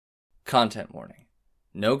Content warning.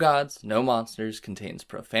 No Gods, No Monsters contains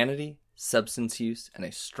profanity, substance use, and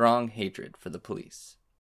a strong hatred for the police.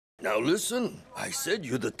 Now listen, I said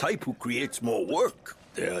you're the type who creates more work.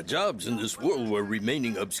 There are jobs in this world where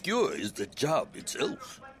remaining obscure is the job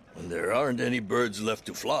itself. When there aren't any birds left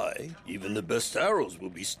to fly, even the best arrows will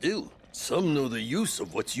be still. Some know the use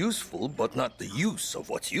of what's useful, but not the use of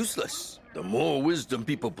what's useless. The more wisdom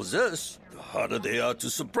people possess, the harder they are to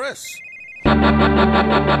suppress.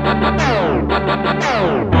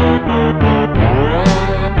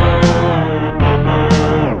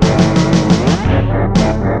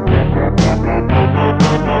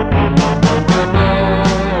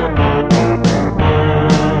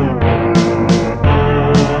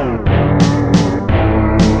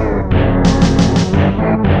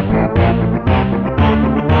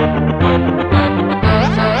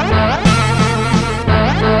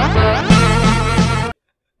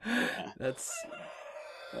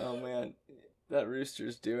 Oh man, that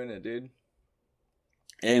rooster's doing it, dude.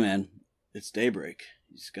 Hey man, it's daybreak.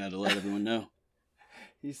 You just gotta let everyone know.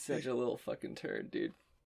 He's such a little fucking turd, dude.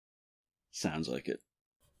 Sounds like it.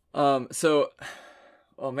 Oh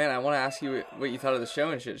man, I want to ask you what you thought of the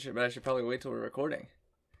show and shit, but I should probably wait till we're recording.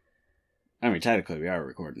 I mean, technically we are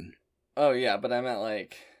recording. Oh yeah, but I meant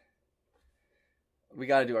like, we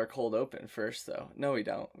gotta do our cold open first, though. No, we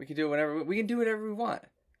don't. We can do it whenever. We can do whatever we want.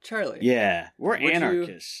 Charlie. Yeah, we're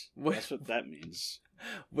anarchists. That's what that means.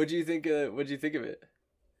 What'd you think of it?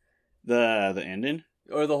 The ending?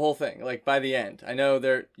 Or the whole thing, like by the end. I know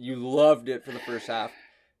you loved it for the first half.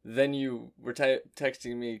 Then you were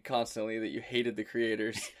texting me constantly that you hated the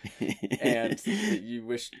creators and that you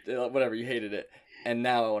wished, whatever, you hated it. And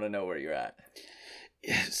now I want to know where you're at.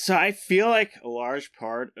 So I feel like a large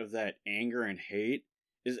part of that anger and hate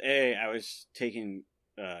is I was taking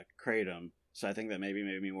Kratom. So I think that maybe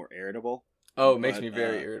made me more irritable. Oh, it makes me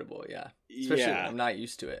very irritable, yeah. Especially when I'm not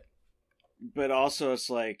used to it. But also it's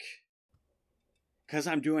like, because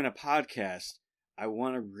I'm doing a podcast, I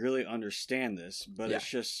want to really understand this, but It's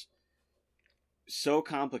just so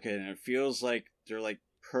complicated. And it feels like they're like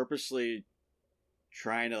purposely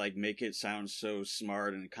trying to like make it sound so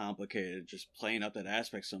smart and complicated, just playing up that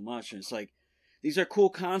aspect so much. And it's like, these are cool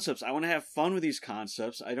concepts. I want to have fun with these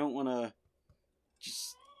concepts. I don't want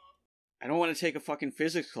to take a fucking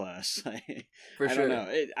physics class. For sure. I don't know.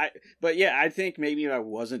 But yeah, I think maybe if I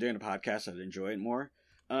wasn't doing a podcast, I'd enjoy it more.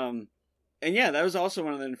 And yeah, that was also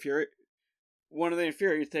one of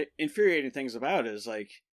the infuriating things about it is like,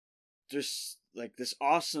 there's like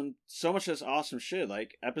so much of this awesome shit.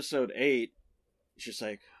 Like episode 8, it's just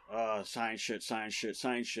like, science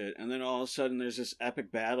shit. And then all of a sudden there's this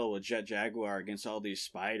epic battle with Jet Jaguar against all these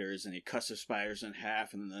spiders, and he cuts the spiders in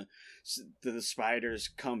half, and then the spiders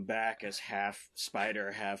come back as half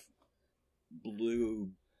spider, half blue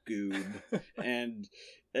goob. And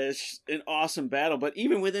it's an awesome battle. But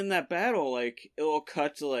even within that battle, like, it'll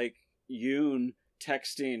cut to like Yoon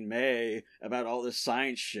texting May about all this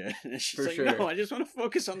science shit, and she's like, sure. No, I just want to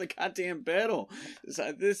focus on the goddamn battle.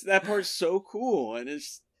 That part's so cool, and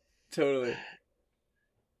it's totally.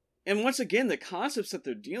 And once again, the concepts that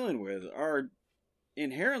they're dealing with are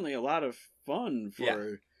inherently a lot of fun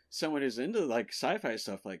for someone who's into like sci-fi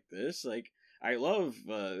stuff like this. Like, I love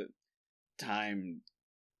time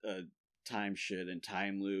shit and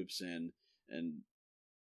time loops and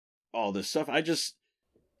all this stuff.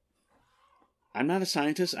 I'm not a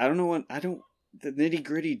scientist. I don't know the nitty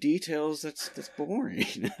gritty details. That's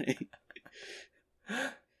boring.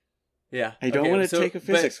 Yeah, I don't want to take a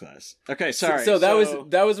physics class. Okay, sorry. So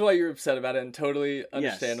that was why you're upset about it, and totally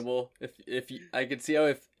understandable. Yes. If I could see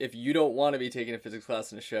how if you don't want to be taking a physics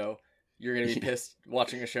class in a show, you're gonna be pissed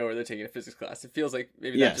watching a show where they're taking a physics class. It feels like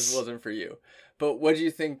maybe that just wasn't for you. But what do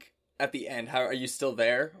you think at the end? How are you still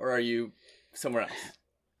there, or are you somewhere else?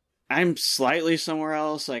 I'm slightly somewhere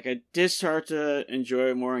else. Like, I did start to enjoy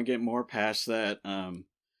it more and get more past that.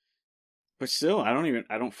 But still, I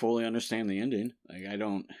don't fully understand the ending. Like, I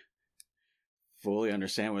don't fully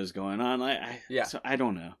understand what is going on. So I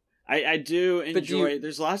don't know. I do enjoy.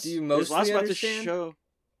 There's lots about the show.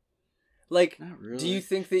 Like, not really. Do you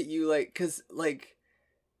think that you like? Because like,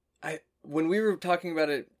 when we were talking about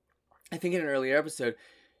it, I think in an earlier episode,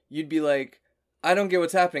 you'd be like, I don't get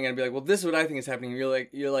what's happening. And I'd be like, well, this is what I think is happening. And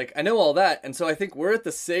you're like, I know all that. And so I think we're at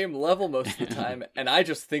the same level most of the time. And I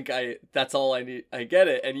just think that's all I need. I get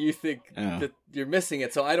it. And you think that you're missing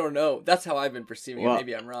it. So I don't know. That's how I've been perceiving it.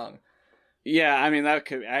 Maybe I'm wrong. Yeah. I mean, I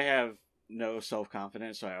have no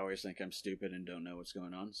self-confidence. So I always think I'm stupid and don't know what's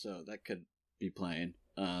going on. So that could be playing.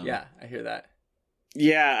 Yeah, I hear that.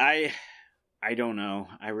 Yeah, I don't know.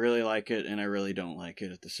 I really like it and I really don't like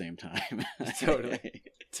it at the same time. Totally.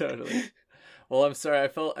 Totally. Well, I'm sorry. I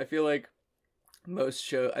feel like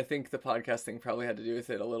I think the podcast thing probably had to do with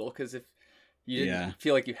it a little, because if you didn't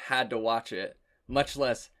feel like you had to watch it, much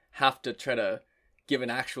less have to try to give an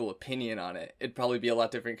actual opinion on it, it'd probably be a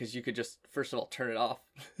lot different, because you could just, first of all, turn it off.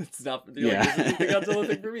 It's not, you're like, this is the Godzilla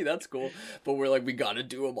thing for me, that's cool. But we're like, we gotta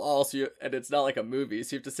do them all, and it's not like a movie,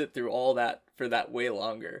 so you have to sit through all that for that way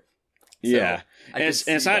longer. So and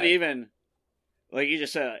it's not even, like you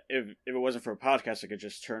just said, if it wasn't for a podcast, I could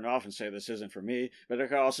just turn it off and say, this isn't for me. But it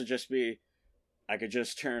could also just be, I could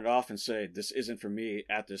just turn it off and say, this isn't for me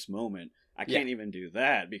at this moment. I can't even do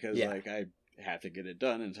that, because like I have to get it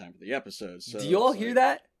done in time for the episode. So do you all hear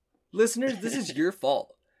that? Listeners, this is your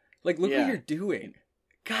fault. Like, look what you're doing.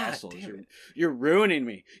 God damn it. You're ruining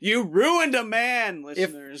me. You ruined a man,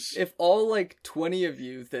 listeners. If all, like, 20 of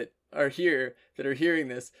you that are here, that are hearing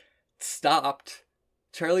this, stopped,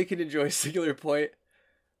 Charlie could enjoy Singular Point.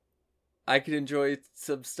 I could enjoy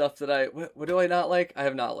some stuff that what do I not like? I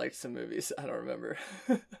have not liked some movies. I don't remember.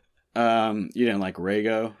 You didn't like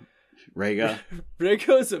Rhaegar?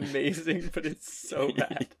 Rhaegar is amazing, but it's so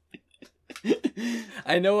bad.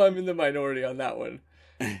 I know I'm in the minority on that one.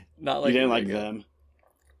 Not like you didn't Rhaegar. like them.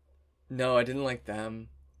 No, I didn't like them.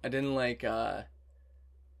 I didn't like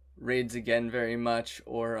Raids Again very much,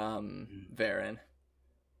 or Varen.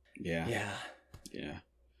 Yeah.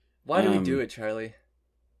 Why do we do it, Charlie?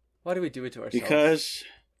 Why do we do it to ourselves? Because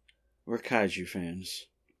we're kaiju fans.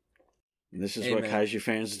 And this is what kaiju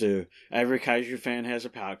fans do. Every kaiju fan has a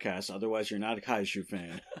podcast. Otherwise, you're not a kaiju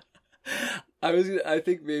fan. I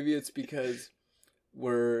think maybe it's because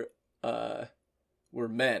we're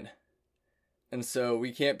men, and so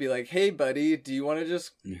we can't be like, hey buddy, do you want to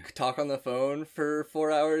just talk on the phone for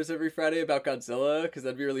 4 hours every Friday about Godzilla, because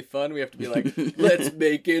that'd be really fun. We have to be like, let's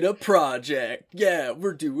make it a project. Yeah,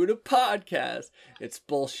 we're doing a podcast. It's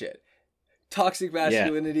bullshit. Toxic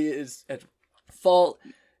masculinity is at fault,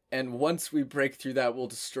 and once we break through that, we'll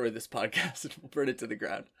destroy this podcast and we'll burn it to the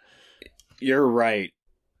ground. You're right.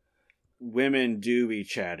 Women do be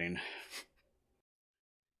chatting.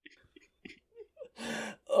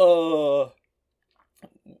 Oh,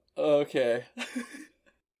 okay.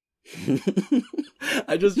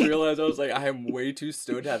 I just realized, I was like, I am way too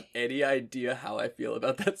stoned to have any idea how I feel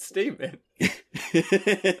about that statement.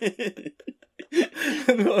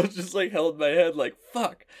 And I was just like, held my head like,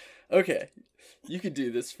 fuck. Okay, you could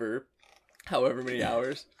do this for however many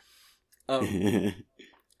hours.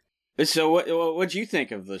 So what'd you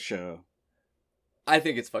think of the show? I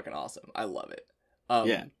think it's fucking awesome. I love it.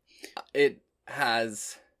 I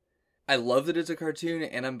love that it's a cartoon,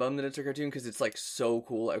 and I'm bummed that it's a cartoon, because it's like so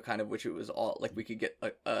cool. I kind of wish it was all like we could get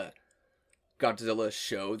a Godzilla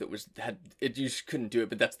show that you just couldn't do it,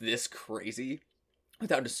 but that's this crazy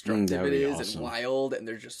with how destructive it is, awesome. And wild, and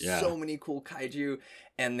there's just so many cool kaiju,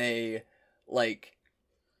 and they like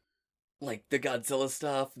the Godzilla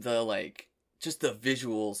stuff, just the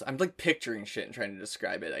visuals. I'm like picturing shit and trying to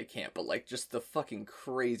describe it. I can't, but like just the fucking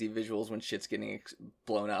crazy visuals when shit's getting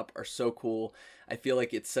blown up are so cool. I feel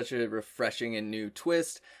like it's such a refreshing and new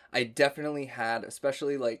twist. I definitely had,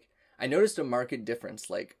 especially like, I noticed a marked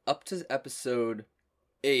difference. Like up to episode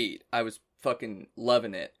 8, I was fucking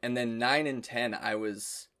loving it. And then 9 and 10, I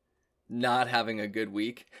was not having a good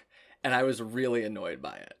week. And I was really annoyed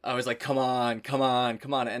by it. I was like, come on.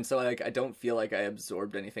 And so like, I don't feel like I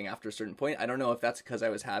absorbed anything after a certain point. I don't know if that's because I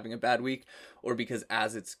was having a bad week, or because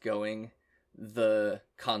as it's going, the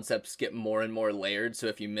concepts get more and more layered. So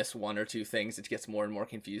if you miss one or two things, it gets more and more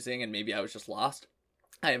confusing, and maybe I was just lost.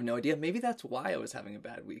 I have no idea. Maybe that's why I was having a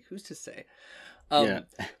bad week. Who's to say? But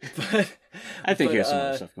I think you have some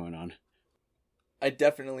other stuff going on. I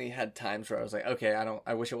definitely had times where I was like, okay,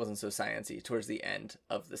 I wish it wasn't so sciencey towards the end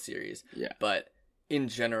of the series. Yeah. But in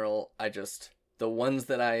general, the ones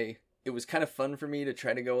that it was kind of fun for me to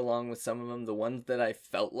try to go along with some of them. The ones that I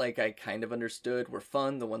felt like I kind of understood were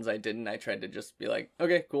fun. The ones I didn't, I tried to just be like,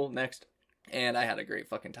 okay, cool, next. And I had a great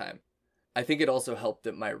fucking time. I think it also helped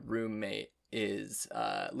that my roommate is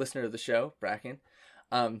listener of the show, Bracken,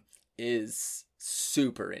 is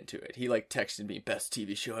super into it. He like texted me best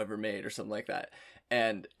TV show ever made or something like that.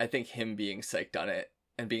 And I think him being psyched on it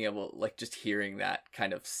and being able, like, just hearing that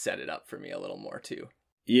kind of set it up for me a little more too.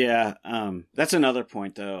 Yeah, that's another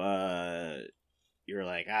point though. You were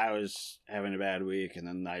like, I was having a bad week, and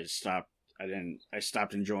then I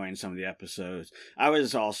stopped enjoying some of the episodes. I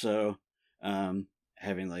was also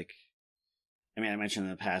having like, I mentioned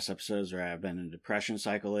in the past episodes where I've been in a depression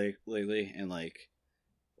cycle lately, and like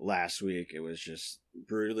last week it was just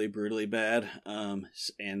brutally bad.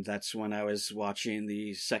 And that's when I was watching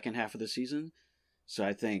the second half of the season. So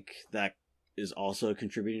I think that is also a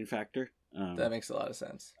contributing factor. That makes a lot of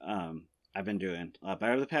sense. I've been doing a lot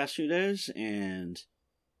better the past few days, and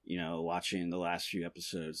watching the last few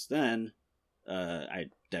episodes. Then I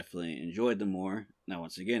definitely enjoyed them more. Now,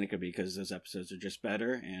 once again, it could be because those episodes are just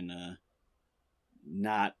better and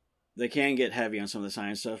not. They can get heavy on some of the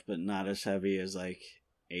science stuff, but not as heavy as like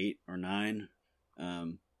 8 or 9.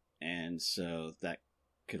 And so that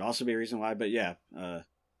could also be a reason why. But yeah,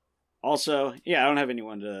 also, yeah, I don't have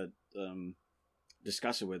anyone to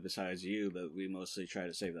discuss it with besides you, but we mostly try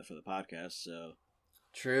to save that for the podcast. So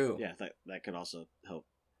true. Yeah, that could also help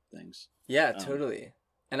things. Yeah, totally.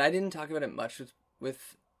 And I didn't talk about it much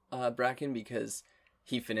with Bracken because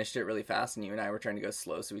he finished it really fast, and you and I were trying to go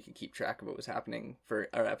slow so we could keep track of what was happening for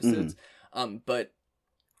our episodes. But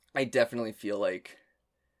I definitely feel like,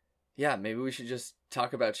 yeah, maybe we should just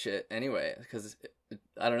talk about shit anyway, because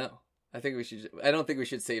I don't know. I don't think we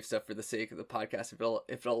should save stuff for the sake of the podcast.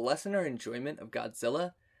 If it'll lessen our enjoyment of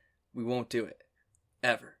Godzilla, we won't do it.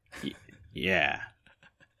 Ever. Yeah.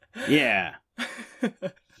 Yeah.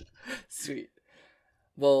 Sweet.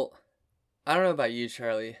 Well, I don't know about you,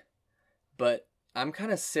 Charlie, but I'm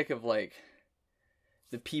kind of sick of, like,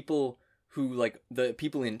 the people who, like, the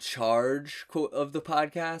people in charge, quote, of the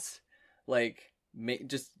podcast, like,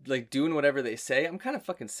 just, like, doing whatever they say. I'm kind of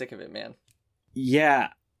fucking sick of it, man. Yeah.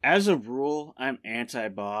 As a rule, I'm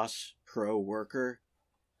anti-boss, pro-worker.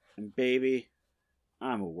 And baby,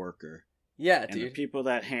 I'm a worker. Yeah, and dude. The people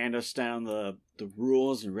that hand us down the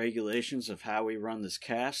rules and regulations of how we run this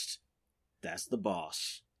cast, that's the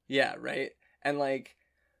boss. Yeah, right? And, like,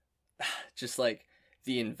 just, like,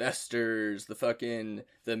 the investors,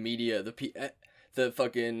 the media, the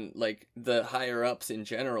fucking, like, the higher-ups in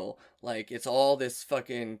general, like, it's all this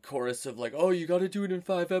fucking chorus of, like, oh, you gotta do it in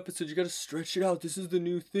 5 episodes, you gotta stretch it out, this is the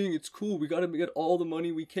new thing, it's cool, we gotta get all the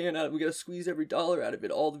money we can out of it, we gotta squeeze every dollar out of it,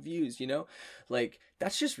 all the views, Like,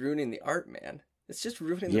 that's just ruining the art, man. It's just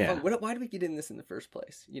ruining the fun. Why do we get in this in the first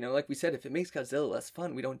place? Like we said, if it makes Godzilla less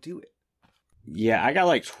fun, we don't do it. Yeah, I got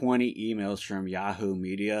like 20 emails from Yahoo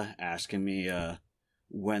Media asking me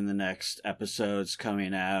when the next episode's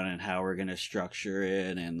coming out and how we're gonna structure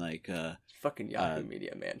it, and like fucking Yahoo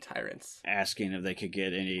Media, man, tyrants. Asking if they could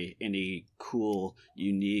get any cool,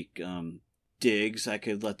 unique digs I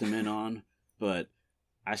could let them in on, but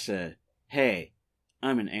I said, hey,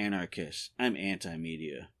 I'm an anarchist. I'm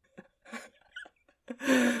anti-media.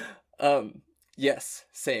 Yes,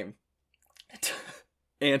 same.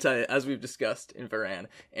 As we've discussed in Varan,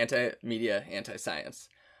 anti-media, anti-science.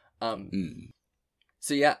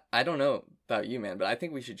 So yeah, I don't know about you, man, but I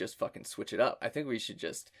think we should just fucking switch it up. I think we should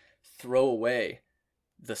just throw away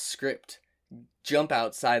the script, jump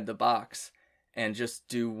outside the box, and just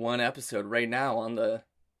do one episode right now on the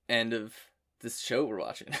end of this show we're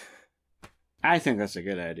watching. I think that's a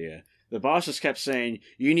good idea. The boss just kept saying,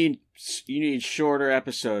 you need shorter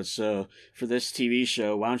episodes, so for this TV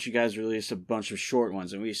show, why don't you guys release a bunch of short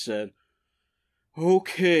ones? And we said,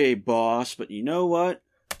 okay, boss, but you know what?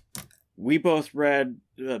 We both read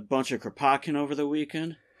a bunch of Kropotkin over the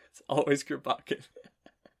weekend. It's always Kropotkin.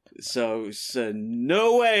 So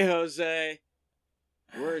no way, Jose.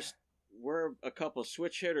 We're a couple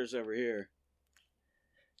switch hitters over here.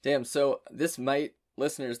 Damn, so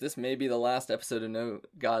listeners, this may be the last episode of No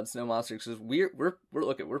Gods, No Monsters, because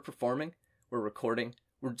we're performing, we're recording,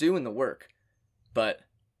 we're doing the work, but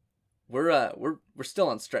we're still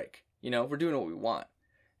on strike. We're doing what we want,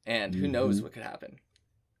 and who knows what could happen.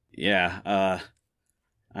 Yeah,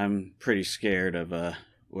 I'm pretty scared of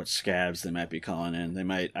what scabs they might be calling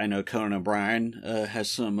in. I know Conan O'Brien has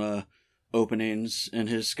some openings in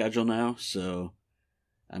his schedule now, so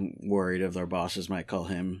I'm worried if our bosses might call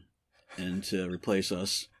him in to replace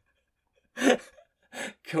us.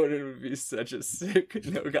 Conan would be such a sick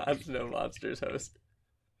No Gods, No Monsters host.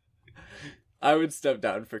 I would step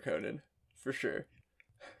down for Conan, for sure.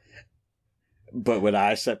 But would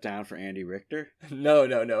I step down for Andy Richter? No.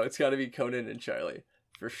 It's got to be Conan and Charlie,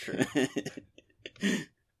 for sure.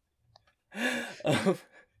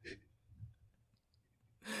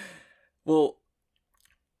 Well,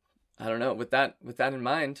 I don't know. With that in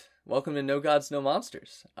mind, welcome to No Gods, No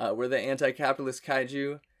Monsters. We're the anti-capitalist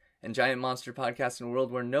kaiju and giant monster podcast in a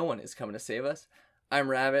world where no one is coming to save us. I'm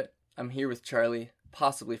Rabbit. I'm here with Charlie,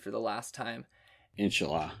 possibly for the last time.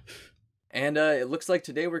 Inshallah. And it looks like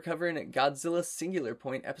today we're covering Godzilla Singular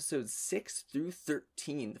Point, episodes 6 through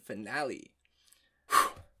 13, the finale.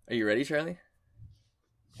 Whew. Are you ready, Charlie?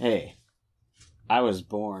 Hey, I was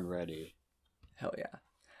born ready. Hell yeah.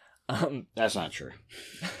 That's not true.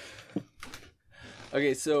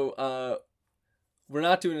 Okay, so we're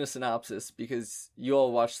not doing a synopsis because you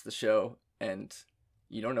all watched the show and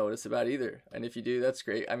you don't know what it's about either. And if you do, that's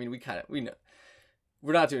great. I mean, we know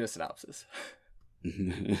we're not doing a synopsis.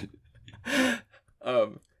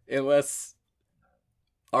 Unless,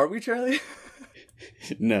 are we, Charlie?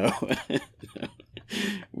 No,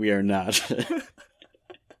 we are not.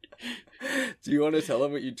 Do you want to tell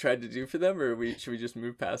them what you tried to do for them, or should we just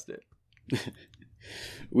move past it?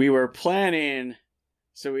 We were planning,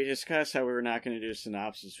 so we discussed how we were not going to do a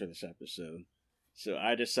synopsis for this episode. So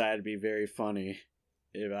I decided to be very funny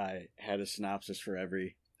if I had a synopsis for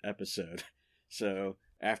every episode. So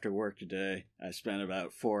after work today, I spent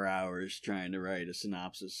about 4 hours trying to write a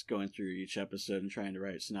synopsis, going through each episode and trying to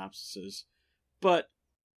write synopsises. But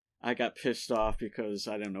I got pissed off because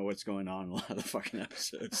I don't know what's going on in a lot of the fucking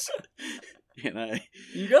episodes. And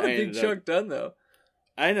you got a big chunk done, though.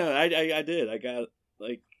 I know, I did. I got,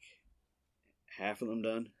 like, half of them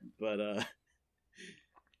done. But,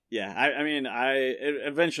 yeah, I mean, it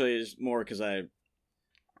eventually is more because I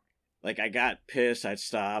got pissed, I'd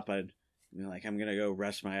stop, I'm going to go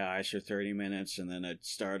rest my eyes for 30 minutes, and then I'd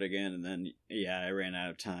start again, and then, yeah, I ran out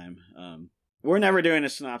of time. We're never doing a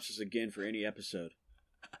synopsis again for any episode.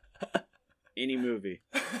 Any movie.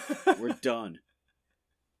 We're done.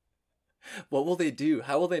 What will they do?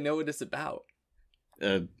 How will they know what it's about?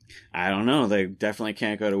 I don't know. They definitely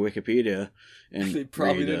can't go to Wikipedia and they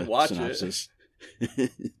probably didn't watch synopsis.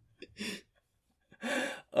 It.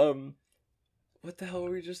 What the hell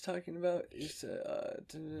were we just talking about? You said,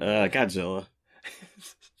 Godzilla.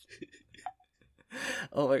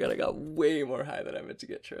 Oh my god, I got way more high than I meant to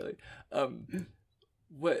get, Charlie.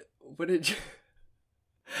 What did you...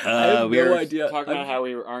 I have no idea. Talking about how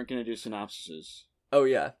we aren't going to do synopsises. Oh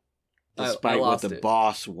yeah. Despite what the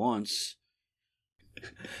boss wants.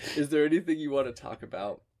 Is there anything you want to talk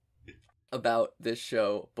about this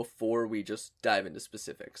show before we just dive into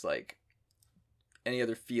specifics? Like, any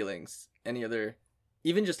other feelings? Any other...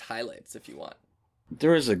 Even just highlights, if you want.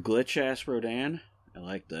 There was a glitch-ass Rodan. I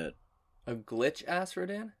like that. A glitch-ass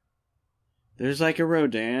Rodan? There's, like, a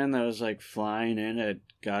Rodan that was, like, flying in at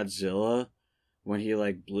Godzilla when he,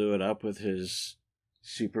 like, blew it up with his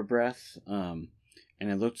super breath. And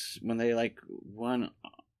it looked... When they, like, when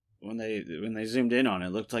they zoomed in on it,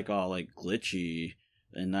 it looked like all, like, glitchy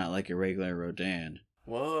and not like a regular Rodan.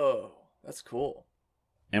 Whoa. That's cool.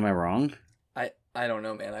 Am I wrong? I don't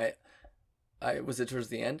know, man. I was it towards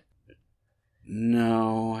the end?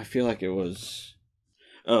 No, I feel like it was...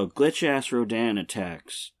 Oh, glitch-ass Rodan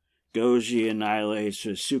attacks. Goji annihilates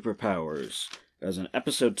his superpowers. That was in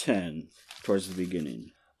episode 10, towards the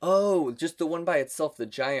beginning. Oh, just the one by itself, the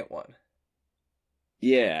giant one.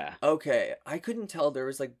 Yeah. Okay, I couldn't tell. There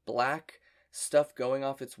was, like, black stuff going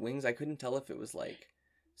off its wings. I couldn't tell if it was, like,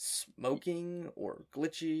 smoking or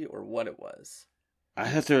glitchy or what it was. I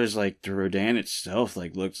thought there was, like, the Rodan itself,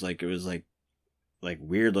 like, looked like it was, like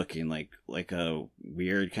weird looking, like a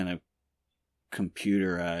weird kind of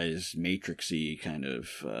computerized, matrixy kind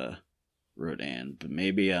of Rodan. But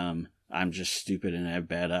maybe I'm just stupid and have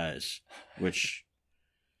bad eyes, which,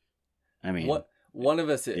 I mean, what one of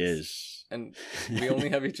us is, and we only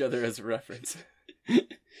have each other as a reference.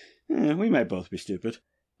 We might both be stupid.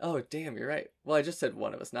 Oh, damn, you're right. Well, I just said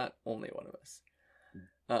one of us, not only one of us.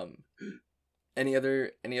 Any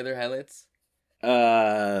other highlights?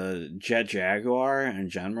 Jet Jaguar in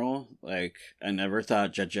general. Like, I never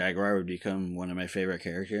thought Jet Jaguar would become one of my favorite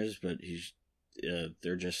characters, but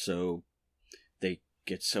they're just so, they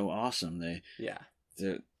get so awesome.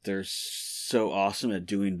 They're so awesome at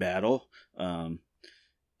doing battle. And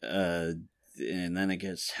then it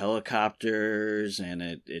gets helicopters, and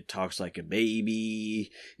it talks like a baby,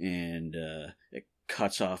 and it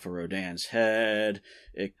cuts off a Rodan's head.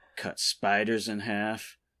 It cuts spiders in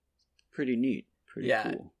half. Pretty neat. Pretty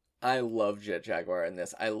cool. I love Jet Jaguar in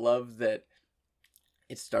this. I love that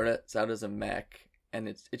it starts out as a mech, and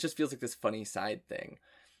it just feels like this funny side thing.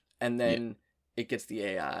 And then it gets the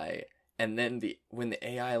AI, and then when the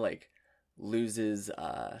AI, like, loses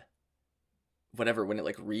whatever, when it,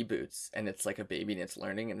 like, reboots and it's like a baby and it's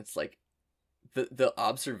learning, and it's like the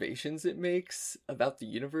observations it makes about the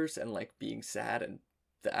universe and, like, being sad and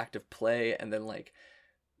the act of play, and then, like,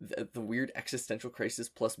 the weird existential crisis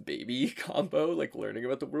plus baby combo, like, learning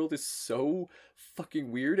about the world is so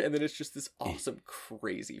fucking weird. And then it's just this awesome,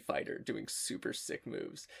 crazy fighter doing super sick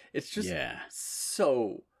moves. It's just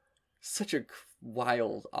such a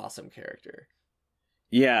wild, awesome character.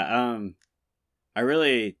 Yeah.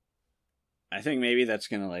 I think maybe that's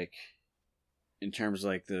gonna, like, in terms of,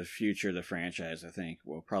 like, the future of the franchise, I think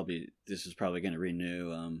this is probably gonna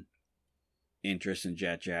renew interest in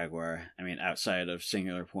Jet Jaguar. I mean, outside of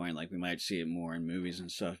Singular Point, like, we might see it more in movies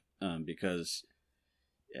and stuff, because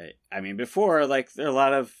I mean, before, like, there are a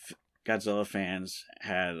lot of Godzilla fans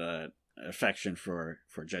had affection for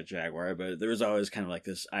Jet Jaguar, but there was always kind of like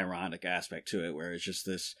this ironic aspect to it, where it's just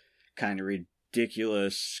this kind of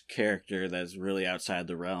ridiculous character that's really outside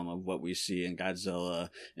the realm of what we see in Godzilla,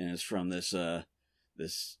 and is from this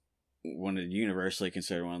one of universally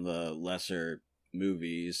considered one of the lesser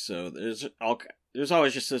movies. So there's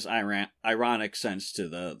always just this ironic sense to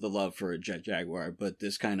the love for Jet Jaguar, but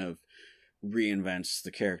this kind of reinvents the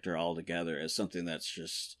character altogether as something that's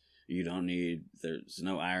just, you don't need, there's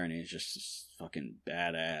no irony, it's just fucking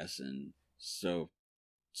badass and so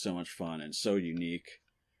much fun and so unique.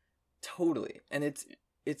 Totally. And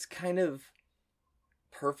it's kind of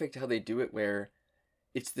perfect how they do it, where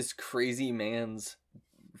it's this crazy man's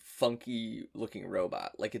funky looking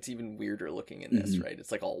robot. Like, it's even weirder looking in this, right?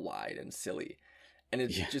 It's like all wide and silly. And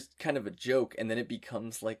it's just kind of a joke, and then it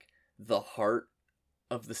becomes like the heart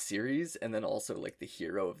of the series, and then also like the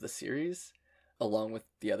hero of the series, along with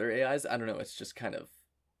the other AIs. I don't know, it's just kind of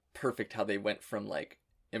perfect how they went from like,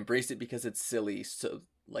 embrace it because it's silly, so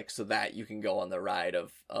that you can go on the ride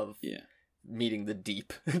of meeting the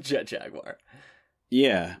deep Jet Jaguar.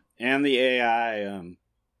 Yeah, and the AI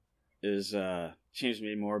is seems to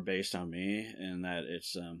be more based on me, in that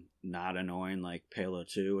it's not annoying like Palo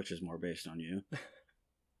 2, which is more based on you.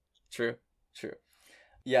 True.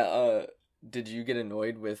 Yeah, did you get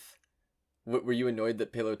annoyed with... Were you annoyed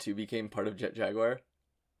that Palo 2 became part of Jet Jaguar?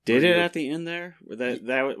 Did it at the end there?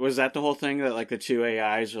 Was that the whole thing, that like the two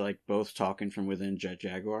AIs are like both talking from within Jet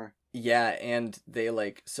Jaguar? Yeah, and they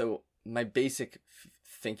like... So my basic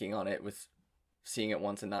thinking on it, with seeing it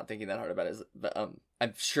once and not thinking that hard about it, is...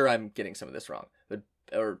 I'm sure I'm getting some of this wrong,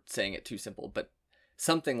 or saying it too simple, but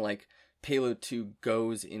something like Palo 2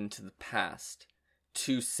 goes into the past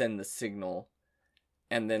to send the signal,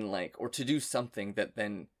 and then like, or to do something that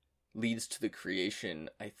then leads to the creation,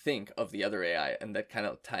 I think, of the other AI, and that kind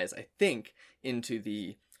of ties, I think, into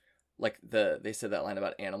the, like, they said that line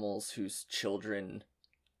about animals whose children,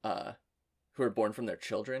 who are born from their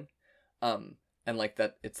children, and like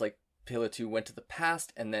that, it's like Palo 2 went to the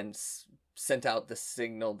past and then sent out the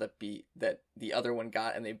signal that the other one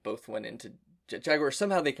got, and they both went into Jet Jaguar.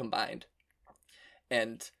 Somehow they combined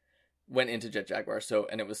and went into Jet Jaguar. So,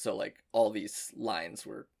 and it was so like all these lines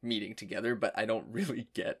were meeting together, but I don't really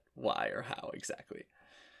get why or how exactly.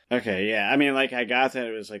 Okay, yeah. I mean, like, I got that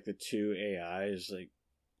it was like the two AIs, like,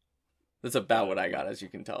 that's about what I got, as you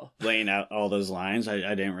can tell. Laying out all those lines. I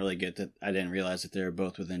didn't really get that. I didn't realize that they were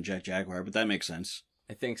both within Jet Jaguar, but that makes sense.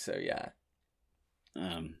 I think so, yeah.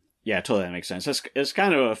 Yeah, totally, that makes sense. It's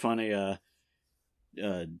kind of a funny,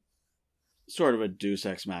 sort of a Deus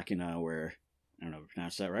Ex Machina, where, I don't know if I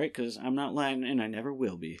pronounced that right, because I'm not Latin and I never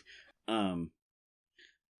will be. You're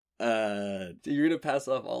gonna pass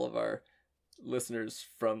off all of our listeners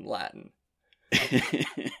from Latin.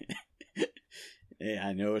 Hey,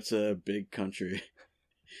 I know it's a big country.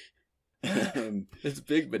 It's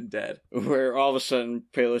big but dead. Where all of a sudden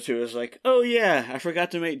Palo 2 is like, oh yeah, I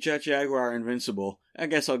forgot to make Jet Jaguar invincible. I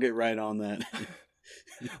guess I'll get right on that.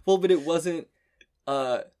 Well, but it wasn't,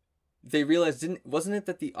 they realized, wasn't it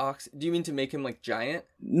that the ox, do you mean to make him like giant?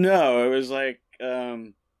 No, it was like,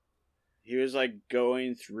 he was like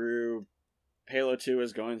going through, Palo 2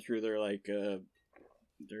 was going through their like,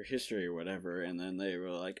 their history or whatever, and then they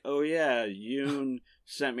were like, oh yeah, Yoon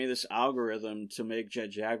sent me this algorithm to make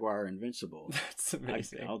Jet Jaguar invincible. That's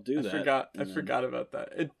amazing. I'll do that. I forgot about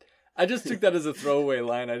that. I just took that as a throwaway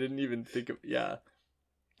line. I didn't even think of, yeah.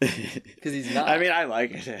 Because he's not. I mean, I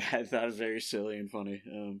like it. I thought it was very silly and funny.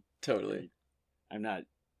 Totally. I'm not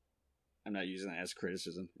using that as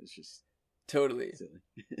criticism. It's just totally silly.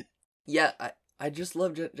 Yeah, I just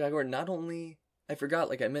love Jet Jaguar. Not only, I forgot,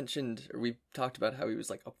 like I mentioned, or we talked about how he was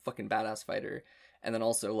like a fucking badass fighter, and then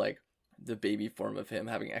also like the baby form of him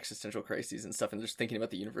having existential crises and stuff, and just thinking about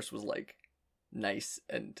the universe was like nice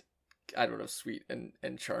and, I don't know, sweet and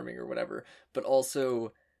charming or whatever. But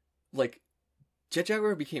also, like, Jet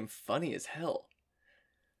Jaguar became funny as hell.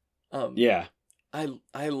 Yeah.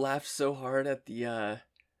 I laughed so hard at the,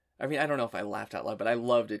 I mean, I don't know if I laughed out loud, but I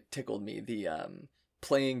loved it. Tickled me. The,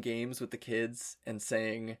 playing games with the kids and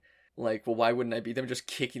saying, like, well, why wouldn't I beat them? Just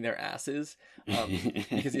kicking their asses,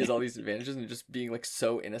 because he has all these advantages, and just being like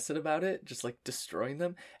so innocent about it, just like destroying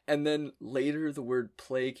them. And then later the word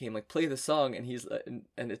play came, like play the song, and he's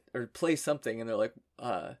or play something, and they're like,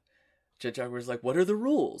 Jet Jaguar's like, what are the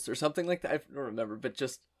rules or something like that. I don't remember, but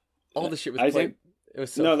just all the shit with play. It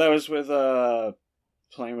was so. No, that was with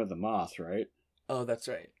Playing with the Moth, right? Oh, that's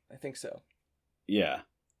right. I think so. Yeah.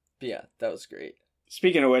 But yeah, that was great.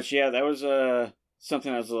 Speaking of which, yeah, that was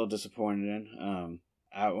something I was a little disappointed in.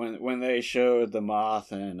 when they showed the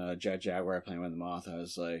Moth and Jet Jaguar playing with the Moth, I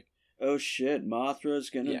was like, oh shit, Mothra's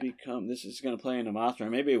gonna become. This is gonna play into Mothra.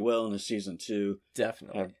 Maybe it will in the season 2.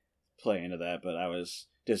 Definitely play into that, but I was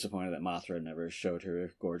disappointed that Mothra never showed her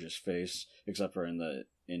gorgeous face, except for in the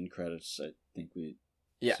end credits. I think we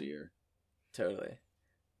see her. Totally.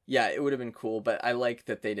 Yeah, it would have been cool, but I like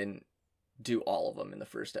that they didn't do all of them in the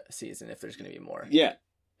first season. If there's going to be more, yeah,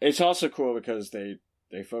 it's also cool because they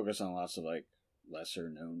focus on lots of like lesser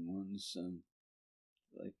known ones and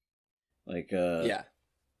yeah.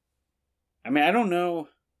 I mean, I don't know.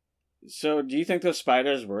 So, do you think the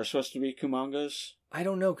spiders were supposed to be Kumongas? I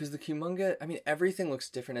don't know, because the Kumonga, I mean, everything looks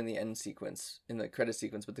different in the end sequence, in the credit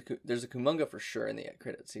sequence, but there's a Kumonga for sure in the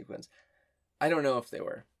credit sequence. I don't know if they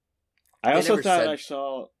were. I also thought I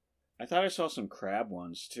saw some crab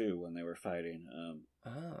ones too when they were fighting,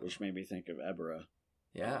 which made me think of Ebra.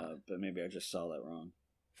 Yeah. But maybe I just saw that wrong.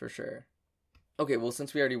 For sure. Okay, well,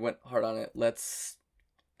 since we already went hard on it,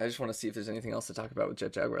 I just want to see if there's anything else to talk about with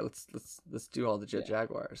Jet Jaguar. Let's do all the Jet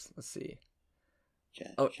Jaguars. Let's see.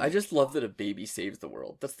 I just love that a baby saves the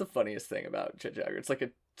world. That's the funniest thing about Jet Jaguar. It's like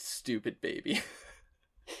a stupid baby.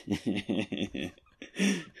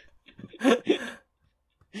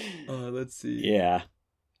 Let's see. Yeah.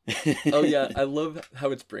 Oh yeah, I love how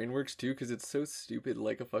its brain works too, because it's so stupid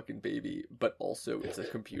like a fucking baby, but also it's a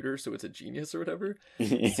computer, so it's a genius or whatever.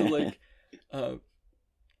 So like,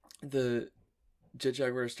 the Jet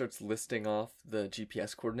Jaguar starts listing off the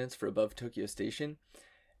GPS coordinates for above Tokyo Station,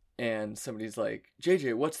 and somebody's like,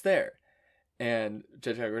 JJ, what's there? And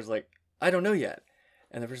Jet Jaguar's like, I don't know yet.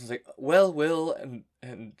 And the person's like, well, Will,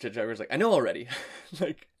 and Jet Jaguar's like, I know already.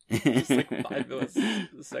 Like, just like 5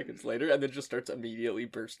 milliseconds later, and then just starts immediately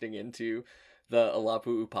bursting into the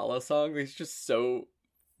Alapu Upala song. It's just so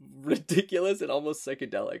ridiculous and almost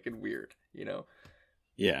psychedelic and weird, you know?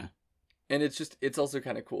 Yeah. And it's also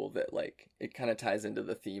kind of cool that, like, it kind of ties into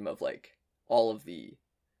the theme of, like, all of the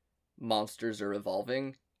monsters are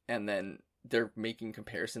evolving, and then they're making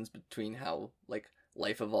comparisons between how, like,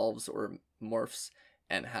 life evolves or morphs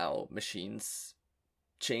and how machines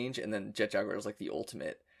change, and then Jet Jaguar is, like, the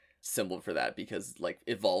ultimate symbol for that, because, like,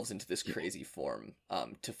 evolves into this crazy form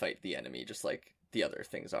to fight the enemy, just like the other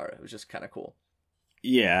things are. It was just kind of cool.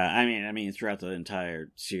 Yeah, I mean, throughout the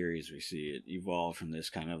entire series, we see it evolve from this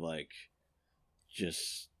kind of, like,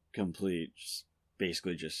 just complete,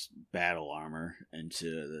 basically just battle armor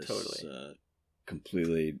into this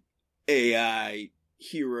completely AI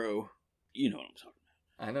hero. You know what I'm talking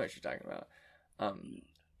about. I know what you're talking about.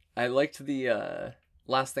 I liked the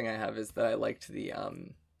last thing I have is that I liked the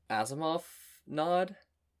Asimov nod,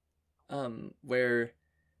 where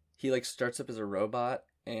he like starts up as a robot,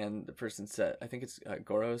 and the person said, I think it's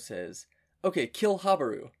Goro says, "Okay, kill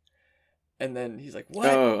Habaru." And then he's like,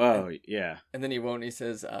 what? Yeah. And then he won't. He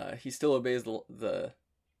says, he still obeys the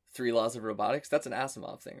 3 laws of robotics. That's an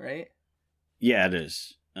Asimov thing, right? Yeah, it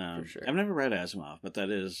is. For sure. I've never read Asimov, but that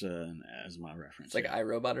is an Asimov reference. It's like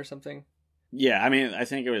iRobot or something? Yeah, I mean, I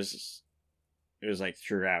think it was like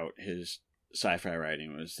throughout his sci-fi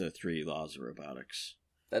writing was the 3 laws of robotics.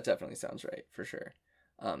 That definitely sounds right, for sure.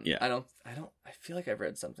 Yeah. I feel like I've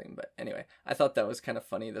read something, but anyway, I thought that was kind of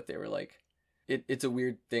funny that they were like, it's a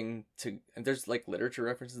weird thing to, and there's like literature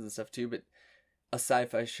references and stuff too, but a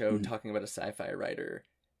sci-fi show talking about a sci-fi writer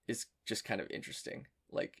is just kind of interesting.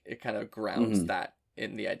 Like, it kind of grounds that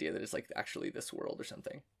in the idea that it's like actually this world or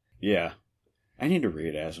something. Yeah. I need to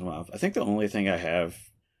read Asimov. I think the only thing I have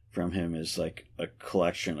from him is like a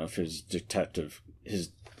collection of his detective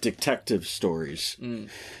stories.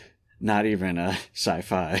 Not even a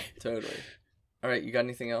sci-fi. Totally. All right, you got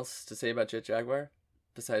anything else to say about Jet Jaguar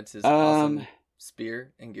besides his awesome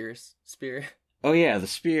spear and Gears spear? Oh yeah, the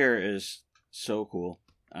spear is so cool.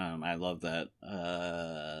 I love that.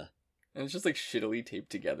 And it's just like shittily taped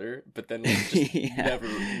together, but then like, just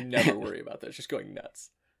never worry about that. It's just going nuts.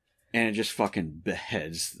 And it just fucking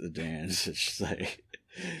beheads the Dans. It's just like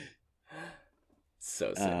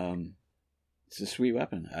so sick. It's a sweet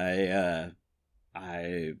weapon. I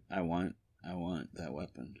want that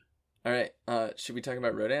weapon. All right. Should we talk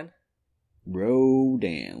about Rodan?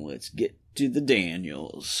 Rodan. Let's get to the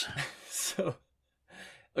Daniels. So,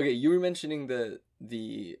 okay, you were mentioning the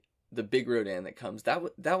big Rodan that comes.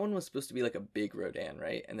 That one was supposed to be like a big Rodan,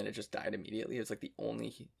 right? And then it just died immediately. It was like the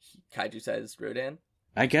only kaiju-sized Rodan.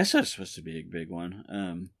 I guess that's supposed to be a big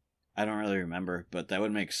one. I don't really remember, but that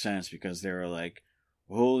would make sense because they were like,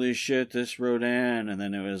 holy shit, this Rodan, and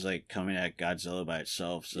then it was like coming at Godzilla by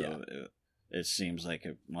itself, so it seems like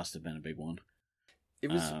it must have been a big one. It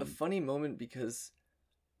was a funny moment because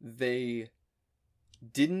they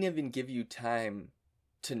didn't even give you time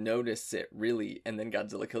to notice it really, and then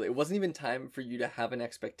Godzilla killed it. It wasn't even time for you to have an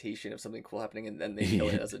expectation of something cool happening, and then they kill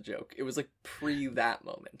it as a joke. It was like pre that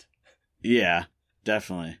moment. Yeah,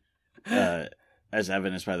 definitely. As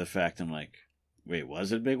evidenced by the fact I'm like, wait,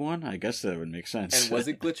 was it a big one? I guess that would make sense. And was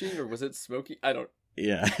it glitching or was it smoky? I don't.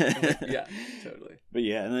 Yeah. Yeah, totally. But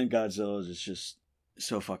yeah, and then Godzilla is just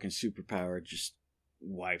so fucking superpowered, just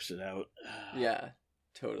wipes it out. Yeah,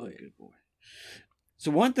 totally. Good boy. So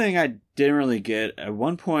one thing I didn't really get at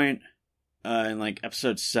one point in like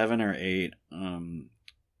episode 7 or 8,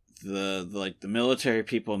 the military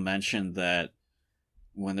people mentioned that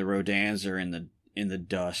when the Rodans are in the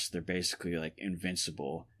dust, they're basically like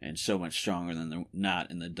invincible and so much stronger than they're not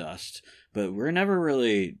in the dust. But we're never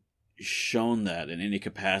really shown that in any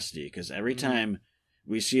capacity, because every time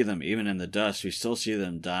we see them, even in the dust, we still see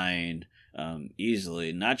them dying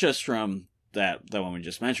easily, not just from that one we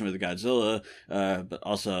just mentioned with Godzilla, but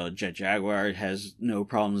also Jet Jaguar has no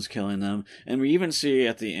problems killing them. And we even see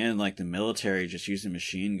at the end, like, the military just using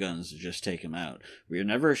machine guns to just take him out. We are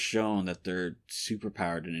never shown that they're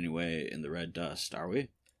superpowered in any way in the red dust, are we?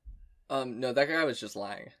 No, that guy was just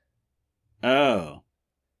lying. Oh.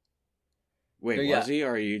 Wait, No, yeah. was he,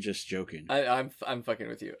 or are you just joking? I'm fucking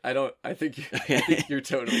with you. I think you're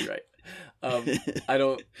totally right.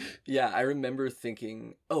 I remember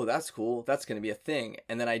thinking, oh, that's cool, that's gonna be a thing,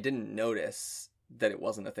 and then I didn't notice that it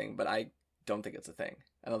wasn't a thing, but I don't think it's a thing.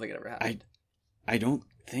 I don't think it ever happened. I don't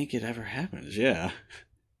think it ever happens, yeah.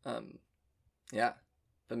 Yeah,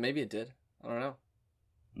 but maybe it did. I don't know.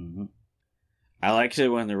 Mm-hmm. I liked it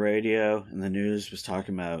when the radio and the news was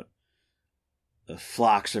talking about the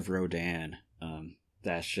flocks of Rodan.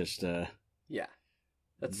 That's just yeah,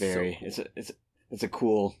 that's very so cool. It's a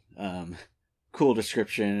cool cool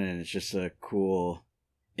description, and it's just a cool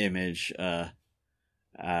image. When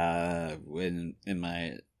in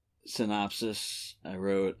my synopsis I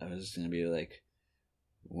wrote I was going to be like,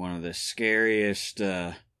 one of the scariest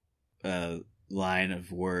line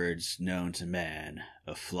of words known to man,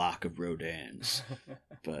 a flock of Rodans.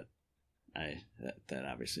 But that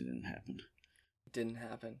obviously didn't happen. Didn't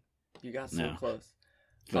happen. You got so No. close.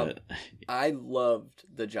 But I loved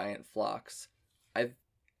the giant flocks.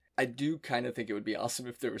 I do kind of think it would be awesome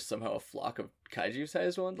if there was somehow a flock of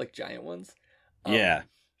kaiju-sized ones, like giant ones. yeah.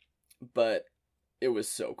 But it was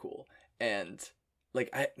so cool. And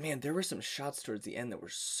like, there were some shots towards the end that were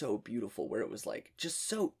so beautiful, where it was like just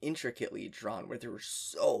so intricately drawn, where there were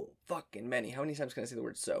so fucking many. How many times can I say the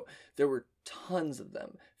word so? There were tons of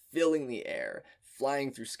them filling the air,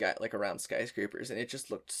 flying through sky, like around skyscrapers, and it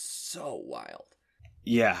just looked so wild.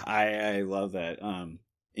 Yeah, I love that.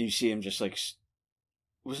 You see him just like,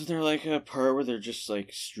 wasn't there like a part where they're just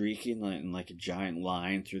like streaking in like a giant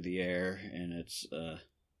line through the air, and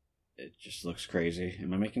it just looks crazy.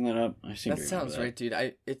 Am I making that up? I seem That to sounds remember that.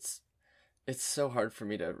 right, dude. It's so hard for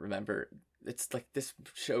me to remember. It's like this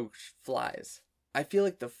show flies. I feel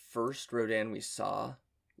like the first Rodan we saw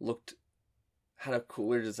had a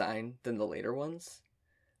cooler design than the later ones.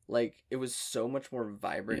 Like, it was so much more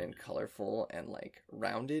vibrant and colorful and like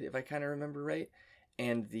rounded, if I kind of remember right.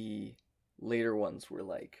 And the later ones were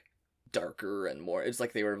like darker and more, it's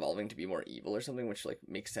like they were evolving to be more evil or something, which like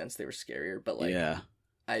makes sense. They were scarier, but like, yeah.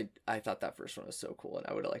 I thought that first one was so cool, and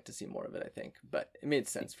I would have liked to see more of it, I think. But it made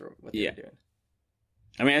sense for what they were doing.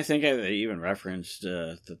 I mean, I think they even referenced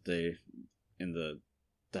that they, in the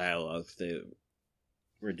dialogue, they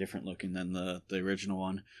were different looking than the original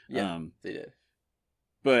one. Yeah, they did.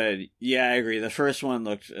 But yeah, I agree. The first one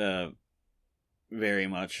looked very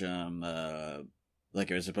much like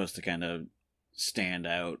it was supposed to kind of stand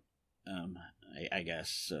out, I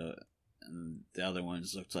guess. And the other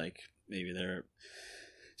ones looked like maybe they're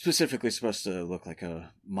specifically supposed to look like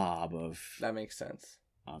a mob of That makes sense.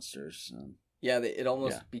 monsters. Yeah, it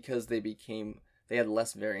almost, because they had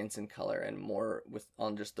less variance in color and more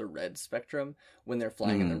on just the red spectrum. When they're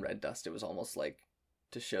flying in the red dust, it was almost like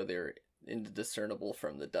to show they're indiscernible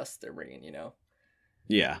from the dust they're bringing, you know?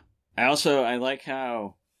 Yeah. I like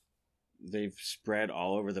how they've spread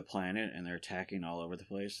all over the planet and they're attacking all over the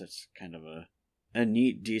place. That's kind of a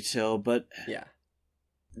neat detail, but yeah,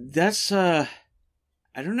 that's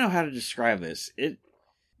I don't know how to describe this.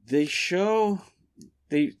 They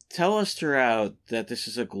tell us throughout that this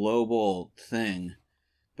is a global thing,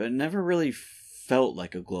 but it never really felt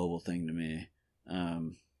like a global thing to me.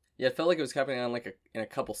 Yeah, it felt like it was happening on in a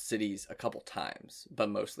couple cities a couple times, but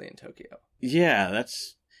mostly in Tokyo. Yeah,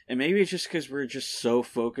 and maybe it's just because we're just so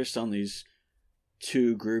focused on these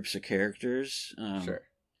two groups of characters. Sure.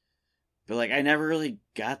 But like, I never really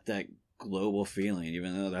got that global feeling,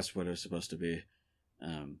 even though that's what it was supposed to be.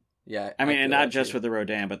 Yeah, I mean, and feel not that just too. with the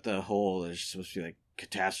Rodan, but the whole is supposed to be like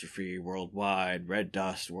catastrophe worldwide, red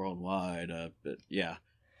dust worldwide. But yeah,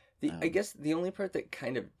 I guess the only part that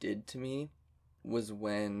kind of did to me was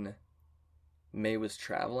when May was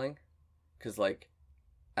traveling, because like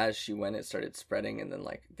as she went, it started spreading, and then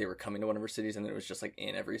like they were coming to one of her cities, and then it was just like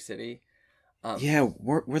in every city. yeah.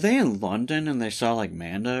 Were they in London and they saw like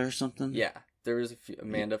Manda or something? Yeah, there was a few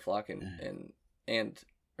Amanda flocking and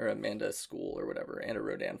or Amanda School or whatever, and a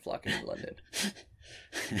Rodan flocking in London.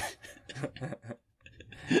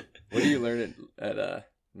 What do you learn at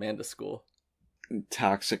Amanda School?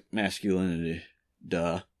 Toxic masculinity.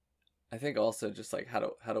 Duh. I think also just like how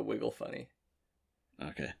to wiggle funny.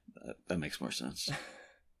 Okay, that makes more sense.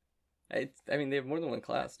 I mean, they have more than one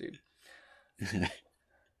class, dude.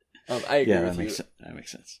 I agree with you. That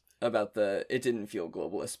makes sense. About it didn't feel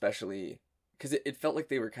global, especially because it felt like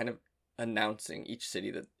they were kind of announcing each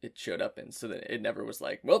city that it showed up in, so that it never was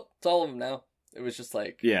like, well, it's all of them now. It was just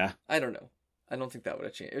like, yeah, I don't know. I don't think that would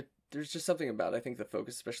have changed. There's just something about, I think, the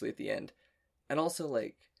focus, especially at the end, and also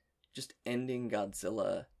like just ending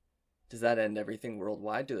Godzilla. Does that end everything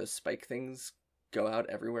worldwide? Do those spike things go out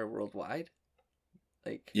everywhere worldwide?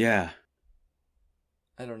 Like, yeah.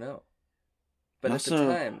 I don't know. But also, at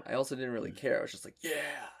the time, I also didn't really care. I was just like,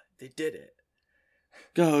 yeah, they did it.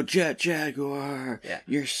 Go Jet Jaguar. Yeah.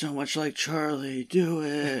 You're so much like Charlie. Do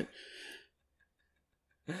it.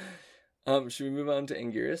 Should we move on to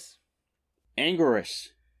Anguirus? Anguirus.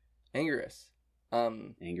 Anguirus.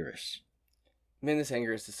 Anguirus. Man, this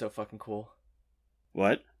Anguirus is so fucking cool.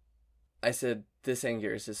 What? I said, this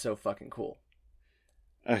Anguirus is so fucking cool.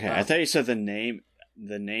 Okay, I thought you said the name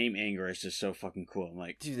Anguirus is so fucking cool. I'm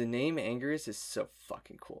like, dude, the name Anguirus is so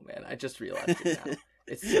fucking cool, man. I just realized it now.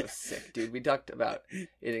 It's so sick, dude. We talked about it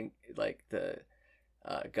in like the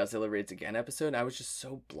Godzilla Raids Again episode, and I was just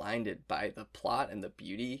so blinded by the plot and the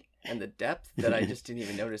beauty and the depth that I just didn't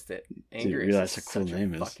even notice that Anguirus is such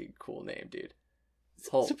a fucking cool name, dude.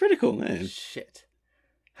 It's a pretty cool name. Shit.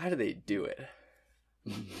 How do they do it?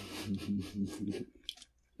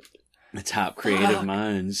 The top creative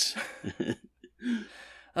minds.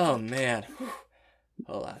 Oh, man.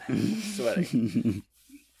 Hold on. I'm sweating.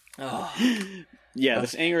 Oh. Yeah,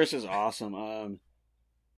 this Anguirus is awesome.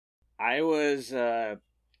 I was. Do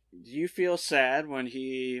you feel sad when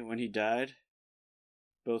he died?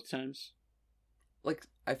 Both times. Like,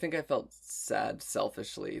 I think I felt sad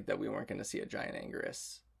selfishly that we weren't going to see a giant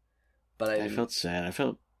Anguirus, but I felt sad.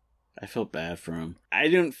 I felt bad for him. I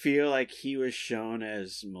didn't feel like he was shown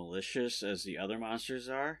as malicious as the other monsters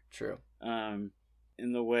are. True.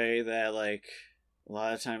 In the way that like a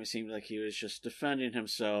lot of times it seemed like he was just defending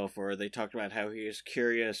himself, or they talked about how he was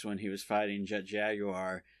curious when he was fighting Jet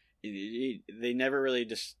Jaguar. They never really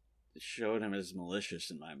just showed him as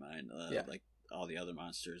malicious in my mind, like all the other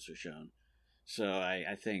monsters are shown. So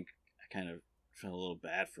I think I kind of felt a little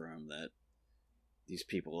bad for him that these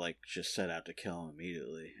people like just set out to kill him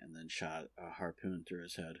immediately and then shot a harpoon through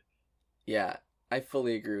his head. Yeah, I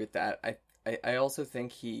fully agree with that. I also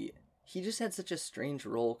think he just had such a strange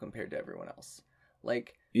role compared to everyone else.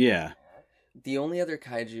 Like, yeah, the only other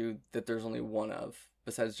kaiju that there's only one of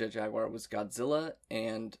besides Jet Jaguar was Godzilla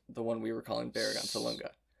and the one we were calling Baragon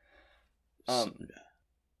Salunga.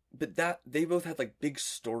 But that they both had like big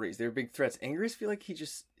stories. They were big threats. Anguirus feel like he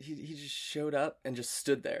just showed up and just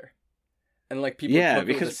stood there, and like people would poke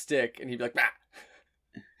him with a stick, and he'd be like, "Bah!"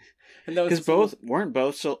 And that was because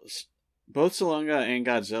both Salunga and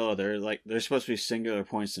Godzilla, they're supposed to be singular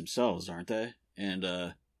points themselves, aren't they? And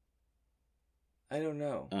I don't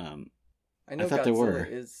know. I know thought Godzilla they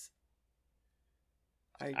were.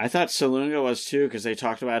 I thought Salunga was too, because they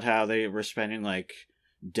talked about how they were spending like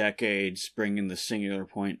decades bringing the singular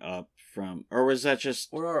point up from, or was that just,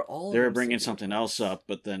 or are all they were bringing something else up,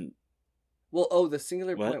 but then, well, the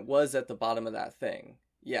singular point was at the bottom of that thing.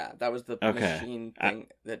 Yeah, that was the machine thing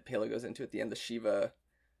that Pela goes into at the end, the Shiva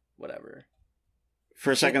whatever.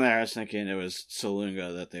 For a second there I was thinking it was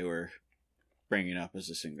Salunga that they were bringing up as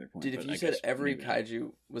a singular point. Dude, if you said every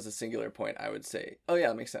kaiju was a singular point, I would say, oh yeah,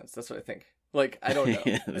 that makes sense. That's what I think. Like, I don't know.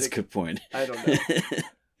 Yeah, that's a good point. I don't know.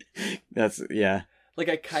 That's, yeah. Like,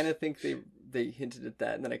 I kind of think they hinted at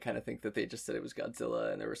that, and then I kind of think that they just said it was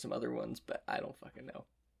Godzilla, and there were some other ones, but I don't fucking know.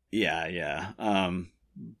 Yeah.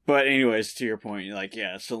 But anyways, to your point, like,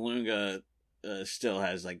 yeah, Salunga still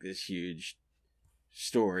has, like, this huge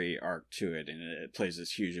story arc to it, and it plays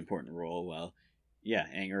this huge important role, while, yeah,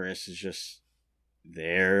 Anguirus is just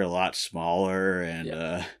there, a lot smaller,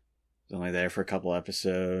 and, only there for a couple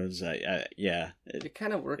episodes. It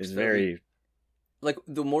kind of works. It's very, like,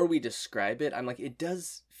 the more we describe it, I'm like, it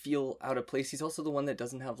does feel out of place. He's also the one that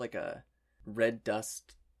doesn't have like a red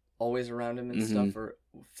dust always around him and stuff, or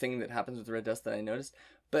thing that happens with Red Dust that I noticed.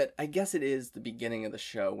 But I guess it is the beginning of the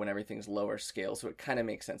show when everything's lower scale, so it kind of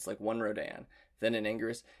makes sense. Like one Rodan, then an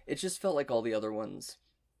Anguirus. It just felt like all the other ones,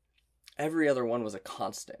 every other one was a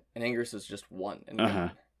constant, and Anguirus was just one, and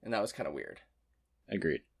gone, and that was kind of weird.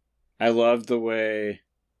 Agreed. I loved the way.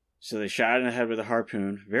 So they shot in the head with a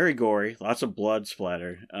harpoon, very gory, lots of blood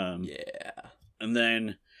splatter. Yeah. And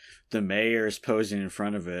then the mayor is posing in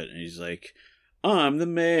front of it, and he's like, "I'm the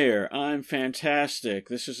mayor. I'm fantastic.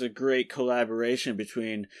 This is a great collaboration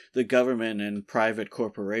between the government and private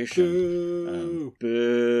corporation." Boo!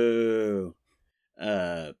 Boo!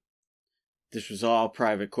 This was all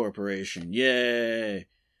private corporation. Yay!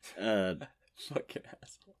 Fucking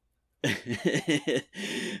asshole.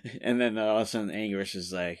 And then all of a sudden Anguirus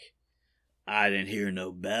is like, "I didn't hear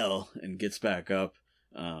no bell," and gets back up.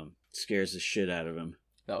 Scares the shit out of him.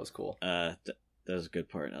 That was cool. That was a good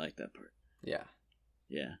part. I like that part. Yeah.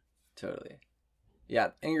 Yeah. Totally.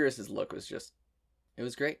 Yeah, Anguirus' look was just, it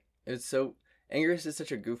was great. It was so, Anguirus is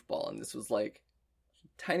such a goofball, and this was like,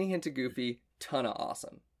 tiny hint of goofy, ton of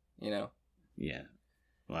awesome, you know? Yeah.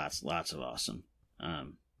 Lots of awesome.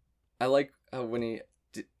 I like when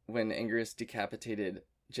Anguirus decapitated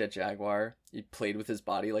Jet Jaguar, he played with his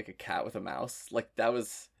body like a cat with a mouse. Like, that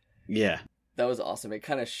was awesome. It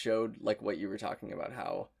kind of showed, like, what you were talking about,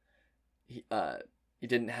 how he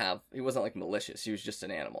wasn't, like, malicious. He was just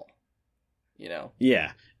an animal, you know?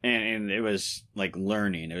 Yeah. And it was, like,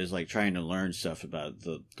 learning. It was, like, trying to learn stuff about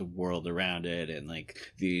the world around it and, like,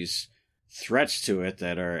 these threats to it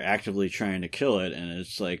that are actively trying to kill it. And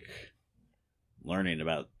it's, like, learning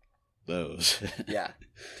about those. Yeah,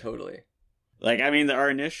 totally. Like, I mean, our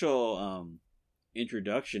initial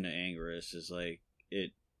introduction to Anguirus is, like,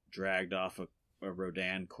 it dragged off a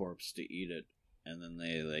Rodan corpse to eat it, and then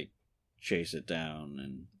they, like, chase it down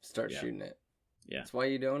and start shooting it. Yeah. That's why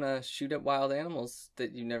you don't shoot at wild animals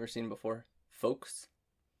that you've never seen before. Folks,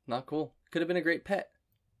 not cool. Could have been a great pet.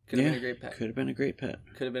 Could have been a great pet. Could have been a great pet.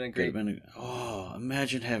 Could have been a great...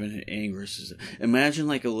 Imagine having an Anguirus. Imagine,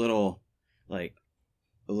 like, a little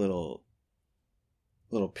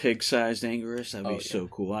pig-sized Anguirus. That'd be so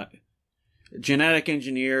cool. Genetic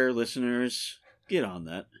engineer listeners, get on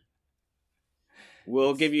that.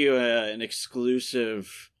 We'll give you an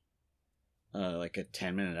exclusive, like a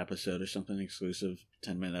 10-minute episode or something, exclusive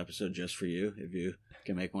 10-minute episode just for you, if you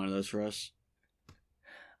can make one of those for us.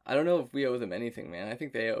 I don't know if we owe them anything, man. I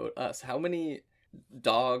think they owe us. How many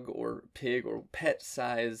dog or pig or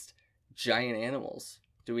pet-sized giant animals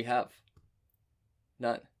do we have?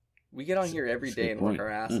 None. We get on here every day and work our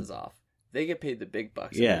asses off. They get paid the big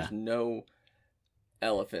bucks. Yeah. And there's no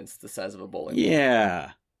elephants the size of a bowling ball.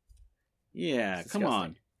 Yeah. Yeah, come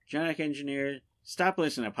on. Genetic engineer, stop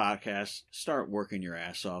listening to podcasts. Start working your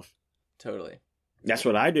ass off. Totally. That's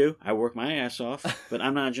what I do. I work my ass off, but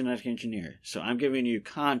I'm not a genetic engineer. So I'm giving you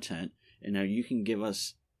content, and now you can give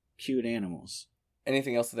us cute animals.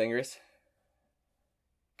 Anything else with Anguirus?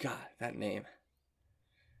 God, that name.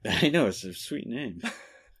 I know, it's a sweet name.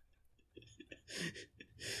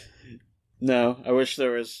 No, I wish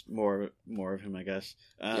there was more of him, I guess.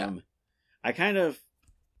 I kind of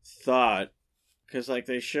thought, because, like,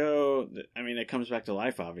 they show, it comes back to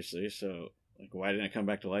life, obviously, so, like, why didn't it come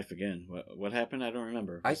back to life again? What happened? I don't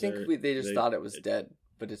remember. I think they just thought it was dead,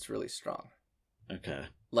 but it's really strong. Okay.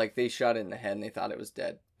 Like, they shot it in the head and they thought it was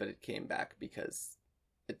dead, but it came back because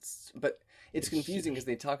it's confusing because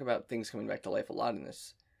they talk about things coming back to life a lot in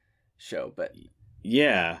this show, but...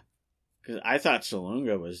 Yeah. Because I thought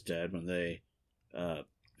Salunga was dead when they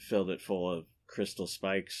filled it full of crystal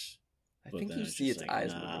spikes. I think you see its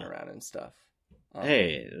eyes moving around and stuff.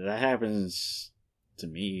 Hey, that happens to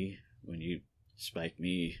me when you spike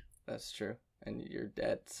me. That's true. And you're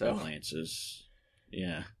dead, so... Lances.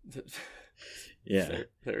 Yeah. Yeah.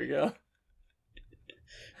 There we go.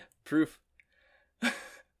 Proof.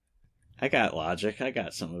 I got logic. I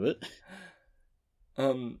got some of it.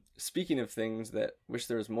 Speaking of things that wish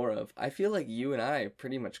there was more of, I feel like you and I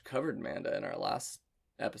pretty much covered Manda in our last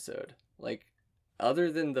episode. Like,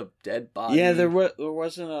 other than the dead body... Yeah, there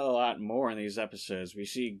wasn't a lot more in these episodes. We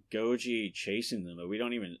see Goji chasing them, but we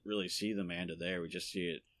don't even really see the Manda there. We just see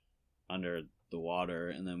it under the water,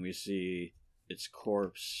 and then we see its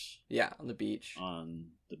corpse... Yeah, on the beach.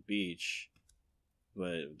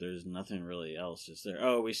 But there's nothing really else, is there?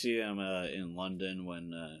 Oh, we see them in London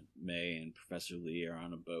when May and Professor Lee are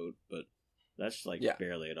on a boat, but that's, like,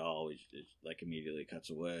 barely at all. It, like, immediately cuts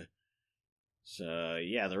away. So,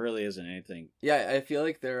 yeah, there really isn't anything. Yeah, I feel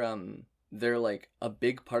like they're like, a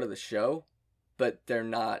big part of the show, but they're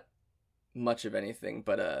not much of anything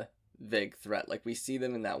but a vague threat. Like, we see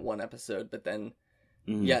them in that one episode, but then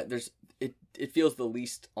Mhm. yeah, it feels the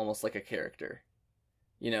least almost like a character.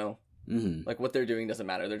 You know, Mhm. like what they're doing doesn't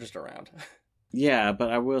matter. They're just around. Yeah,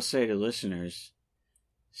 but I will say to listeners,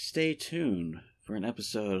 stay tuned for an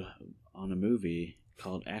episode on a movie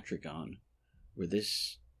called Atragon, where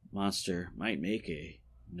this monster might make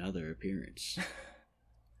another appearance.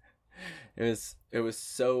 It was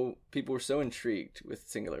so people were so intrigued with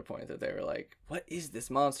Singular Point that they were like, "What is this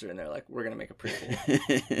monster?" And they're like, "We're gonna make a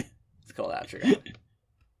prequel. It's called Atragon,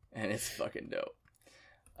 and it's fucking dope."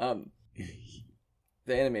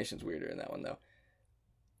 The animation's weirder in that one though.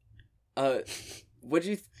 What do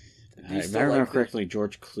you? Do you If I still remember like correctly,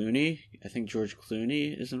 George Clooney. I think George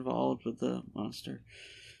Clooney is involved with the monster.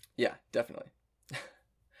 Yeah, definitely.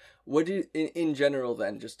 What do you, in general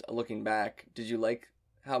then? Just looking back, did you like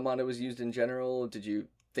how Manda was used in general? Did you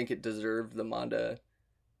think it deserved the Manda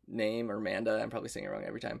name or Manda? I'm probably saying it wrong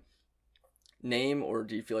every time. Name, or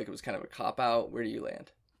do you feel like it was kind of a cop out? Where do you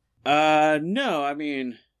land? No, I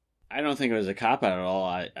mean, I don't think it was a cop out at all.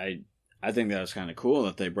 I think that was kind of cool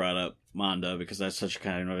that they brought up Manda, because that's such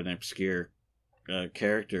kind of an obscure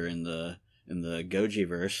character in the Goji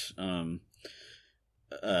verse. I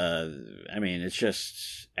mean, it's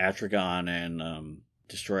just Atragon and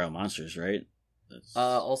Destroy All Monsters, right? That's...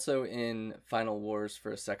 Also in Final Wars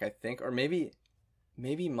for a sec, I think, or maybe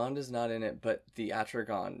Manda's not in it, but the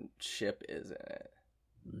Atragon ship is in it.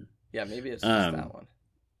 Yeah, maybe it's just that one.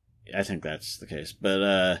 I think that's the case,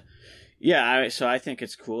 but yeah. So I think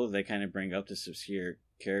it's cool that they kind of bring up this obscure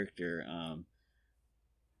character.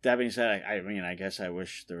 That being said, I mean, I guess I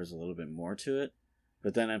wish there was a little bit more to it,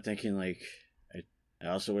 but then I'm thinking like, I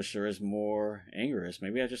also wish there was more Anguirus.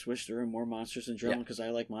 Maybe I just wish there were more monsters in general, because I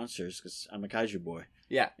like monsters, because I'm a kaiju boy.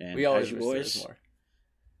 Yeah, and we always kaiju wish there boys, was more.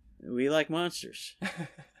 We like monsters.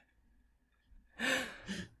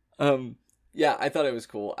 Yeah, I thought it was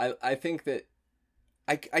cool. I think that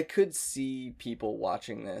I could see people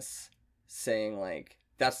watching this saying like,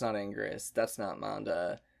 that's not Anguirus, that's not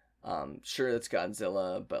Manda. Sure, it's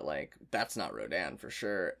Godzilla, but like that's not Rodan for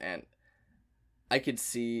sure. And I could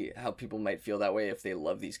see how people might feel that way if they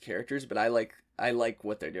love these characters, but I like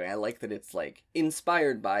what they're doing. I like that it's like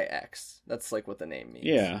inspired by X. That's like what the name means.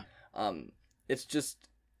 Yeah. It's just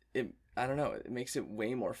I don't know, it makes it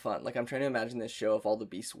way more fun. Like I'm trying to imagine this show if all the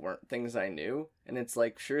beasts weren't things I knew, and it's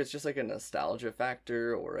like, sure, it's just like a nostalgia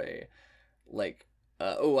factor or a like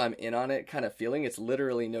oh, I'm in on it kind of feeling. It's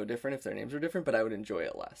literally no different if their names were different, but I would enjoy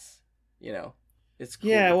it less. You know? It's cool.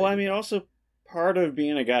 Yeah, well, I mean, also part of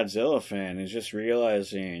being a Godzilla fan is just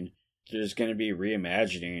realizing there's going to be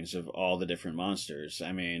reimaginings of all the different monsters.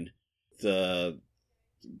 I mean, the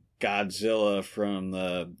Godzilla from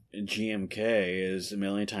the GMK is a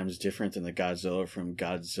million times different than the Godzilla from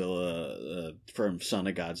from Son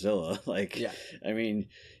of Godzilla. Like, Yeah. I mean,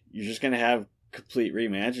 you're just going to have complete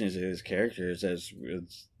reimaginings of these characters as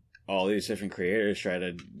all these different creators try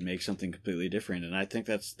to make something completely different, and I think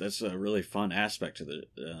that's a really fun aspect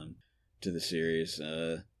to the series.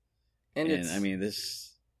 And I mean,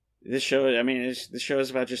 this show. I mean, this show is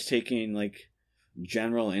about just taking like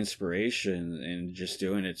general inspiration and just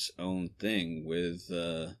doing its own thing with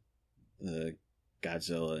the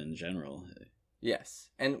Godzilla in general. Yes,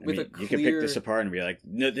 and I with mean, a clear... you can pick this apart and be like,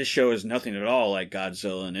 no, this show is nothing at all like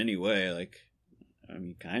Godzilla in any way. Like, I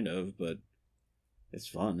mean, kind of, but it's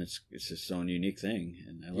fun. It's its own unique thing,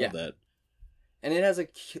 and I love that. And it has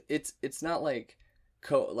it's not like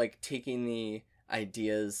taking the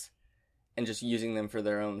ideas and just using them for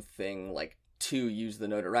their own thing, like to use the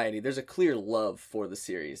notoriety. There's a clear love for the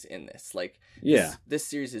series in this. Like, this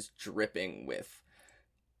series is dripping with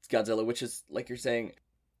Godzilla, which is, like you're saying,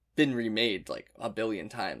 been remade like a billion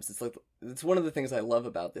times. It's one of the things I love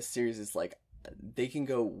about this series is like they can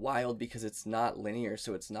go wild because it's not linear,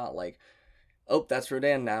 so it's not like, oh, that's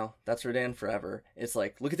Rodan now, that's Rodan forever. It's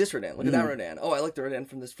like, look at this Rodan, look at that Rodan. Oh, I like the Rodan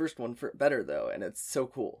from this first one better though, and it's so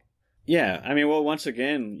cool. Yeah, I mean, well, once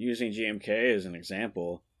again, using GMK as an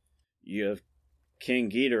example, you have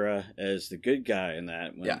King Ghidorah as the good guy in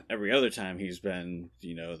that, when every other time he's been,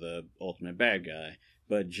 the ultimate bad guy.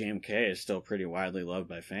 But GMK is still pretty widely loved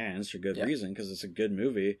by fans for good reason, because it's a good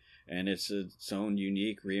movie, and it's its own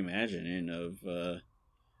unique reimagining of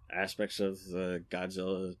aspects of the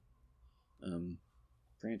Godzilla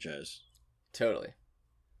franchise. Totally.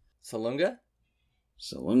 Salunga?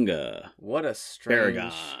 What a strange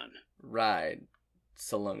Baragon ride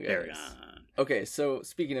Salunga is. Baragon. Okay, so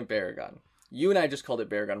speaking of Baragon, you and I just called it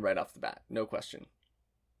Baragon right off the bat, no question.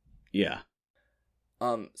 Yeah.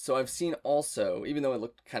 So I've seen also, even though it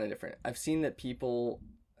looked kind of different, I've seen that people...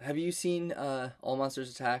 Have you seen All Monsters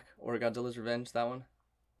Attack or Godzilla's Revenge, that one?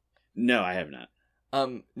 No, I have not.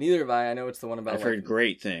 Neither have I. I know it's the one about. I've heard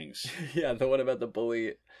great things. Yeah, the one about the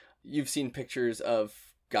bully. You've seen pictures of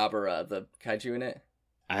Gabara, the kaiju in it.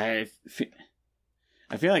 I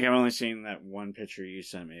feel like I've only seen that one picture you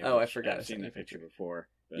sent me. Oh, I forgot. I've seen that picture before.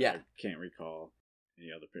 But Yeah. I can't recall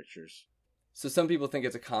any other pictures. So some people think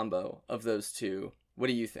it's a combo of those two. What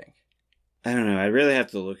do you think? I don't know. I really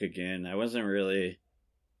have to look again. I wasn't really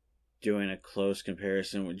doing a close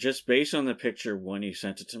comparison. Just based on the picture when he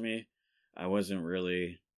sent it to me, I wasn't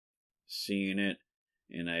really seeing it.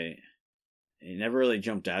 And it never really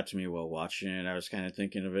jumped out to me while watching it. I was kind of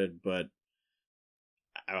thinking of it, but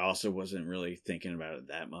I also wasn't really thinking about it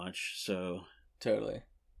that much. So Totally.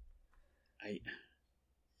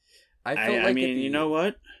 I mean, you know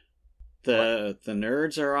what? The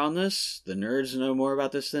nerds are on this. The nerds know more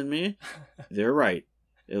about this than me. They're right.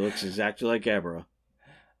 It looks exactly like Gabara.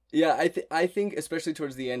 Yeah, I think especially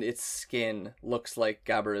towards the end, its skin looks like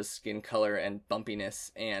Gabara's skin color and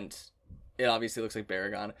bumpiness, and it obviously looks like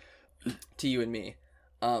Baragon to you and me.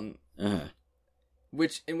 In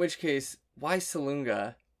which case, why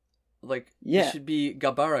Salunga? Like, Yeah. it should be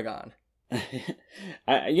Gabaragon.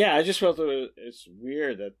 I just felt it's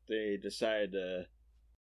weird that they decided to.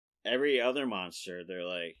 Every other monster, they're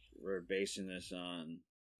like, we're basing this on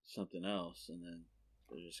something else, and then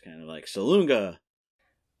they're just kind of like, Salunga!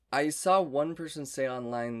 I saw one person say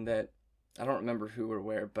online that, I don't remember who or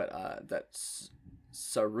where, but that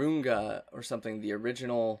Sarunga or something, the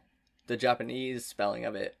original, the Japanese spelling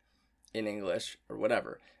of it in English, or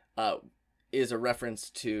whatever, is a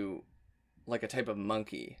reference to, like, a type of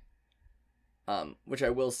monkey. Which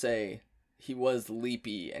I will say, he was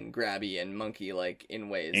leapy and grabby and monkey-like in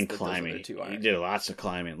ways And that climbing. those other two aren't. He did lots of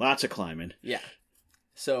climbing. Yeah.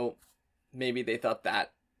 So maybe they thought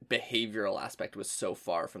that behavioral aspect was so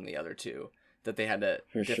far from the other two that they had to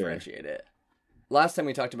differentiate it. Last time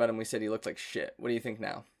we talked about him, we said he looked like shit. What do you think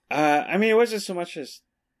now? I mean, it wasn't so much as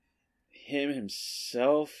him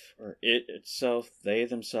himself or it itself. They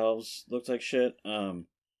themselves looked like shit.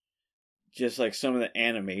 Just like some of the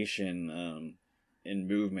animation and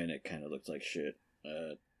movement, it kind of looked like shit.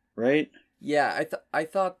 Right? Yeah, I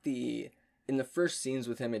thought in the first scenes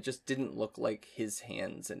with him, it just didn't look like his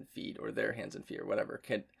hands and feet or their hands and feet or whatever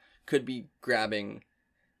could be grabbing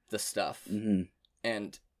the stuff. Mm-hmm.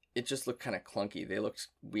 And it just looked kind of clunky. They looked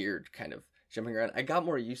weird, kind of jumping around. I got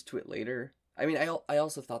more used to it later. I mean, I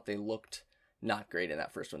also thought they looked not great in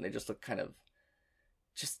that first one. They just looked kind of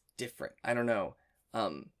just different. I don't know.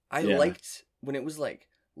 I liked when it was like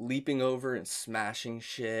leaping over and smashing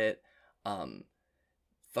shit.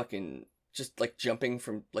 Fucking just like jumping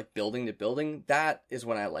from like building to building. That is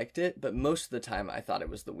when I liked it. But most of the time I thought it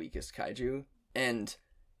was the weakest kaiju. And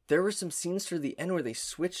there were some scenes toward the end where they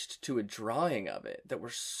switched to a drawing of it that were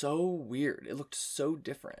so weird. It looked so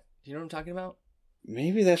different. Do you know what I'm talking about?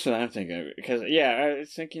 Maybe that's what I'm thinking. Because, yeah, I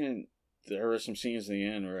was thinking there were some scenes in the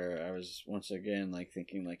end where I was once again like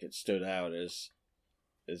thinking like it stood out as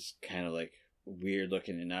kind of like weird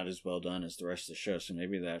looking and not as well done as the rest of the show. So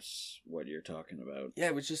maybe that's what you're talking about. Yeah,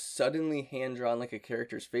 it was just suddenly hand drawn like a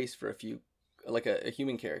character's face for a few, like a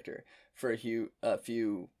human character for a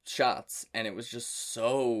few shots, and it was just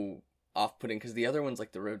so off-putting because the other ones,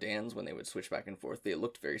 like the Rodans, when they would switch back and forth, they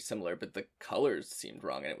looked very similar, but the colors seemed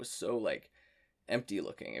wrong, and it was so like empty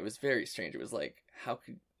looking. It was very strange. It was like how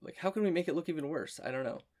can we make it look even worse? I don't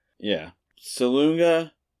know. Yeah,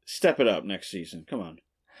 Salunga, step it up next season. Come on.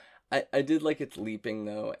 I did like its leaping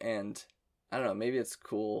though, and I don't know, maybe it's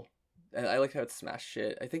cool. And I like how it smashed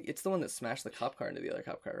shit. I think it's the one that smashed the cop car into the other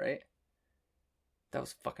cop car, right? That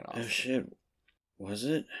was fucking awesome. Oh shit. Was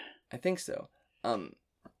it? I think so.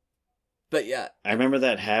 But yeah. I remember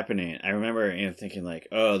that happening. I remember thinking like,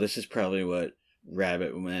 oh, this is probably what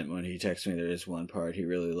Rabbit meant when he texted me there is one part he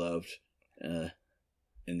really loved in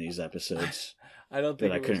these episodes. I don't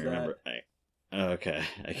think but it I couldn't was remember. Okay.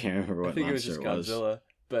 I can't remember what I think it was monster just Godzilla.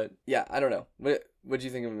 But yeah, I don't know. What do you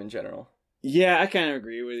think of him in general? Yeah, I kind of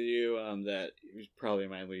agree with you that he was probably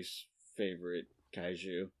my least favorite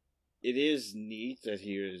kaiju. It is neat that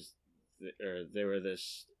they were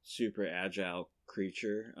this super agile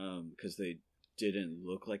creature, because they didn't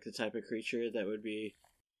look like the type of creature that would be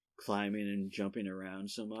climbing and jumping around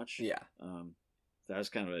so much. Yeah. That was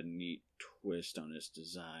kind of a neat twist on his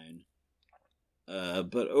design.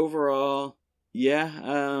 But overall,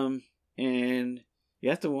 yeah, and you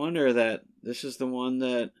have to wonder that this is the one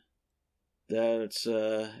that it's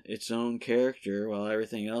its own character, while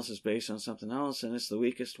everything else is based on something else, and it's the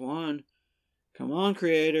weakest one. Come on,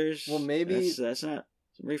 creators. Well, maybe that's not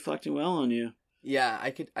reflecting well on you. Yeah, I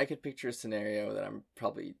could picture a scenario that I'm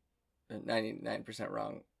probably 99%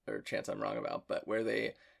 wrong, or chance I'm wrong about, but where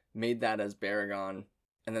they made that as Baragon,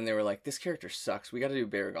 and then they were like, this character sucks. We got to do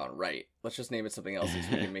Baragon right. Let's just name it something else so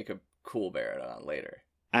we can make a cool Baragon later.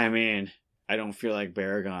 I mean, I don't feel like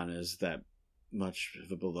Baragon is that much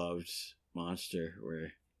of a beloved monster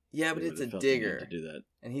where... Yeah, but they it's a would've felt the need digger, to do that.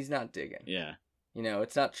 and he's not digging. Yeah. You know,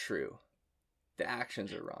 it's not true. The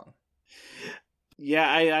actions are wrong. Yeah,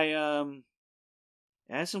 I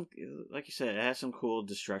it has some, like you said, it has some cool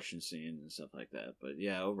destruction scenes and stuff like that. But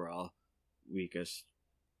yeah, overall, weakest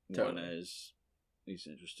one Totally. is least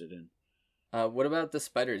interested in. What about the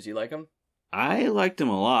spiders? You like them? I liked them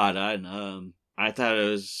a lot. I thought it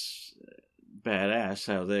was badass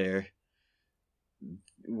how they're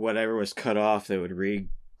whatever was cut off, they would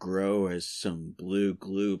regrow as some blue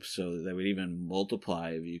gloop, so they would even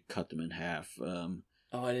multiply if you cut them in half. Oh,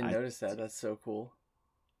 I didn't notice that. That's so cool.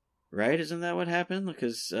 Right? Isn't that what happened?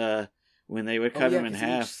 Because when they would Oh, cut yeah, them in 'cause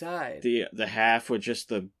half, each side. the half would just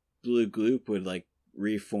the blue gloop would like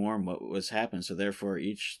reform what was happening. So therefore,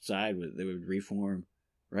 each side they would reform,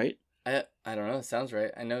 right? I don't know. It sounds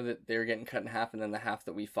right. I know that they were getting cut in half, and then the half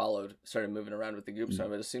that we followed started moving around with the goop. So I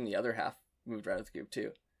would assume the other half moved around with the goop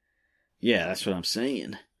too. Yeah, that's what I'm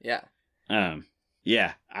saying. Yeah.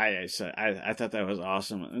 Yeah, I thought that was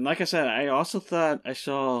awesome, and like I said, I also thought I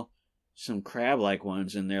saw some crab-like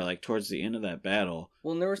ones in there, like towards the end of that battle.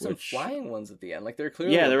 Well, and there were some Which- flying ones at the end. Like they're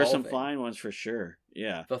clearly Yeah, there were some evolving. flying ones for sure.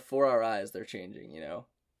 Yeah, Before our eyes, they're changing. You know,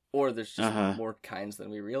 or there's just Uh-huh. more kinds than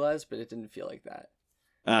we realized, but it didn't feel like that.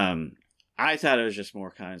 I thought it was just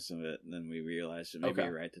more kinds of it than we realized. And maybe Okay.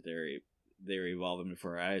 you're right that they're evolving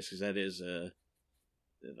before our eyes, because that is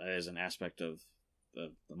an aspect of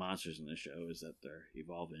the monsters in this show, is that they're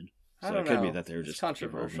evolving. I So don't it could know. be that they're It's just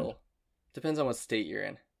controversial. evolving. Depends on what state you're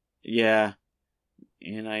in. Yeah,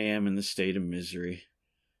 and I am in the state of misery,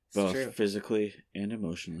 It's both true. physically and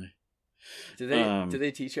emotionally. Do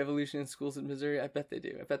they teach evolution in schools in Missouri? I bet they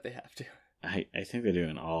do. I bet they have to. I think they do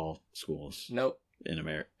in all schools Nope. in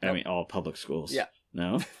America. Nope. I mean, all public schools. Yeah.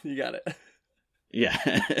 No? You got it. Yeah.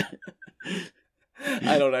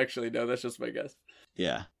 I don't actually know. That's just my guess.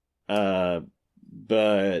 Yeah.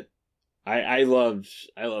 But I loved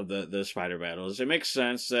the spider battles. It makes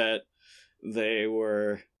sense that they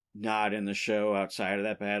were not in the show outside of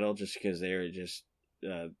that battle, just because they were just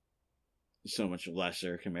so much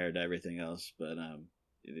lesser compared to everything else. But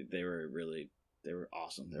they were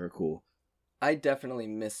awesome. They were cool. I definitely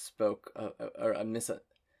misspoke,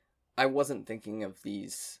 I wasn't thinking of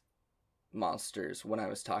these monsters when I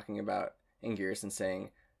was talking about Anguirus and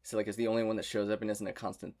saying, so like, it's the only one that shows up and isn't a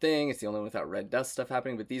constant thing. It's the only one without red dust stuff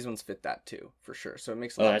happening, but these ones fit that too, for sure. So it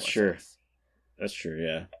makes a lot that's more true. sense. That's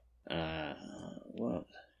true. Yeah. What?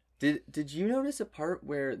 Did you notice a part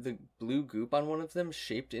where the blue goop on one of them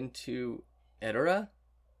shaped into Hedorah?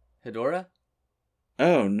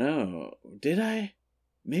 Oh no! Did I?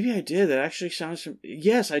 Maybe I did. That actually sounds.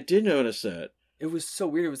 Yes, I did notice that. It was so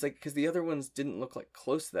weird. It was like, because the other ones didn't look like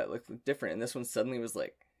close to that, it looked different, and this one suddenly was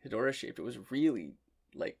like Hedorah shaped. It was really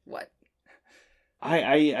like, what?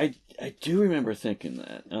 I do remember thinking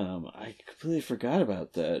that. I completely forgot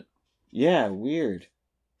about that. Yeah, weird.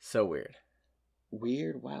 So weird.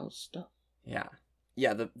 Weird, wild stuff. Yeah.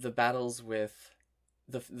 The battles with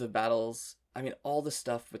the battles. I mean, all the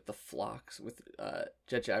stuff with the flocks with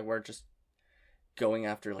Jet Jaguar just going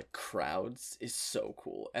after like crowds is so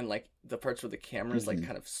cool, and like the parts where the camera's like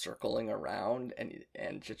kind of circling around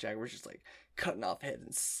and Jet Jaguar's just like cutting off heads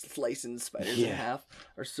and slicing spiders in half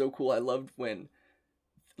are so cool. I loved when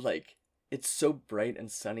like it's so bright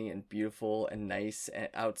and sunny and beautiful and nice and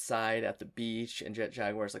outside at the beach, and Jet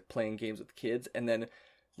Jaguar's like playing games with kids, and then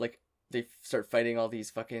like they start fighting all these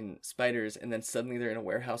fucking spiders, and then suddenly they're in a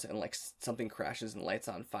warehouse and like something crashes and lights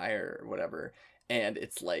on fire or whatever, and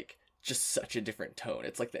it's like just such a different tone.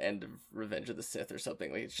 It's like the end of Revenge of the Sith or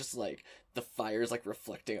something. Like, it's just like the fire's like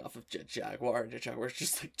reflecting off of Jet Jaguar, and Jet Jaguar's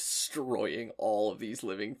just like destroying all of these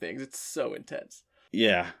living things. It's so intense.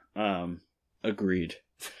 Yeah. Agreed.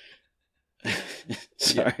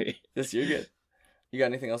 Sorry. This, you're good. You got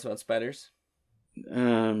anything else about spiders?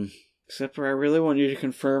 Except for I really want you to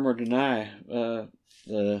confirm or deny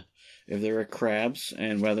if there are crabs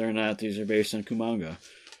and whether or not these are based on Kumanga.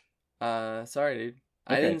 Sorry, dude.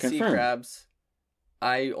 I Okay, didn't see confirm. crabs.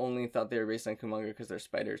 I only thought they were based on Kumanga because they're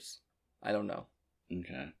spiders. I don't know.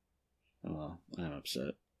 Okay. Well, I'm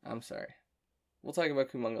upset. I'm sorry. We'll talk about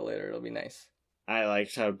Kumanga later. It'll be nice. I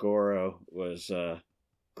liked how Goro was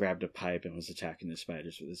grabbed a pipe and was attacking the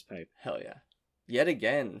spiders with his pipe. Hell yeah. Yet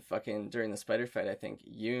again, fucking during the spider fight, I think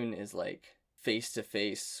Yoon is like face to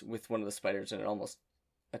face with one of the spiders and it almost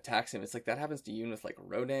attacks him. It's like that happens to Yoon with like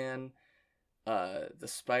Rodan, the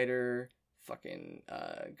spider, fucking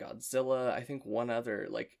Godzilla. I think one other,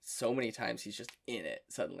 like, so many times he's just in it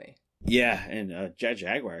suddenly. Yeah, and Jet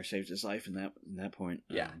Jaguar saved his life in that point.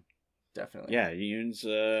 Yeah, definitely. Yeah, Yoon's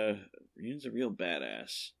a real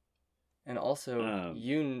badass. And also,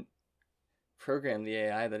 Yoon programmed the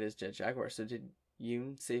AI that is Jet Jaguar. So did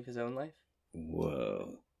Yoon save his own life?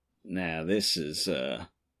 Whoa. Now, this is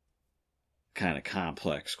kind of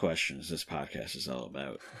complex questions this podcast is all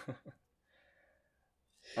about.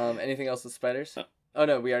 Anything else with spiders? Oh,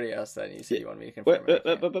 no, we already asked that, and you said you wanted me to confirm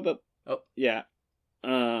it. Oh. Yeah.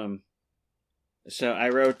 So I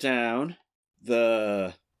wrote down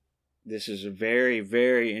this is a very,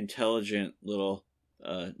 very intelligent little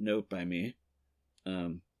note by me.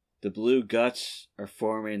 The blue guts are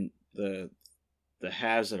forming the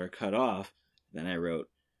halves that are cut off. Then I wrote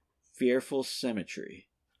fearful symmetry.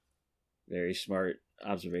 Very smart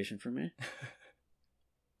observation from me.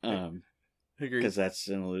 Because that's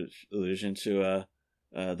an allusion to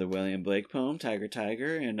the William Blake poem "Tiger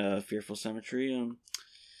Tiger" and "Fearful Symmetry"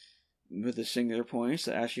 with the singular points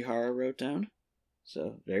that Ashihara wrote down.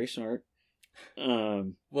 So very smart.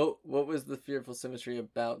 What was the fearful symmetry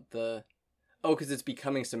about the? Oh, because it's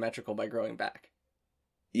becoming symmetrical by growing back.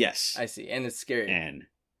 Yes, I see, and it's scary. And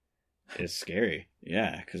it's scary,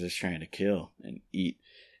 yeah, because it's trying to kill and eat.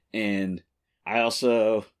 And I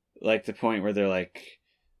also like the point where they're like,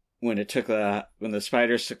 when the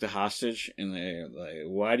spiders took the hostage, and they're like,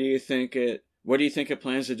 what do you think it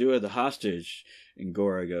plans to do with the hostage? And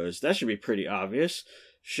Gora goes, that should be pretty obvious.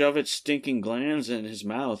 Shove its stinking glands in his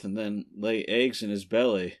mouth and then lay eggs in his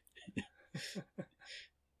belly.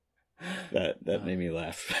 That made me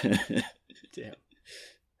laugh. Damn.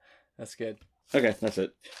 That's good. Okay, that's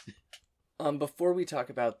it. Before we talk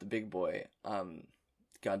about the big boy,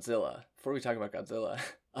 Godzilla,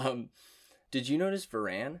 did you notice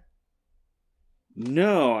Varan?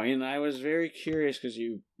 No, and I was very curious because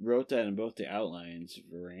you wrote that in both the outlines.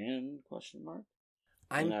 Varan, question mark?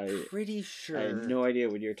 I'm pretty sure. I have no idea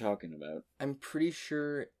what you're talking about. I'm pretty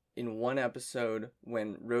sure in one episode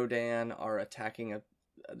when Rodan are attacking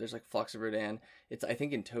there's like flocks of Rodan. It's, I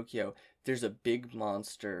think, in Tokyo. There's a big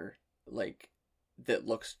monster like that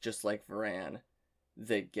looks just like Varan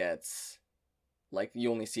that gets, like,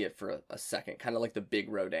 you only see it for a second, kind of like the big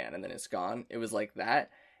Rodan, and then it's gone. It was like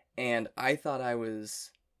that, and I thought I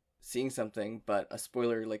was seeing something, but a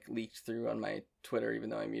spoiler like leaked through on my Twitter, even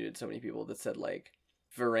though I muted so many people, that said like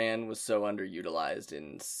Varan was so underutilized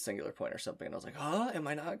in Singular Point or something, and I was like, huh, am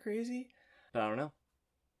I not crazy? But I don't know.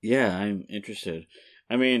 Yeah, I'm interested.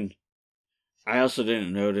 I mean, I also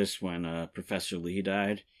didn't notice when Professor Lee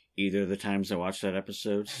died either of the times I watched that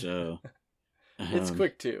episode, so it's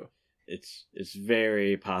quick too. It's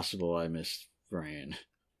very possible I missed Varan.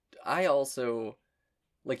 I also,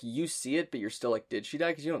 like, you see it, but you're still like, did she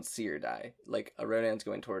die? Because you don't see her die. Like, a Rodan's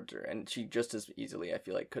going towards her, and she just as easily, I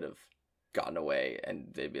feel like, could have gotten away, and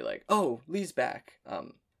they'd be like, oh, Lee's back.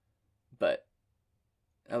 But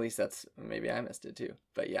at least that's, maybe I missed it too.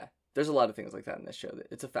 But yeah, there's a lot of things like that in this show.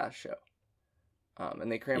 It's a fast show.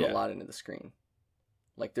 And they cram a lot into the screen.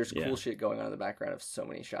 Like, there's cool shit going on in the background of so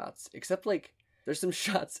many shots. Except, like, there's some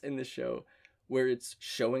shots in the show where it's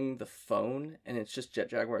showing the phone, and it's just Jet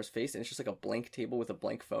Jaguar's face, and it's just like a blank table with a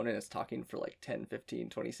blank phone, and it's talking for like 10, 15,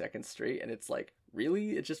 20 seconds straight, and it's like,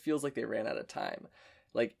 really? It just feels like they ran out of time.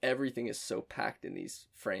 Like, everything is so packed in these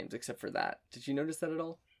frames, except for that. Did you notice that at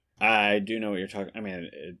all? I do know what you're talking. I mean,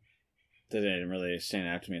 it didn't really stand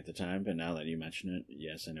out to me at the time, but now that you mention it,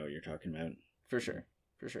 yes, I know what you're talking about. For sure.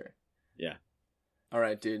 Yeah. All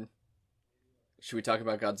right, dude. Should we talk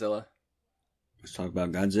about Godzilla? Let's talk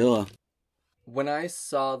about Godzilla. When I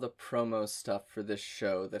saw the promo stuff for this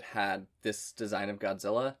show that had this design of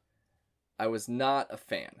Godzilla, I was not a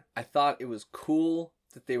fan. I thought it was cool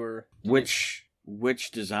that they were...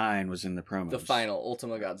 Which design was in the promos? The final,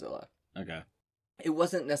 Ultima Godzilla. Okay. It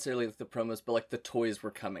wasn't necessarily like the promos, but like the toys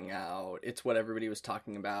were coming out. It's what everybody was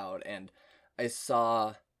talking about, and I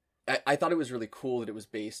thought it was really cool that it was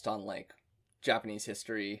based on like Japanese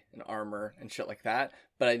history and armor and shit like that,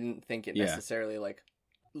 but I didn't think it necessarily like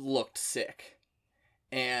looked sick.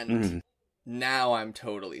 And now I'm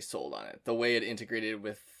totally sold on it. The way it integrated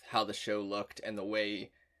with how the show looked and the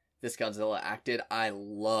way this Godzilla acted, I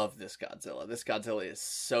love this Godzilla. This Godzilla is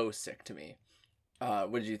so sick to me.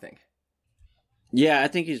 What did you think? Yeah, I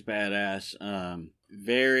think he's badass.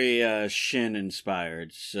 Very Shin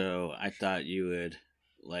inspired, so I thought you would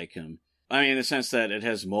like him. I mean, in the sense that it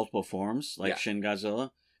has multiple forms, like Shin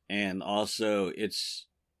Godzilla, and also its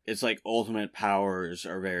like ultimate powers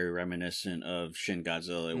are very reminiscent of Shin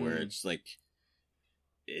Godzilla, where it's like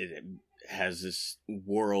it has this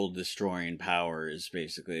world-destroying powers,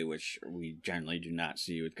 basically, which we generally do not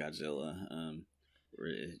see with Godzilla. Where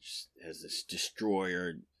it just has this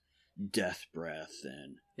destroyer death breath,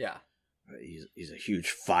 and Yeah. he's a huge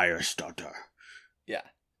fire starter. Yeah.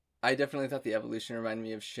 I definitely thought the evolution reminded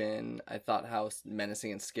me of Shin. I thought how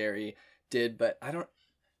menacing and scary did, but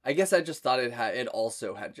I guess I just thought it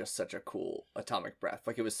also had just such a cool atomic breath.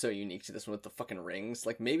 Like, it was so unique to this one with the fucking rings.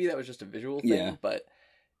 Like, maybe that was just a visual thing, Yeah. but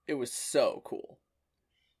it was so cool.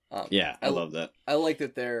 Yeah, I love that. I like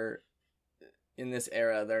that they're, in this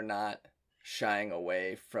era, they're not shying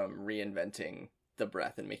away from reinventing the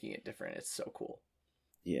breath and making it different. It's so cool.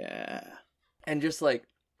 Yeah. And just, like,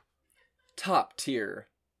 top tier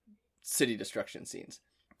city destruction scenes.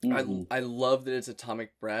 Mhm. I love that it's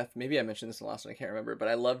atomic breath. Maybe I mentioned this in the last one, I can't remember, but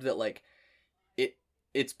I loved that, like,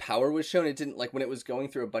 its power was shown. It didn't, like, when it was going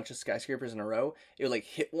through a bunch of skyscrapers in a row, it would, like,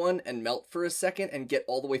 hit one and melt for a second and get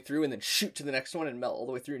all the way through and then shoot to the next one and melt all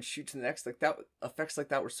the way through and shoot to the next. Like, that effects like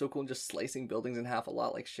that were so cool, and just slicing buildings in half a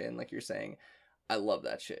lot like Shin, like you're saying. I love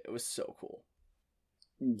that shit. It was so cool.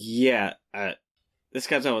 Yeah, this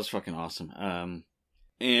Godzilla was fucking awesome.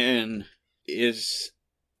 And is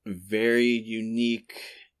very unique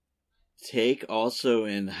take also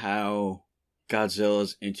in how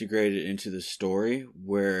Godzilla's integrated into the story,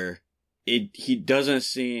 where he doesn't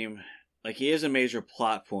seem like he is a major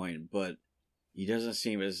plot point, but he doesn't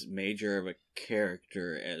seem as major of a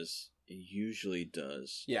character as he usually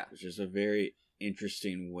does. Yeah. Which is a very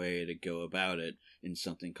interesting way to go about it in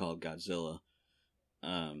something called Godzilla.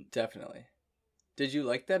 Definitely. Did you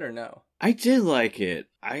like that or no? I did like it.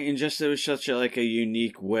 It was such a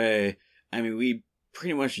unique way. I mean, we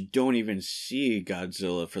pretty much don't even see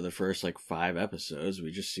Godzilla for the first 5 episodes. We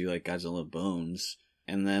just see Godzilla bones,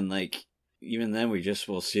 and then even then we just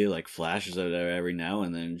will see flashes of it every now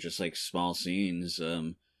and then, just small scenes.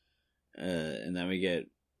 And then we get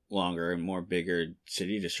longer and more bigger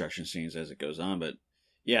city destruction scenes as it goes on. But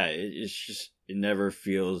yeah, it never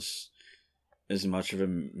feels as much of a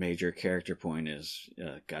major character point as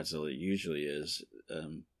Godzilla usually is.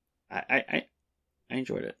 I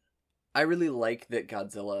enjoyed it. I really like that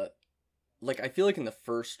Godzilla, I feel like in the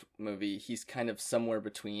first movie, he's kind of somewhere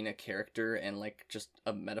between a character and, just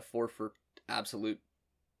a metaphor for absolute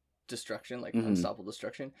destruction, unstoppable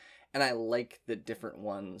destruction. And I like that different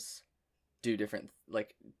ones do different,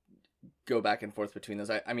 go back and forth between those.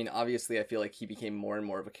 I mean, obviously, I feel like he became more and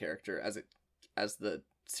more of a character as the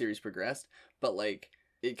series progressed, but,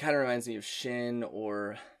 it kind of reminds me of Shin,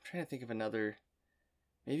 or I'm trying to think of another,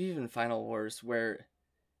 maybe even Final Wars, where...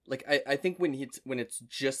 I think when it's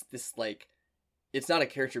just this, it's not a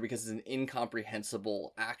character because it's an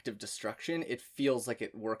incomprehensible act of destruction, it feels like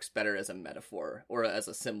it works better as a metaphor or as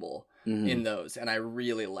a symbol in those, and I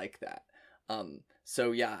really like that.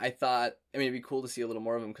 So yeah, I thought, it'd be cool to see a little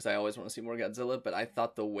more of him because I always want to see more Godzilla, but I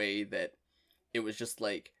thought the way that it was just,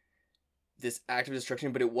 this act of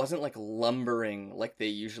destruction, but it wasn't, lumbering like they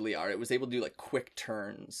usually are. It was able to do, quick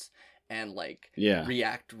turns and,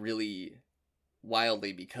 react really...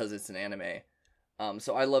 wildly because it's an anime.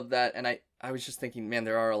 So I love that, and I was just thinking, man,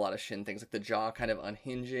 there are a lot of Shin things, the jaw kind of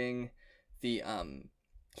unhinging, the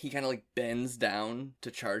he kind of bends down to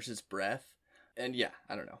charge his breath, and yeah,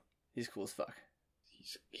 I don't know, he's cool as fuck.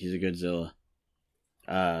 He's a good Zilla.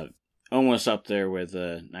 Almost up there with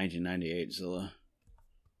 1998 Zilla.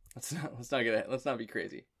 Let's not be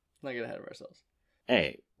crazy. Let's not get ahead of ourselves.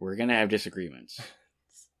 Hey, we're gonna have disagreements.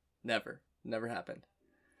 Never happened.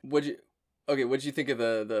 What'd you think of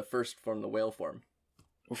the first form, the whale form?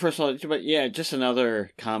 Well, first of all, but yeah, just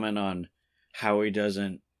another comment on how he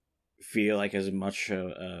doesn't feel like as much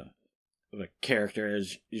of a character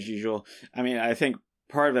as usual. I mean, I think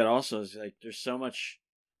part of it also is there's so much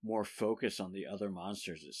more focus on the other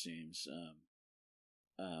monsters, it seems,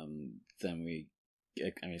 than we.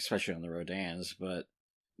 I mean, especially on the Rodans, but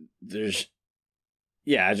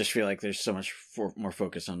I just feel like there's so much more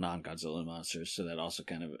focus on non-Godzilla monsters, so that also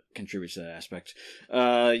kind of contributes to that aspect.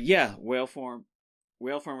 Whale form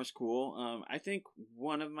was cool. I think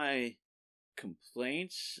one of my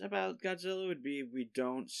complaints about Godzilla would be we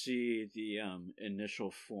don't see the initial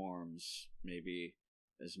forms maybe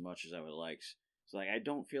as much as I would like. So I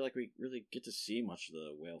don't feel like we really get to see much of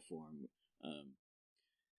the whale form.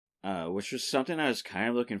 Which was something I was kind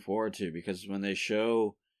of looking forward to, because when they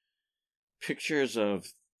show pictures of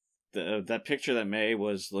that picture that May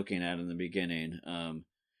was looking at in the beginning,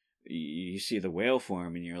 you see the whale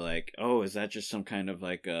form and you're like, oh, is that just some kind of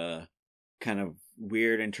kind of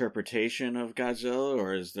weird interpretation of Godzilla,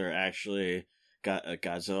 or is there actually got a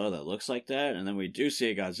Godzilla that looks like that? And then we do see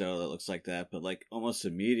a Godzilla that looks like that, but almost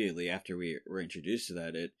immediately after we were introduced to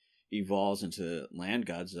that, it evolves into Land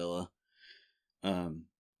Godzilla.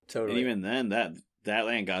 Totally. And even then, that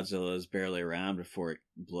Land Godzilla is barely around before it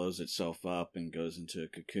blows itself up and goes into a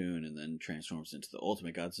cocoon and then transforms into the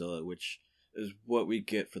Ultimate Godzilla, which is what we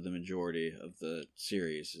get for the majority of the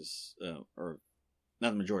series. Or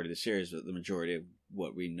not the majority of the series, but the majority of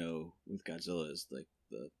what we know with Godzilla is like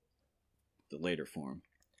the later form.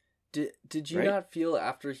 Did you not feel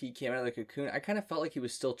after he came out of the cocoon? I kind of felt like he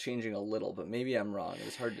was still changing a little, but maybe I'm wrong. It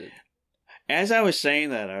was hard to. As I was saying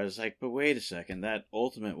that, I was like, but wait a second, that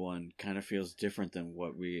Ultimate one kind of feels different than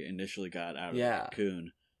what we initially got out of the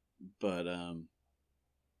cocoon. But,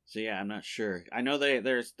 so yeah, I'm not sure. I know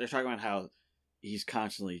they're talking about how he's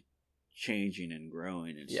constantly changing and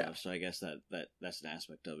growing and stuff, so I guess that's an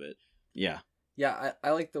aspect of it. Yeah. Yeah,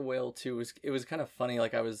 I like the whale too. It was kind of funny,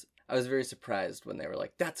 like I was very surprised when they were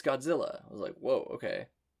like, that's Godzilla. I was like, whoa, okay.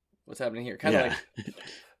 What's happening here? Kind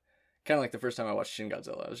of like the first time I watched Shin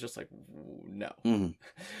Godzilla. I was just like, no. Mm-hmm.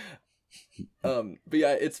 But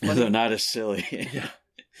yeah, it's funny. They're not as silly. Yeah.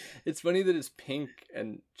 It's funny that it's pink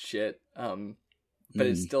and shit. But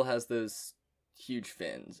it still has those huge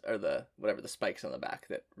fins or the spikes on the back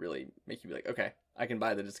that really make you be like, okay, I can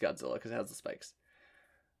buy that it's Godzilla because it has the spikes.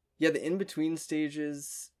 Yeah, the in-between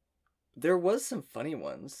stages, there was some funny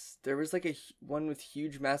ones. There was like one with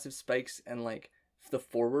huge massive spikes and like the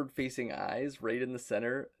forward-facing eyes right in the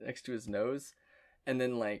center next to his nose, and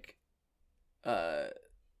then like, I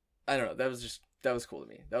don't know. That was cool to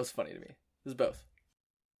me. That was funny to me. It was both.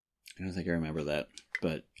 I don't think I remember that,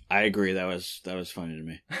 but I agree that was funny to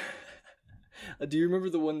me. Do you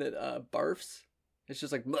remember the one that barfs? It's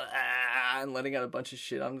just like blah, and letting out a bunch of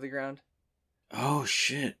shit onto the ground. Oh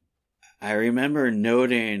shit! I remember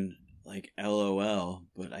noting like LOL,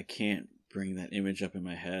 but I can't bring that image up in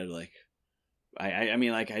my head. Like, I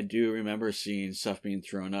mean, like I do remember seeing stuff being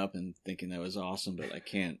thrown up and thinking that was awesome, but I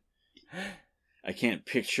can't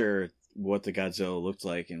picture what the Godzilla looked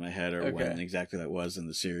like in my head or when exactly that was in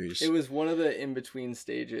the series. It was one of the in-between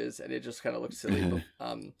stages, and it just kind of looked silly.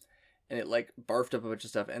 And it like barfed up a bunch of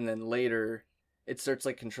stuff, and then later it starts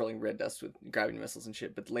like controlling red dust with gravity missiles and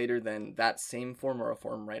shit. But later, then that same form or a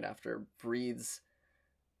form right after breathes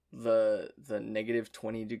the negative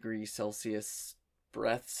 20 degrees Celsius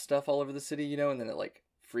breath stuff all over the city, you know, and then it like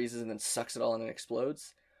freezes and then sucks it all in and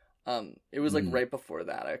explodes. It was like right before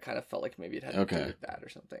that. I kind of felt like maybe it had to do with that or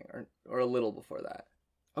something, or a little before that.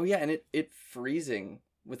 Oh yeah, and it freezing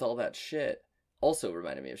with all that shit also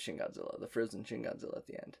reminded me of Shin Godzilla, the frozen Shin Godzilla at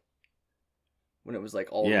the end, when it was like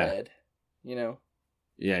all red, you know?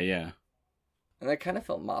 Yeah. And that kind of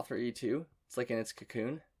felt Mothra-y too. It's like in its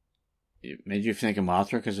cocoon. It made you think of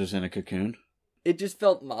Mothra because it was in a cocoon? It just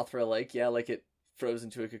felt Mothra-like, yeah, like it froze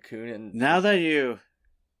into a cocoon. And now that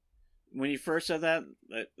when you first said that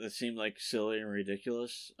seemed like silly and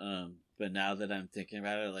ridiculous. But now that I'm thinking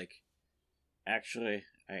about it, like, actually,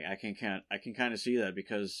 I can kind of see that,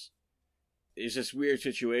 because it's this weird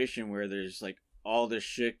situation where there's like all this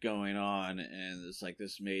shit going on and it's like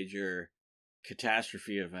this major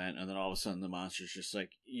catastrophe event, and then all of a sudden the monster's just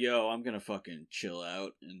like, yo, I'm gonna fucking chill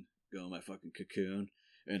out and go in my fucking cocoon.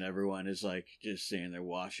 And everyone is like just sitting there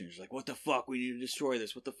watching. It's like, what the fuck? We need to destroy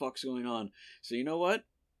this. What the fuck's going on? So you know what?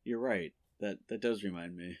 You're right. That does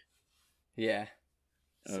remind me. Yeah.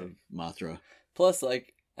 Of Mothra. Plus,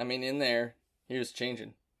 like, I mean, in there, he was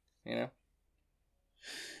changing, you know?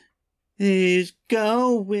 He's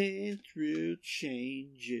going through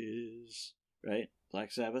changes. Right?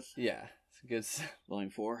 Black Sabbath? Yeah. It's a good...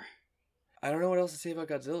 Volume 4. I don't know what else to say about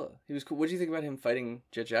Godzilla. He was cool. What do you think about him fighting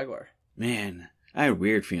Jet Jaguar? Man, I had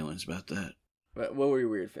weird feelings about that. What were your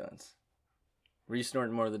weird feelings? Were you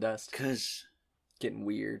snorting more of the dust? 'Cause... Getting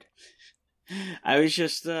weird. I was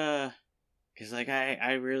just, because, like,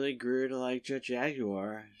 I really grew to like Jet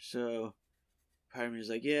Jaguar, so part of me was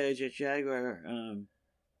like, yeah, Jet Jaguar,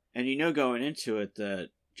 and you know going into it that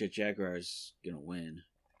Jet Jaguar is gonna win,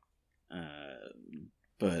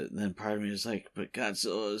 but then part of me was like, but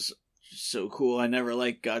Godzilla is so cool. I never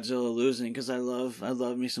liked Godzilla losing because I love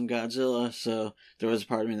me some Godzilla, so there was a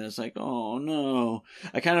part of me that's like, oh no.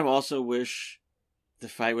 I kind of also wish the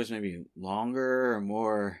fight was maybe longer or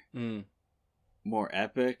more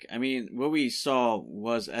epic. I mean, what we saw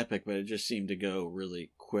was epic, but it just seemed to go really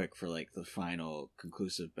quick for like the final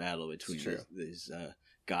conclusive battle between these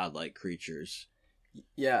godlike creatures.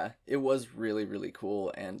 Yeah, it was really, really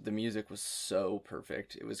cool, and the music was so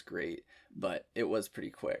perfect. It was great, but it was pretty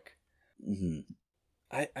quick. Mm-hmm.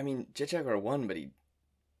 I mean, Jet Jaguar won, but he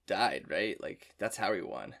died, right? Like, that's how he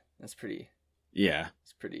won. That's pretty... Yeah.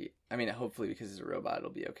 It's pretty... I mean, hopefully because he's a robot, it'll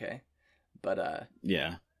be okay. But,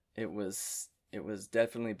 yeah. It was it was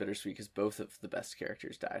definitely bittersweet because both of the best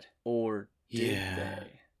characters died. Or did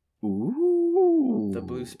they? Ooh. The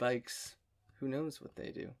blue spikes, who knows what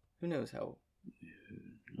they do? Who knows how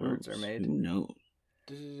words are made? Who knows?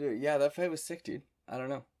 Yeah, that fight was sick, dude. I don't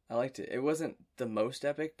know. I liked it. It wasn't the most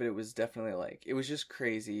epic, but it was definitely like, it was just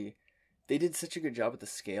crazy. They did such a good job with the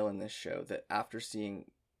scale in this show that after seeing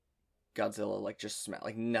Godzilla like just smack,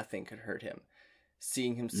 like nothing could hurt him,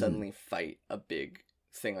 seeing him suddenly fight a big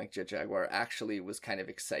thing like Jet Jaguar actually was kind of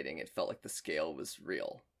exciting. It felt like the scale was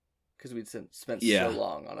real because we'd spent so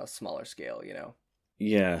long on a smaller scale, you know?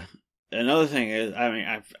 Yeah. Another thing is, I mean,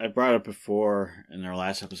 I brought up before in our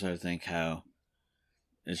last episode, I think, how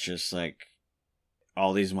it's just like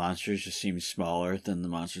all these monsters just seem smaller than the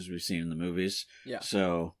monsters we've seen in the movies. Yeah.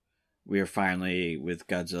 So we are finally, with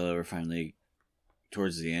Godzilla, we're finally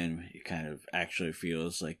towards the end, it kind of actually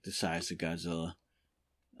feels like the size of Godzilla.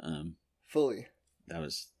 Fully. That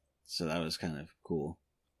was kind of cool.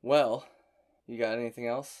 Well, you got anything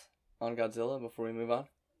else on Godzilla before we move on?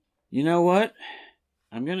 You know what?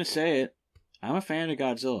 I'm gonna say it. I'm a fan of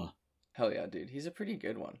Godzilla. Hell yeah, dude. He's a pretty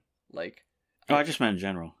good one. Like, oh, I just meant in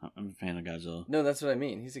general. I'm a fan of Godzilla. No, that's what I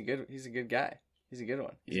mean. He's a good guy. He's a good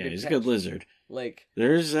one. He's a good lizard. Like,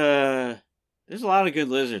 there's a lot of good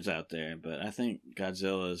lizards out there, but I think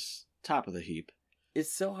Godzilla's top of the heap.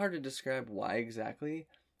 It's so hard to describe why exactly,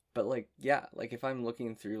 but like, yeah, like if I'm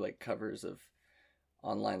looking through like covers of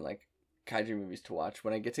online like kaiju movies to watch,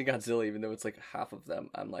 when I get to Godzilla, even though it's like half of them,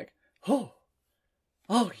 I'm like, oh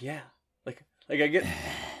yeah, like I get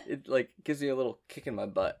it, like gives me a little kick in my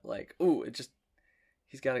butt, like, ooh, it just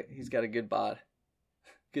he's got a good bod,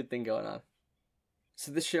 good thing going on.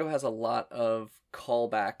 So this show has a lot of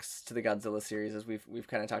callbacks to the Godzilla series, as we've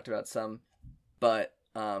kind of talked about some, but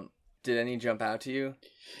did any jump out to you?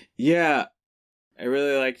 Yeah, I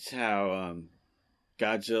really liked how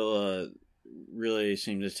Godzilla really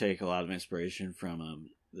seemed to take a lot of inspiration from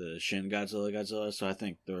the Shin Godzilla, so I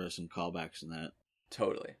think there were some callbacks in that.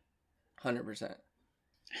 Totally. 100%.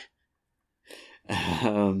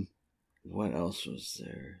 What else was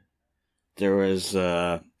there? There was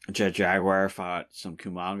Jet Jaguar fought some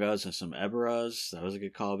Kumongas and some Eberas. That was a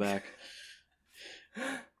good callback.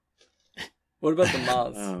 What about the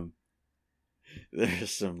Moths?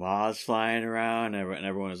 There's some moths flying around, and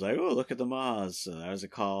everyone was like, "Oh, look at the moths!" So that was a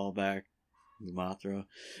callback. The Mothra.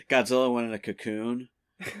 Godzilla went in a cocoon,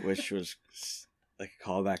 which was like a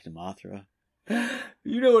callback to Mothra.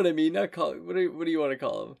 You know what I mean? Not call. What do you want to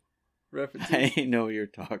call them? References. I didn't know what you're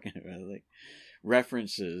talking about. Like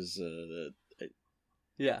references.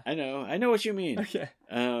 Yeah. I know what you mean. Okay.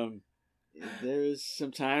 There's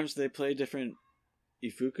sometimes they play different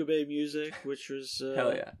Ifukube music, which was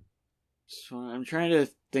hell yeah. I'm trying to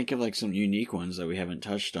think of like some unique ones that we haven't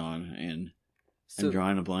touched on, and I'm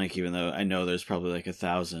drawing a blank, even though I know there's probably like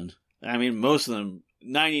 1,000. I mean, most of them,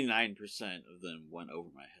 99% of them went over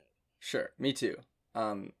my head. Sure, me too.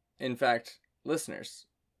 In fact, listeners,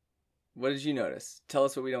 what did you notice? Tell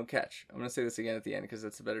us what we don't catch. I'm going to say this again at the end because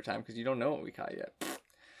it's a better time because you don't know what we caught yet.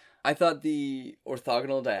 I thought the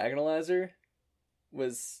orthogonal diagonalizer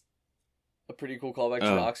was a pretty cool callback to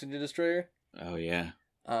the Oxygen Destroyer. Oh, yeah.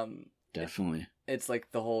 Definitely. It's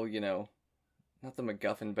like the whole, not the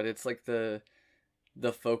MacGuffin, but it's like the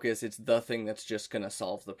focus. It's the thing that's just going to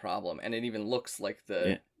solve the problem. And it even looks like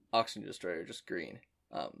the Oxygen Destroyer, just green.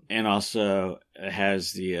 And also, it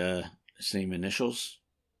has the same initials.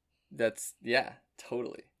 That's, yeah,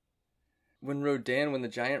 totally. When the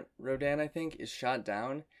giant Rodan, I think, is shot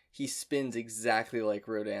down, he spins exactly like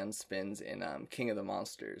Rodan spins in King of the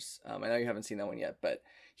Monsters. I know you haven't seen that one yet, but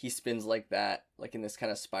he spins like that, like in this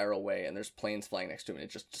kind of spiral way, and there's planes flying next to him, and it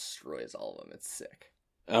just destroys all of them. It's sick.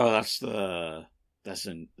 Oh, that's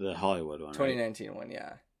in the Hollywood one, 2019 right? one,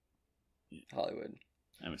 yeah. Hollywood.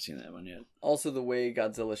 I haven't seen that one yet. Also, the way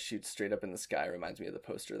Godzilla shoots straight up in the sky reminds me of the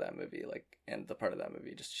poster of that movie, like, and the part of that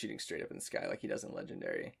movie, just shooting straight up in the sky like he does in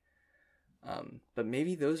Legendary. But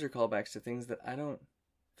maybe those are callbacks to things that I don't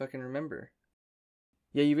fucking remember.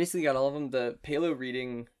 Yeah, you basically got all of them. The Palo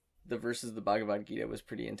reading the verses of the Bhagavad Gita was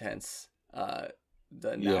pretty intense. I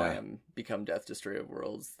am become death, destroyer of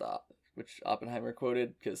worlds, which Oppenheimer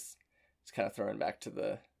quoted, because it's kind of throwing back to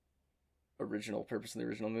the original purpose of the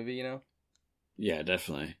original movie, Yeah,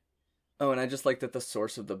 definitely. Oh, and I just like that the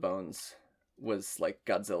source of the bones was like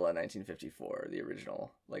Godzilla 1954, the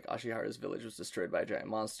original. Like Ashihara's village was destroyed by a giant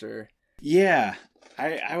monster. Yeah,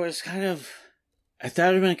 I was I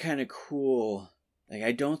thought it would have been kind of cool. Like,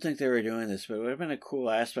 I don't think they were doing this, but it would have been a cool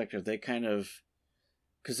aspect if they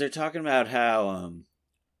because they're talking about how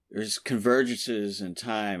there's convergences in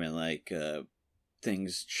time and like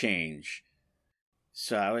things change.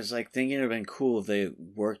 So I was like thinking it would have been cool if they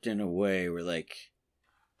worked in a way where like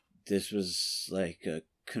this was like a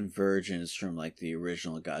convergence from like the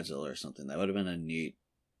original Godzilla or something. That would have been a neat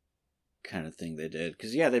kind of thing they did.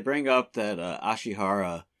 Because yeah, they bring up that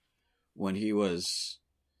Ashihara, when he was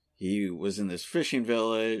in this fishing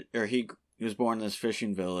village, or he was born in this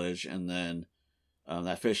fishing village, and then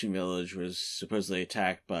that fishing village was supposedly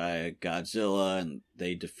attacked by Godzilla, and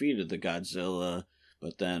they defeated the Godzilla,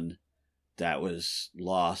 but then that was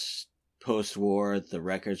lost post-war. The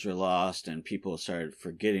records were lost, and people started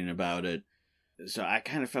forgetting about it. So I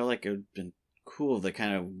kind of felt like it would have been cool if they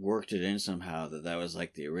kind of worked it in somehow, that was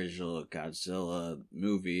like the original Godzilla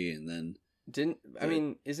movie, and then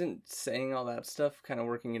isn't saying all that stuff kind of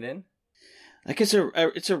working it in? Like it's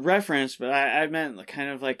a reference, but I meant kind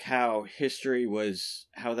of like how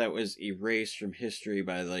that was erased from history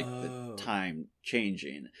by like the time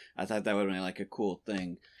changing. I thought that would have been like a cool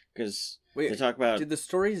thing, because they talk about, did the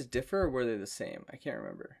stories differ or were they the same? I can't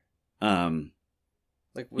remember.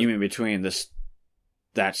 You mean between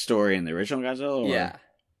that story and the original Godzilla? Or? Yeah.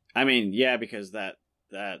 I mean, yeah, because that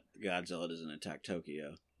Godzilla doesn't attack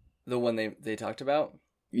Tokyo. The one they talked about?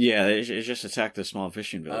 Yeah, it just attacked the small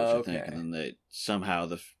fishing village, I think, and then they somehow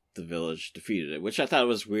the village defeated it, which I thought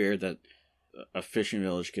was weird that a fishing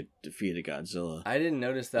village could defeat a Godzilla. I didn't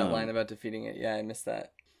notice that line about defeating it. Yeah, I missed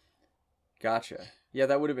that. Gotcha. Yeah,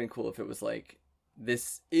 that would have been cool if it was like,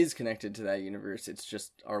 this is connected to that universe. It's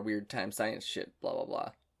just our weird time science shit, blah, blah,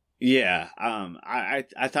 blah. Yeah, I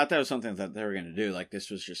thought that was something that they were going to do. Like, this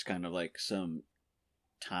was just kind of like some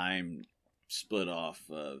time split off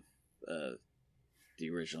of the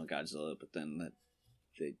original Godzilla, but then that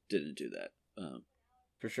they didn't do that.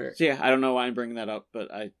 For sure. So yeah, I don't know why I'm bringing that up, but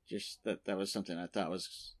I just that was something I thought would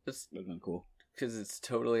have been cool. Because it's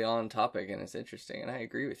totally on topic and it's interesting, and I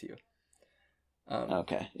agree with you.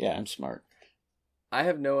 Okay, yeah, I'm smart. I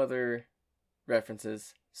have no other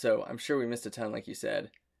references, so I'm sure we missed a ton, like you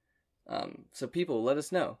said. So people, let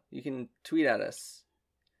us know. You can tweet at us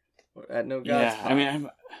at No Gods. Yeah, I mean,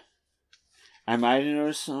 I might have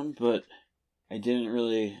noticed some, but I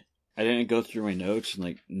didn't go through my notes and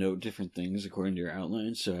like note different things according to your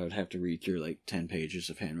outline, so I would have to read through like 10 pages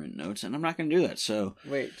of handwritten notes, and I'm not going to do that. So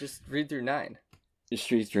wait, just read through 9.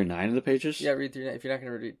 Just read through 9 of the pages? Yeah, read through 9 if you're not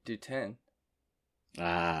going to do 10.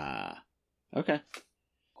 Ah, okay.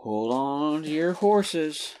 Hold on to your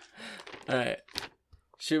horses. All right.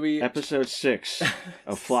 Should we... Episode 6,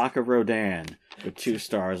 A Flock of Rodan, with 2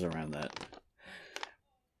 stars around that.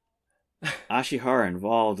 Ashihara,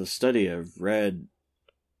 involved in the study of red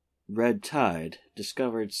tide,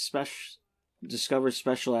 discovered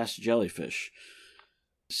special-ass jellyfish.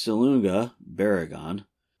 Salunga, Baragon,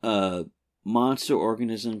 a monster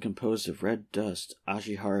organism composed of red dust,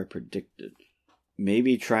 Ashihara predicted.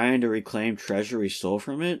 Maybe trying to reclaim treasure he stole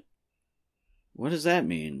from it? What does that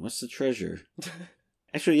mean? What's the treasure?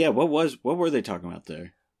 Actually, yeah, what were they talking about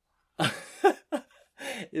there?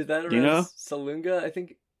 Is that around, you know? Salunga? I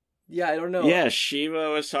think... Yeah, I don't know. Yeah,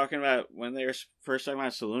 Shiva was talking about, when they were first talking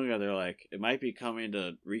about Salunga, they're like, it might be coming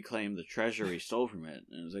to reclaim the treasure he stole from it.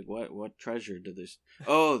 And it was like, what treasure did they...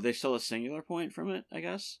 Oh, they stole a singular point from it, I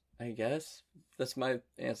guess? I guess. That's my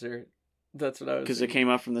answer. That's what I was Because it came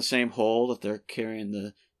up from the same hole that they're carrying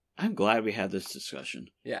the... I'm glad we had this discussion.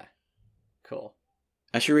 Yeah. Cool.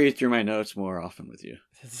 I should read through my notes more often with you.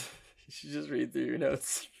 You should just read through your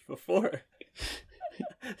notes before.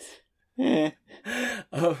 Oh,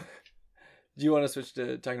 do you want to switch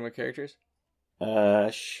to talking about characters?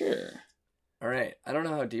 Sure. All right. I don't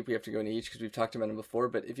know how deep we have to go into each because we've talked about them before,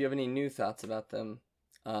 but if you have any new thoughts about them,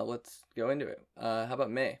 let's go into it. How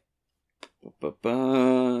about Mei?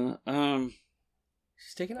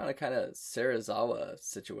 She's taking on a kind of Serizawa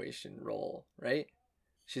situation role, right?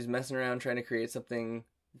 She's messing around trying to create something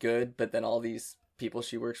good, but then all these people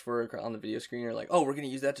she works for on the video screen are like, oh, we're going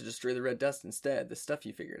to use that to destroy the red dust instead, the stuff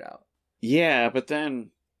you figured out. Yeah, but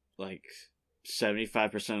then, like,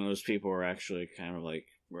 75% of those people were actually kind of like,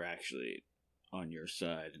 we're actually on your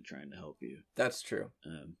side and trying to help you. That's true.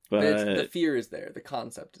 But the fear is there. The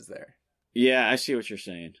concept is there. Yeah, I see what you're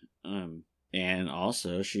saying. And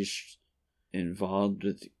also, she's involved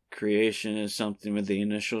with creation of something with the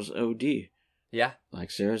initials OD. Yeah. Like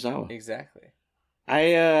Serizawa. Exactly.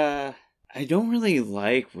 I don't really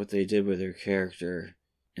like what they did with her character,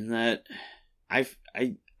 in that I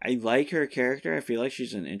like her character. I feel like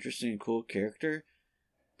she's an interesting, cool character,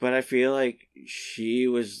 but I feel like she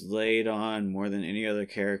was laid on more than any other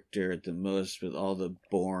character the most with all the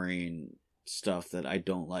boring stuff that I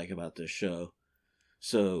don't like about this show.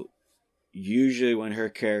 So usually when her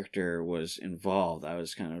character was involved, I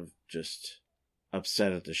was kind of just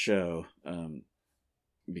upset at the show.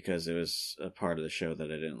 because it was a part of the show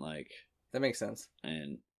that I didn't like, That makes sense.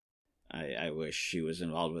 and I wish she was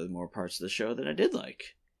involved with more parts of the show that I did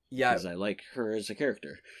like, Yeah, because I like her as a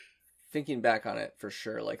character. thinking back on it for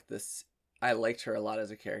sure, like this, I liked her a lot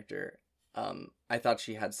as a character. I thought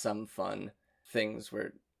she had some fun things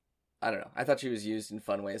where, I don't know, I thought she was used in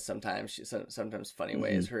fun ways sometimes, sometimes funny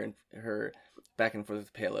ways. Her back and forth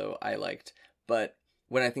with Palo I liked, but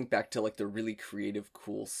when I think back to like the really creative,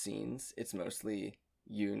 cool scenes, it's mostly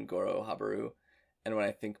Yoon, Goro, Habaru, and when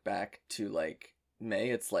I think back to like May,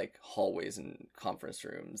 it's like hallways and conference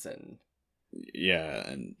rooms and Yeah,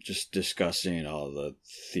 and just discussing all the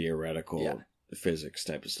theoretical Yeah. physics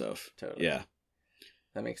type of stuff. Totally. Yeah.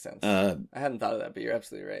 that makes sense. I I hadn't thought of that, but you're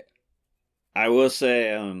absolutely right. will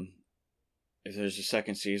say, if there's a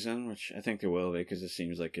second season, which I think there will be, because it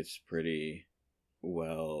seems like it's pretty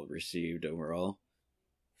well received overall.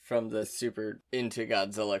 From the super into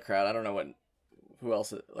Godzilla crowd, I don't know who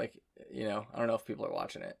else, like, I don't know if people are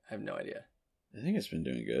watching it. I have no idea. I think it's been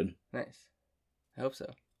doing good. Nice. I hope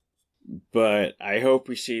so. But I hope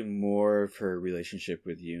we see more of her relationship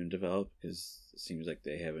with Yoon develop, because it seems like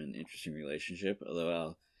they have an interesting relationship.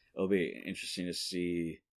 Although it'll be interesting to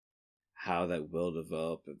see how that will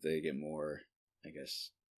develop if they get more, I guess,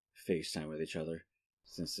 FaceTime with each other.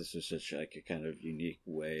 Since this was such like a kind of unique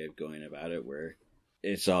way of going about it, where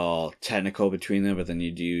it's all technical between them, but then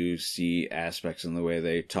you do see aspects in the way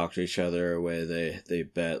they talk to each other, or way they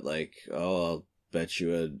bet, like, oh, I'll bet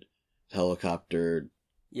you a helicopter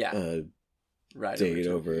Yeah. Right. date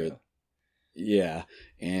over. Yeah,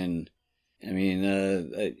 and I mean,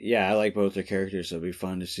 yeah, I like both their characters, so it'll be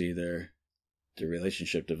fun to see their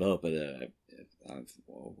relationship develop. But I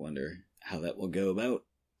wonder how that will go about.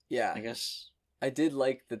 Yeah. I guess. I did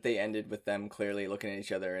like that they ended with them clearly looking at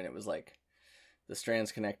each other, and it was like the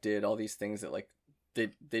strands connected, all these things that like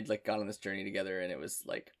they'd like gone on this journey together, and it was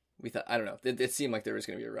like we thought, I don't know, it seemed like there was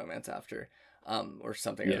going to be a romance after, or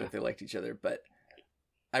something, or Yeah. that they liked each other, but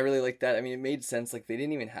I really liked that. I mean, it made sense. Like, they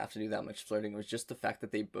didn't even have to do that much flirting. It was just the fact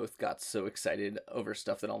that they both got so excited over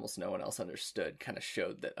stuff that almost no one else understood kind of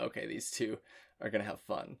showed that, okay, these two are going to have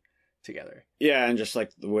fun together. Yeah, and just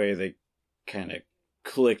like the way they kind of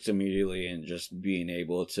clicked immediately, and just being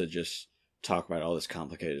able to just talk about all this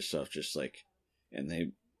complicated stuff, just like, and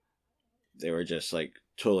they were just like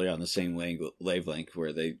totally on the same wavelength,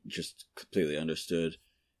 where they just completely understood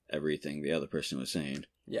everything the other person was saying.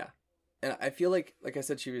 Yeah. And I feel like I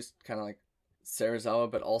said, she was kind of like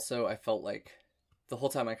Serizawa, but also I felt like the whole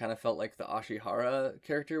time I kind of felt like the Ashihara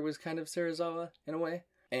character was kind of Serizawa in a way.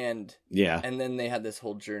 And Yeah. and then they had this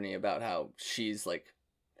whole journey about how she's like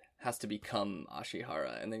has to become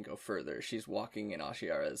Ashihara and then go further. She's walking in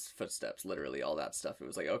Ashihara's footsteps, literally all that stuff. It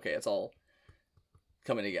was like, okay, it's all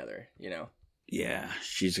coming together, Yeah,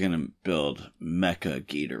 she's gonna build Mecha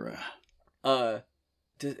Ghidorah.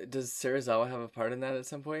 Does Serizawa have a part in that at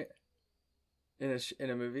some point? In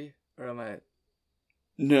a movie? Or am I...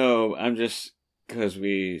 No, I'm just, because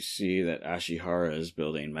we see that Ashihara is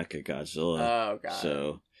building Mecha Godzilla. Oh, God.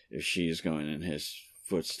 So if she's going in his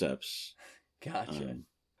footsteps, Gotcha.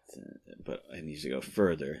 but it needs to go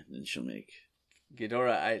further, then she'll make.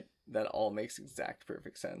 Ghidorah, that all makes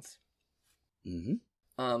perfect sense.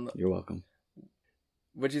 Mm-hmm. You're welcome.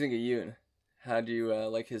 What do you think of Yoon? How do you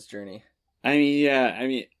like his journey? I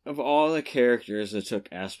mean, of all the characters that took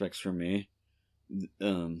aspects from me,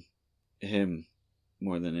 him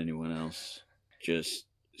more than anyone else. Just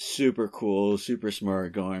super cool, super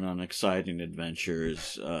smart, going on exciting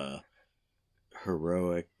adventures,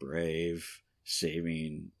 heroic, brave,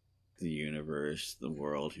 saving the universe, the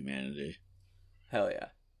world, humanity. Hell yeah.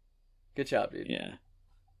 Good job, dude. Yeah.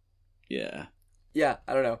 Yeah. Yeah,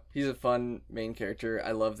 I don't know. He's a fun main character.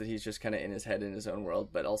 I love that he's just kind of in his head, in his own world,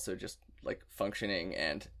 but also just like functioning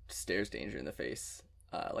and stares danger in the face,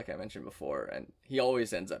 like I mentioned before. And he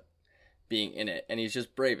always ends up being in it, and he's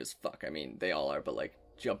just brave as fuck. I mean, they all are, but like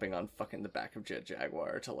jumping on fucking the back of Jet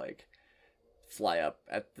Jaguar to like fly up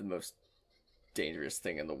at the most dangerous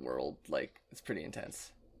thing in the world, like, it's pretty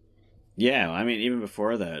intense. Yeah, I mean, even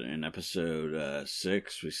before that, in episode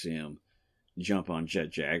 6, we see him jump on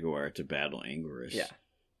Jet Jaguar to battle Anguirus. Yeah.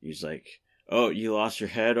 He's like, oh, you lost your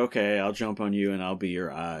head? Okay, I'll jump on you and I'll be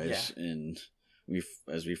your eyes. Yeah. And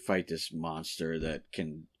as we fight this monster that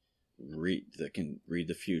can read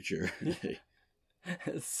the future.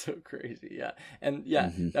 It's so crazy, yeah. And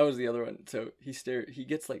yeah, that was the other one. So he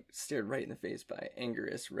gets like stared right in the face by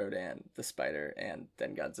Anguirus, Rodan, the spider, and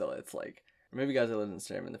then Godzilla. It's like, or maybe Godzilla doesn't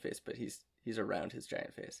stare him in the face, but he's around his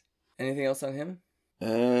giant face. Anything else on him?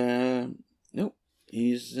 Nope.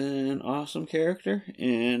 He's an awesome character,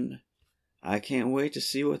 and I can't wait to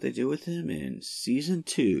see what they do with him in season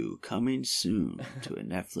 2, coming soon to a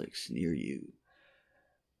Netflix near you.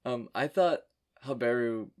 I thought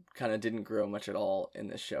Haberu kind of didn't grow much at all in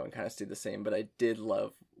this show and kind of stayed the same, but I did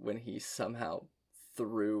love when he somehow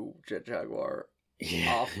threw Jet Jaguar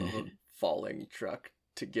off of a falling truck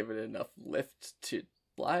to give it enough lift to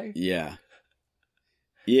fly. Yeah.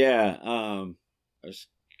 Yeah, I was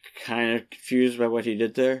kind of confused by what he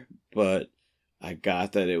did there, but I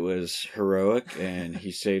got that it was heroic and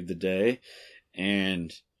he saved the day.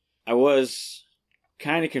 And I was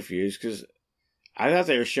kind of confused because I thought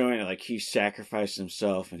they were showing it like he sacrificed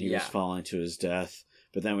himself and he was falling to his death.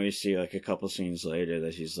 But then we see like a couple scenes later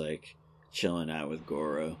that he's like chilling out with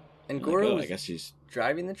Goro. And Goro I guess he's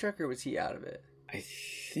driving the truck, or was he out of it? I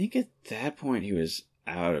think at that point he was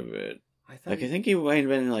out of it. I think he might have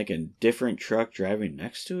been in like a different truck driving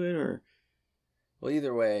next to it, or... Well,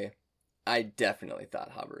 either way, I definitely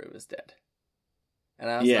thought Haberu was dead. And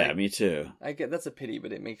I was like... me too. That's a pity,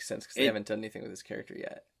 but it makes sense because they haven't done anything with his character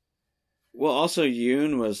yet. Well, also,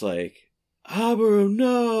 Yoon was like, Haberu,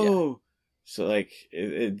 no! Yeah. So, like,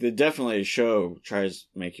 it definitely the show tries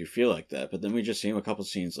to make you feel like that, but then we just see him a couple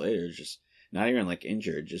scenes later, just not even, like,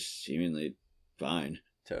 injured, just seemingly fine.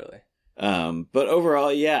 Totally. But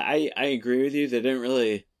overall, yeah, I agree with you. They didn't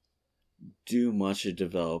really do much to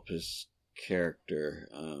develop his character.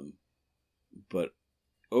 But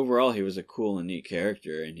overall, he was a cool and neat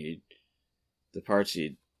character, and the parts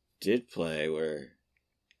he did play were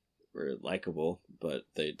likable, but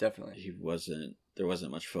definitely there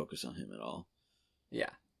wasn't much focus on him at all.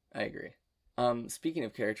 Yeah, I agree. Speaking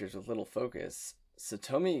of characters with little focus,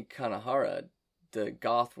 Satomi Kanahara, the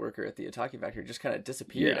goth worker at the Otaki factory, just kind of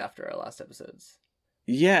disappeared after our last episodes.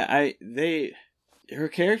 Yeah, her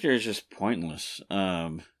character is just pointless.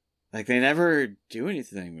 Like they never do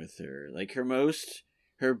anything with her. Like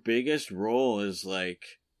her biggest role is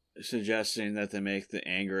like suggesting that they make the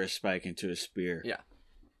Angora spike into a spear. Yeah.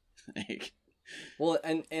 Like, well,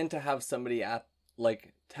 and to have somebody to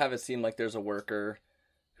have it seem like there's a worker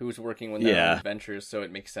who's working when they're on adventures, so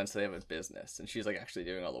it makes sense they have a business, and she's like actually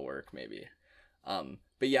doing all the work, maybe. But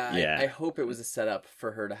I hope it was a setup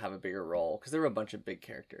for her to have a bigger role, because there were a bunch of big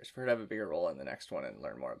characters, for her to have a bigger role in the next one and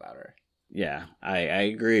learn more about her. Yeah, I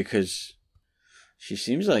agree, because she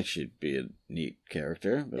seems like she'd be a neat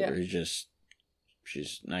character, but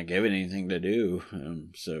she's not given anything to do,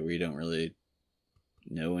 so we don't really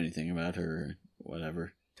know anything about her or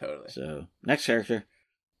whatever. Totally. So, next character.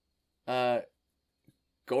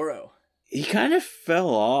 Goro. He kind of fell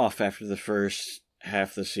off after the first half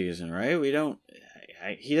of the season, right?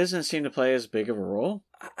 He doesn't seem to play as big of a role.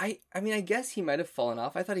 I mean, I guess he might have fallen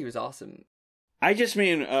off. I thought he was awesome. I just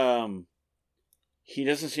mean, he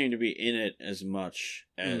doesn't seem to be in it as much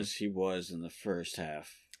as he was in the first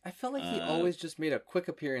half. I felt like he always just made a quick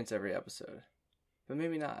appearance every episode. But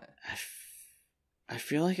maybe not. I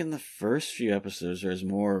feel like in the first few episodes there's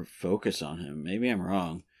more focus on him. Maybe I'm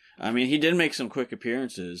wrong. I mean, he did make some quick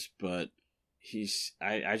appearances, but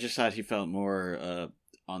I just thought he felt more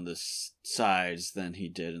on the sides than he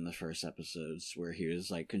did in the first episodes, where he was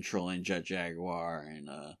like controlling Jet Jaguar and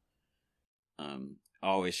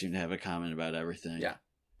always seemed to have a comment about everything. Yeah,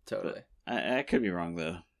 totally. But I could be wrong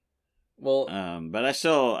though. Well, but I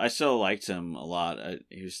still liked him a lot.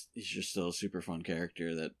 He's just still a super fun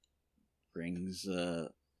character that brings a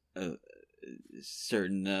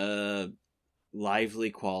certain lively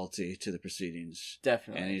quality to the proceedings.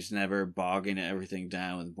 Definitely. And he's never bogging everything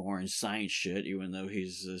down with boring science shit, even though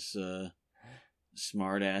he's this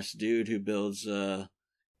smart ass dude who builds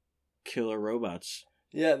killer robots.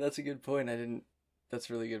 Yeah, that's a good point. That's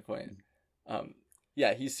a really good point.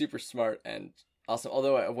 Yeah, he's super smart and awesome.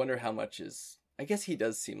 Although I wonder how much I guess he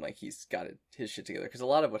does seem like he's got his shit together, because a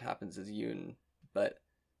lot of what happens is Yoon, but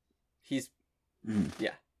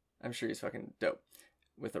yeah, I'm sure he's fucking dope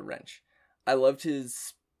with a wrench. I loved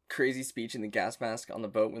his crazy speech in the gas mask on the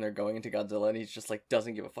boat when they're going into Godzilla, and he's just like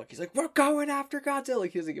doesn't give a fuck. He's like, we're going after Godzilla.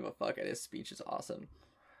 Like, he doesn't give a fuck, and his speech is awesome.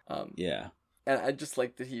 Yeah, and I just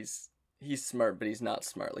like that he's smart, but he's not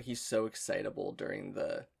smart. Like, he's so excitable during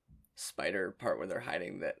the spider part where they're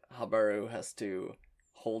hiding that Habaru has to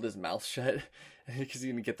hold his mouth shut because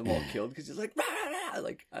he's gonna get them all killed, because he's like, rah, rah,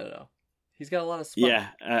 like, I don't know. He's got a lot of spunk.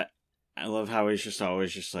 Yeah, I love how he's just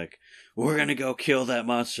always just like, we're gonna go kill that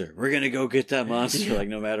monster. We're gonna go get that monster, like,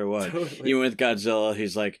 no matter what. Totally. Even with Godzilla,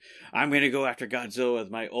 he's like, I'm gonna go after Godzilla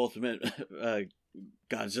with my ultimate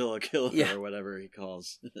Godzilla killer, or whatever he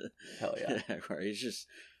calls. Hell yeah. Where he's just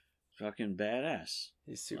fucking badass.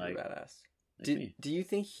 He's super badass. Do you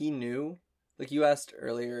think he knew, like you asked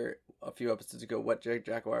earlier a few episodes ago, what Jet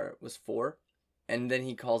Jaguar was for? and then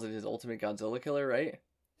he calls it his ultimate Godzilla killer, right?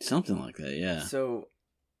 Something like that, yeah. So,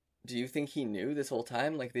 do you think he knew this whole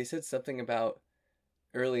time? Like, they said something about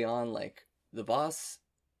early on, like, the boss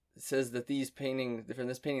says that from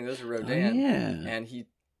this painting, those are Rodin. Oh, yeah. And he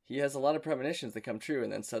has a lot of premonitions that come true,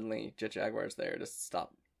 and then suddenly Jet Jaguar's there to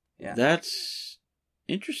stop. Yeah. That's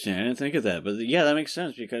interesting. I didn't think of that. But yeah, that makes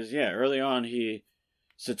sense because, yeah, early on,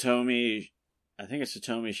 Satomi,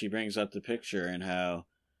 she brings up the picture and how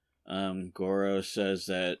Goro says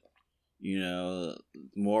that,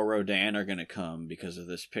 more Rodin are going to come because of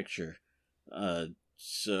this picture.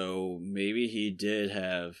 So maybe he did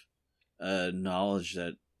have knowledge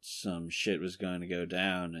that some shit was going to go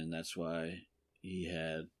down, and that's why he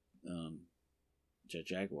had Jet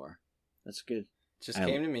Jaguar. That's good. Just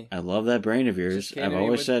came to me. I love that brain of yours. I've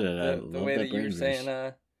always said it. I love the way that you brain were of saying,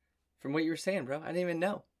 yours. from what you were saying, bro. I didn't even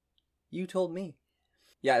know. You told me.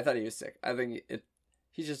 Yeah, I thought he was sick. I think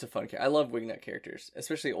he's just a fun character. I love Wingnut characters,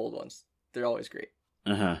 especially old ones. They're always great.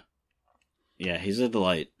 Uh-huh. Yeah, he's a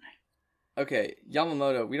delight. Okay,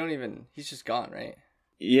 Yamamoto, he's just gone, right?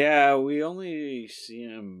 Yeah, we only see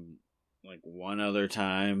him like one other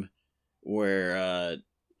time where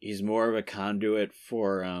he's more of a conduit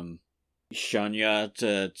for Shunya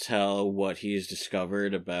to tell what he's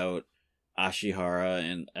discovered about Ashihara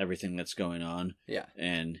and everything that's going on. Yeah.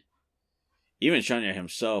 And even Shunya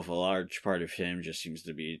himself, a large part of him just seems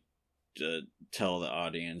to be to tell the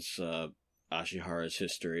audience Ashihara's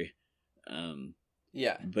history.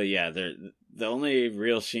 Yeah. But yeah, the only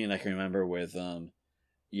real scene I can remember with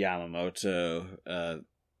Yamamoto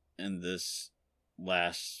in this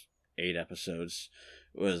last 8 episodes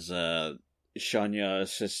was Shunya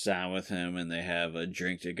sits down with him and they have a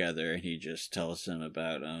drink together and he just tells him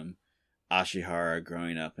about Ashihara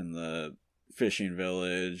growing up in the fishing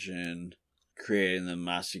village and creating the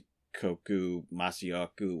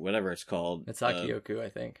Masayoku, whatever it's called. It's Akioku, I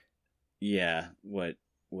think. Yeah, what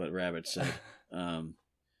Rabbit said.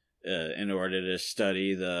 In order to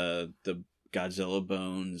study the Godzilla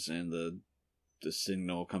bones and the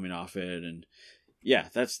signal coming off it, and yeah,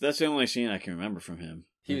 that's the only scene I can remember from him.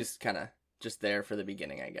 He was kind of just there for the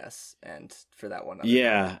beginning, I guess, and for that one.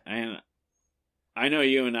 Yeah, and I know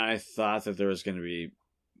you and I thought that there was going to be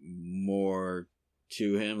more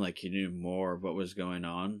to him, like he knew more of what was going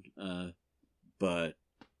on, but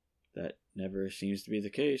that never seems to be the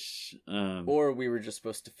case. Or we were just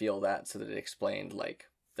supposed to feel that so that it explained like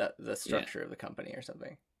the structure of the company or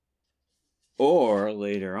something. Or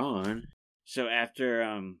later on, so after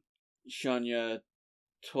Shunya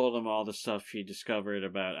told him all the stuff he discovered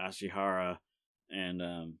about Ashihara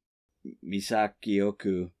and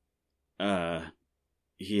Misakioku,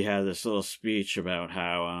 he had this little speech about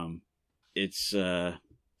how it's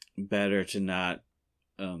better to not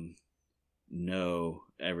know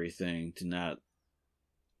everything, to not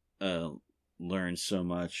learn so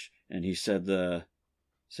much. And he said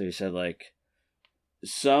like,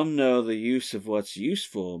 some know the use of what's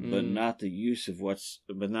useful, but not the use of what's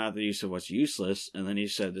useless. And then he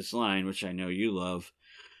said this line, which I know you love: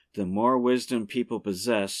 the more wisdom people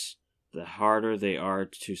possess, the harder they are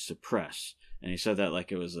to suppress. And he said that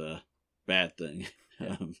like it was a bad thing.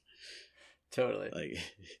 Yeah. Totally. Like,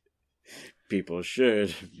 people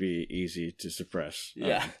should be easy to suppress.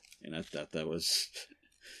 Yeah. And I thought that was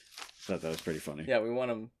pretty funny. Yeah, we want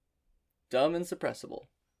them dumb and suppressible.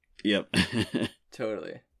 Yep.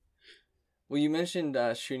 Totally. Well, you mentioned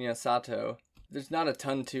Shunya Sato. There's not a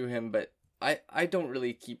ton to him, but I don't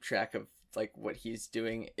really keep track of like what he's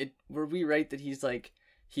doing. Were we right that he's like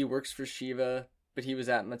he works for Shiva, but he was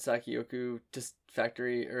at Matsukioku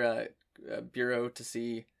factory or bureau to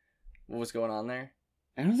see what was going on there?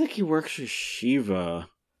 I don't think he works for Shiva.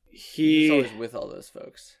 He's always with all those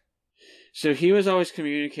folks. So he was always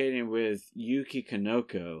communicating with Yuki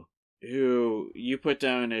Kanoko, who you put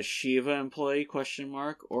down as Shiva employee ?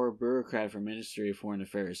 Or bureaucrat for Ministry of Foreign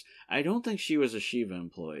Affairs. I don't think she was a Shiva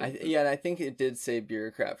employee. And I think it did say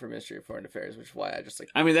bureaucrat for Ministry of Foreign Affairs, which is why I just like.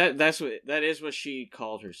 I mean that is what she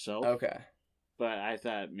called herself. Okay. But I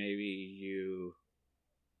thought maybe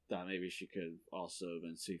she could also have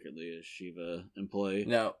been secretly a Shiva employee.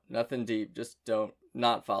 No, nothing deep. Just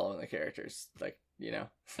not following the characters, like, you know.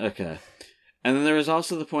 Okay. And then there was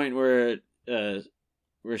also the point where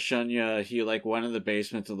Shunya, he like went in the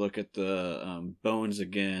basement to look at the bones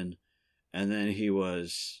again, and then he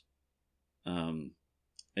was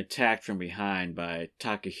attacked from behind by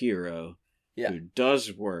Takahiro, who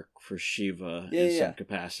does work for Shiva in some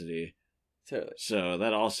capacity. Totally. So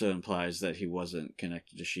that also implies that he wasn't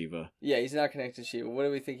connected to Shiva. Yeah, he's not connected to Shiva. What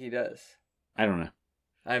do we think he does? I don't know.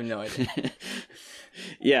 I have no idea.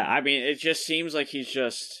 Yeah, I mean, it just seems like he's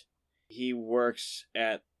he works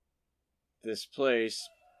at this place.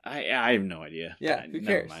 I have no idea. Yeah, who Never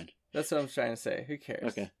cares? mind. That's what I'm trying to say. Who cares?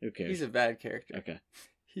 Okay, who cares? He's a bad character. Okay.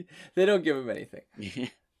 They don't give him anything.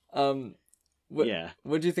 What, Yeah.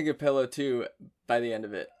 What do you think of Pillow 2 by the end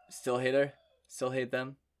of it? Still hate her? Still hate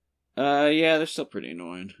them? Yeah, they're still pretty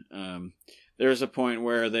annoying. There was a point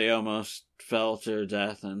where they almost fell to their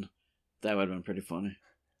death, and that would have been pretty funny.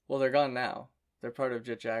 Well, they're gone now. They're part of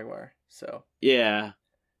Jet Jaguar, so. Yeah.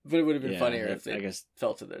 But it would have been Yeah, funnier if they I guess.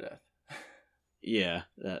 fell to their death. Yeah,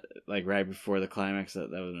 that like right before the climax, that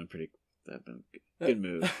would have been pretty. That'd been a good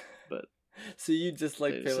move, but. So you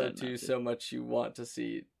dislike They Pillow decided 2 not to. so much you want to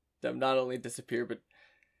see them not only disappear, but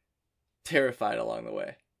terrified along the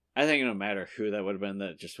way. I think no matter who that would have been,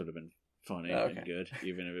 that just would have been funny Okay. and good,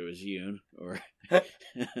 even if it was Yoon or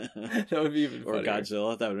That would be even or funnier.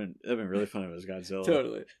 Godzilla. That'd been really funny if it was Godzilla.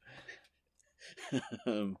 Totally.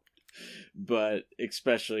 But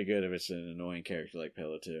especially good if it's an annoying character like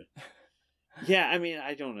Pillow 2. Yeah, I mean,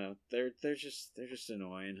 I don't know. They're just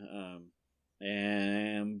annoying.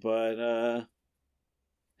 But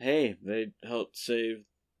hey, they helped save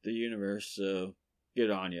the universe, so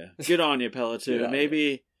good on you. Good on you, Pillow 2. Good on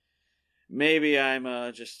ya. Maybe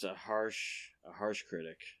I'm just a harsh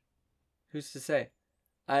critic. Who's to say?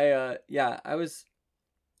 I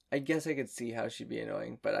guess I could see how she'd be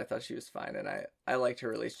annoying, but I thought she was fine, and I liked her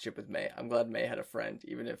relationship with May. I'm glad May had a friend,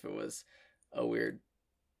 even if it was a weird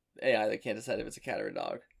AI that can't decide if it's a cat or a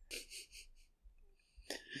dog.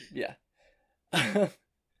 Yeah. I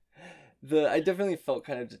definitely felt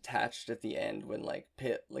kind of detached at the end when like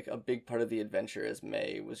a big part of the adventure as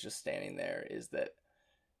May was just standing there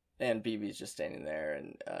and BB's just standing there,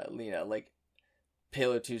 and Lena, like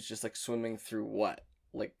Pillow 2's just like swimming through what?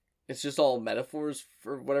 Like it's just all metaphors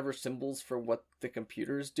for whatever symbols for what the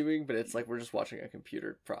computer is doing, but it's like we're just watching a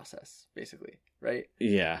computer process, basically, right?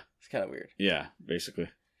 Yeah, It's kind of weird. yeah, basically.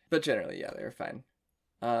 But generally, yeah, they were fine.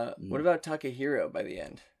 What about Takahiro by the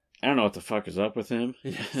end? I don't know what the fuck is up with him.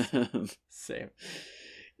 Same.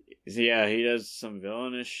 Yeah, he does some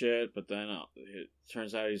villainous shit, but then it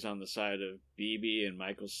turns out he's on the side of BB and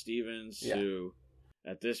Michael Stevens, Yeah. who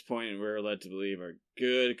at this point we're led to believe are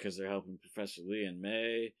good because they're helping Professor Lee and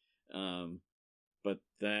May. But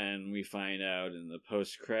then we find out in the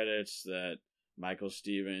post credits that Michael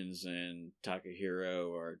Stevens and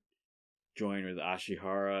Takahiro are joined with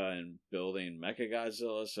Ashihara and building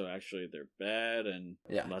Mechagodzilla, so actually they're bad, and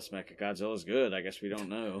Yeah. unless Mechagodzilla's good, I guess we don't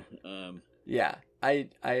know. Yeah,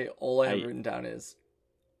 all I have written down is,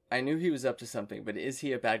 I knew he was up to something, but is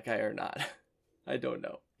he a bad guy or not? I don't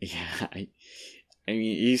know. Yeah, I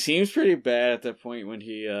mean, he seems pretty bad at that point when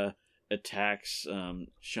he attacks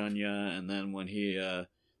Shunya, and then when he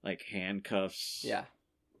like handcuffs Yeah.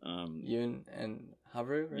 Yoon and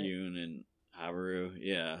Haru, right? Yoon and Haru.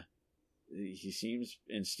 Yeah, he seems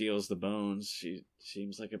and steals the bones. He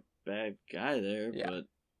seems like a bad guy there, Yeah. but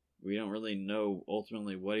we don't really know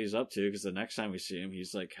ultimately what he's up to because the next time we see him,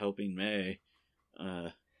 he's like helping May.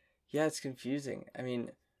 Yeah, it's confusing. I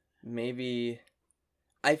mean, maybe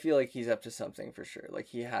I feel like he's up to something for sure. Like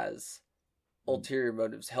he has ulterior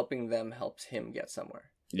motives. Helping them helps him get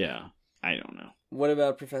somewhere. Yeah, I don't know. What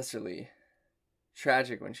about Professor Lee?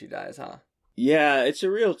 Tragic when she dies, huh? Yeah, it's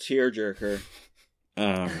a real tearjerker.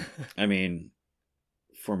 I mean,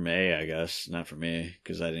 for May, I guess, not for me,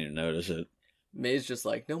 because I didn't notice it. May's just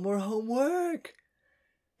like, no more homework.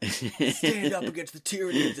 Stand up against the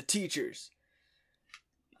tyranny of the teachers.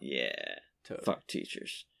 Yeah, Totally. fuck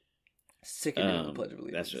teachers. Sick of doing the Pledge of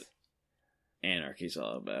Allegiance. That's what anarchy's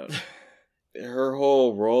all about. Her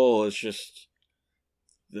whole role is just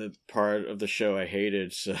the part of the show I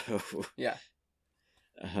hated, so... Yeah.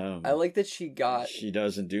 I like that she got... She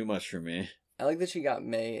doesn't do much for me. I like that she got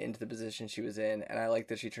May into the position she was in, and I like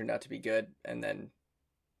that she turned out to be good, and then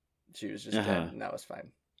she was just dead, and that was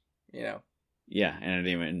fine. You know? Yeah, and I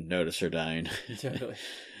didn't even notice her dying. Totally.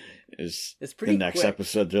 It's pretty the next quick.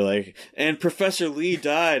 episode, they're like, and Professor Lee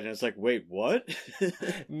died, and it's like, wait, what?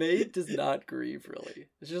 May does not grieve, really.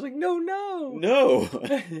 It's just like, no. No!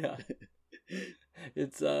 Yeah.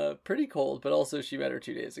 It's pretty cold, but also she met her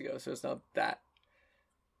 2 days ago, so it's not that...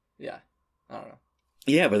 Yeah. I don't know.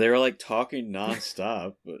 Yeah, but they were like talking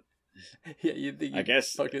nonstop, but Yeah, you'd think I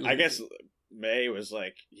guess fucking May was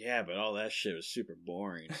like, yeah, but all that shit was super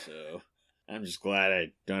boring, so I'm just glad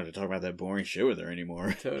I don't have to talk about that boring shit with her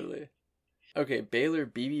anymore. Totally. Okay, Baylor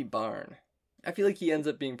BB Barn. I feel like he ends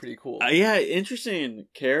up being pretty cool. Yeah, interesting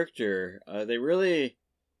character. They really,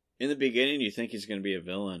 in the beginning, you think he's going to be a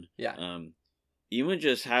villain. Yeah. Even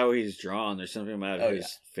just how he's drawn, there's something about Oh,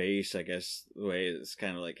 his face, I guess, the way it's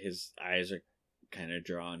kind of like his eyes are kind of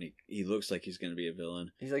drawn. He looks like he's going to be a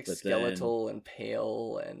villain. He's like But skeletal and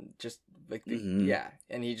pale and just like yeah,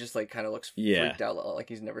 and he just like kind of looks freaked out, like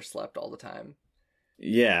he's never slept all the time.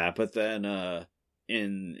 Yeah, but then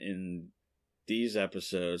in these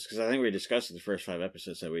episodes, because I think we discussed in the first 5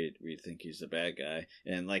 episodes that we think he's the bad guy,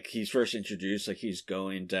 and like he's first introduced, like he's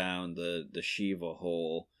going down the Shiva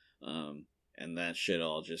hole, and that shit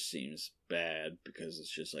all just seems bad because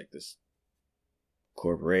it's just like this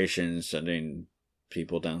corporation sending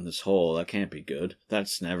people down this hole. That can't be good.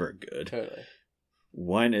 That's never good. Totally.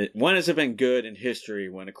 When has it been good in history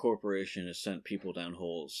when a corporation has sent people down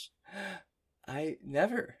holes? It's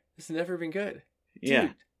never been good. Dude, yeah,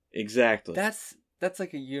 exactly. That's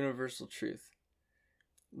like a universal truth.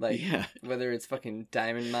 Like, whether it's fucking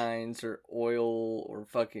diamond mines or oil or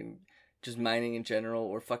fucking just mining in general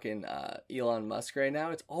or fucking Elon Musk right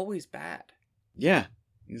now, it's always bad. Yeah,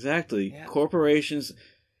 exactly. Yeah. Corporations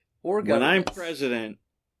or governments. When I'm president,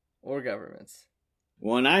 or governments.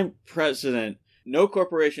 When I'm president, no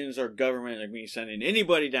corporations or government are me sending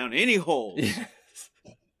anybody down any holes. Yes.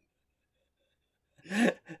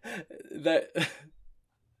 that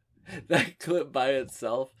clip by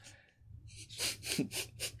itself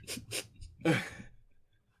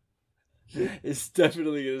is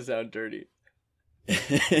definitely gonna sound dirty.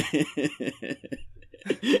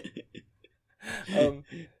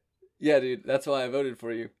 Yeah, dude, that's why I voted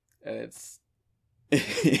for you, and it's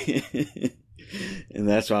and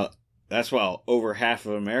that's why over half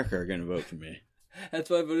of America are gonna vote for me. That's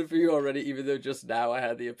why I voted for you already, even though just now I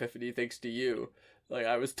had the epiphany thanks to you. Like,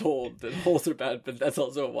 I was told that holes are bad, but that's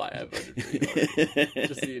also why I voted for you already.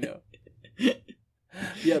 Just so you know.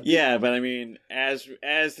 Yeah, but I mean, as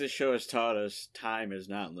the show has taught us, time is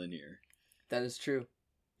not linear. That is true.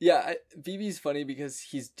 Yeah, BB's funny because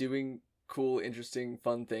he's doing cool, interesting,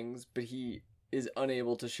 fun things, but he is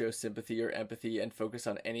unable to show sympathy or empathy and focus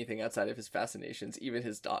on anything outside of his fascinations, even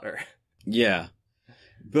his daughter. Yeah.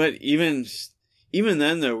 But even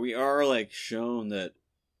then, though, we are, like, shown that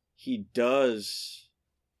he does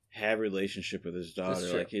have a relationship with his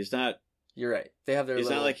daughter. Like, he's not... You're right. They have their It's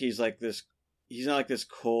not like he's like this... He's not like this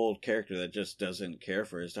cold character that just doesn't care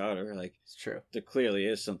for his daughter. Like, it's true. There clearly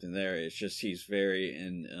is something there. It's just he's very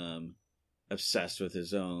obsessed with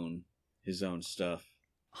his own stuff.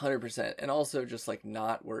 100%. And also just, like,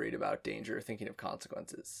 not worried about danger or thinking of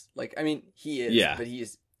consequences. Like, I mean, he is, but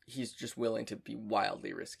he's just willing to be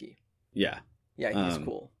wildly risky. Yeah. Yeah, he's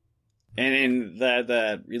cool. And in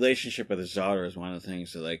that relationship with his daughter is one of the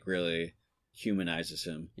things that, like, really humanizes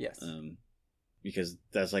him. Yes. Because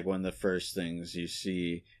that's, like, one of the first things you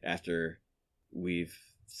see after we've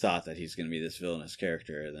thought that he's going to be this villainous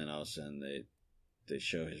character, and then all of a sudden they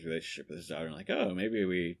show his relationship with his daughter, and like, oh, maybe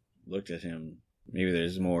we looked at him, maybe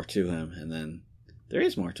there's more to him, and then there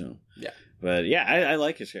is more to him. Yeah. But, yeah, I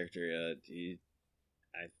like his character.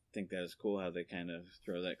 I think that is cool how they kind of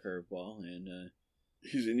throw that curveball, and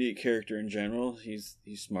he's a neat character in general. He's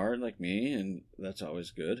smart like me, and that's always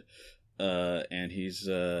good. And he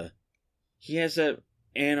has that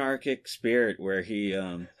anarchic spirit where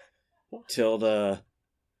Tilda's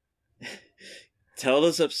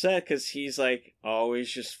upset because he's like always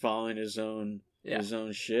just following his own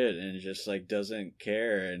shit and just like doesn't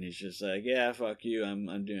care, and he's just like, yeah, fuck you,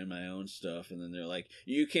 I'm doing my own stuff. And then they're like,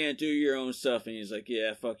 you can't do your own stuff, and he's like,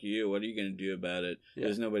 yeah, fuck you, what are you gonna do about it?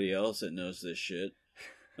 There's nobody else that knows this shit.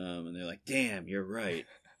 And they're like, damn, you're right.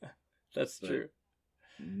 That's true.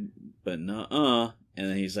 But no, and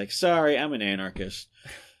then he's like, sorry, I'm an anarchist.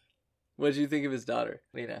 What did you think of his daughter,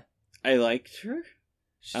 Lena? I liked her.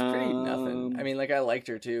 She's pretty nothing. I mean, like, I liked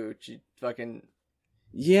her too. She fucking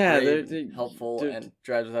they're helpful and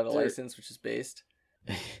drives without a license, which is based.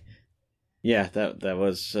 Yeah, that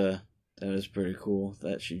was pretty cool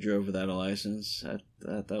that she drove without a license.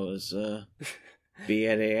 That was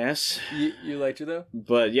badass. You liked her though?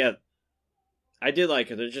 But yeah, I did like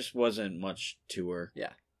her. There just wasn't much to her.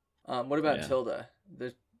 Yeah. What about Tilda?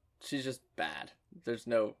 She's just bad. There's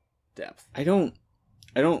no depth. I don't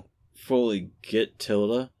fully get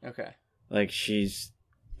Tilda. Okay. Like, she's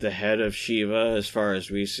the head of Shiva as far as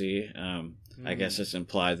we see. I guess it's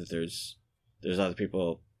implied that there's other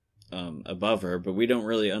people above her, but we don't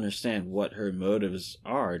really understand what her motives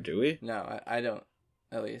are, do we? No, I don't.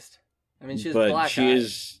 At least. I mean, she's black.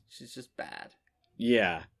 She's just bad.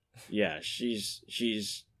 Yeah. Yeah,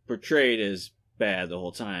 she's portrayed as bad the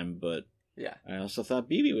whole time, but yeah, I also thought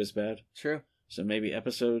BB was bad. True. So maybe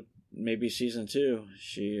season 2,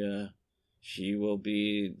 she will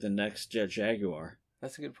be the next Jet Jaguar.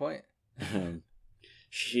 That's a good point.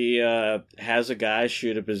 She has a guy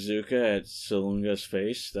shoot a bazooka at Salunga's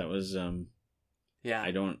face. That was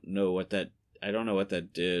I don't know what that I don't know what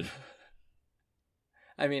that did.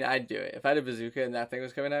 I mean, I'd do it. If I had a bazooka and that thing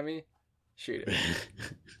was coming at me, shoot it.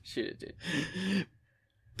 Shoot it, dude.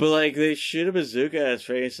 But, like, they shoot a bazooka at his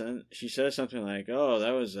face, and she says something like, oh,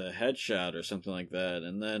 that was a headshot or something like that.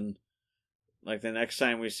 And then, like, the next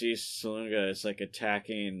time we see Salunga, it's, like,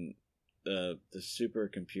 attacking the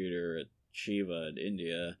supercomputer at Shiva in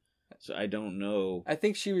India. So I don't know. I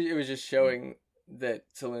think it was just showing that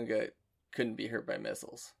Salunga couldn't be hurt by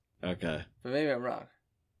missiles. Okay. But maybe I'm wrong.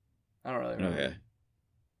 I don't really remember. Okay.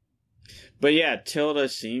 But yeah, Tilda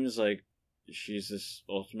seems like she's this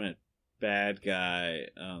ultimate bad guy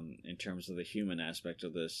in terms of the human aspect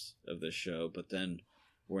of this show, but then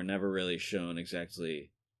we're never really shown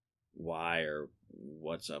exactly why or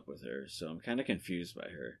what's up with her. So I'm kind of confused by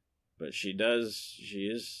her. But she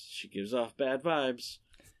gives off bad vibes.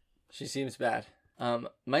 She seems bad.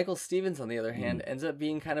 Michael Stevens, on the other hand, ends up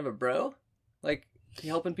being kind of a bro. Like,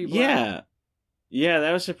 helping people out. Yeah,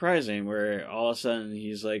 that was surprising, where all of a sudden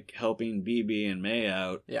he's, like, helping BB and May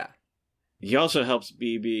out. Yeah. He also helps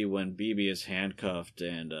BB when BB is handcuffed,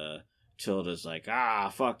 and Tilda's like,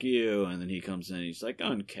 fuck you, and then he comes in and he's like,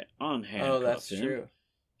 unhandcuffed. Oh, that's true.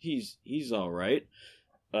 He's all right.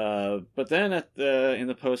 But then in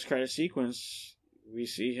the post-credit sequence, we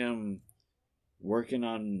see him working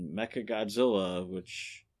on Mechagodzilla,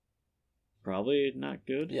 which probably not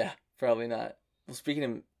good. Yeah, probably not. Well, speaking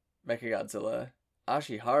of Mechagodzilla,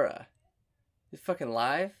 Ashihara, he's fucking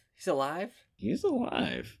live? He's alive? He's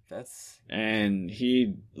alive. That's... And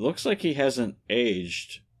he looks like he hasn't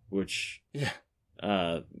aged, which... Yeah.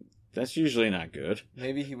 That's usually not good.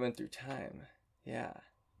 Maybe he went through time. Yeah.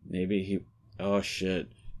 Maybe he... Oh,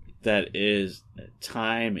 shit.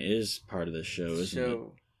 Time is part of the show, isn't it?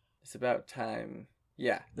 It's about time.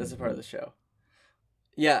 Yeah, that's a part of the show.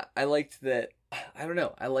 Yeah, I liked that. I don't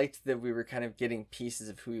know. I liked that we were kind of getting pieces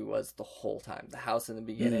of who he was the whole time. The house in the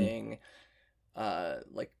beginning.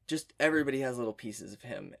 Like, just everybody has little pieces of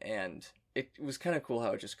him. And it was kind of cool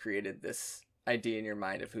how it just created this idea in your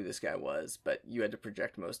mind of who this guy was, but you had to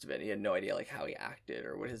project most of it. You had no idea, like, how he acted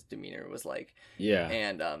or what his demeanor was like. Yeah.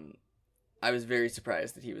 And I was very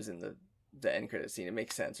surprised that he was in the end credit scene. It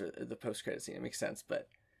makes sense, or the post credit scene. It makes sense, but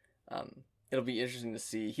it'll be interesting to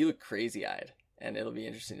see. He looked crazy eyed, and it'll be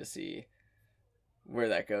interesting to see where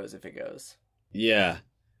that goes, if it goes. Yeah.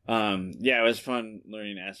 It was fun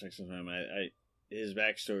learning aspects of him. His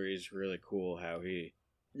backstory is really cool. How he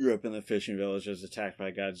grew up in the fishing village, was attacked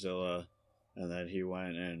by Godzilla, and then he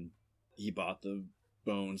went and he bought the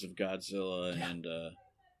bones of Godzilla and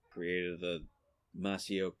created the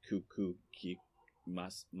Masayukyoku.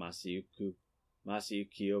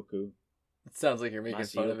 It sounds like you're making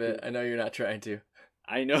fun of it. I know you're not trying to.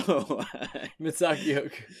 I know.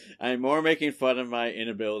 Mitsukioku. I'm more making fun of my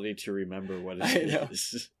inability to remember what it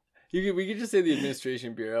is. We could just say the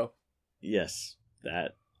Administration Bureau. Yes,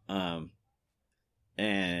 that. And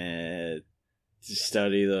to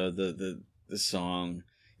study the song.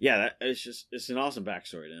 Yeah, it's an awesome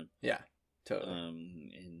backstory to him. Yeah, totally.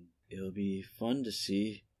 And it'll be fun to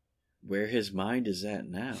see where his mind is at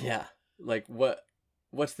now. Yeah, like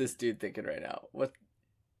what's this dude thinking right now? What?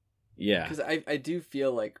 Yeah, because I do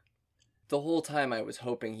feel like the whole time I was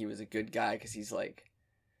hoping he was a good guy, because he's a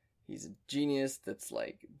genius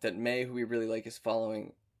that May, who we really like, is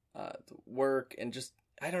following the work, and just,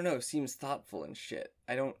 I don't know, seems thoughtful and shit.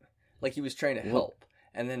 I don't like, he was trying to help,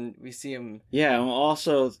 and then we see him. Yeah, and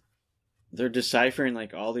also they're deciphering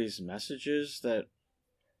like all these messages that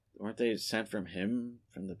weren't they sent from him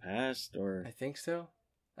from the past, or I think so.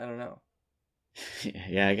 I don't know.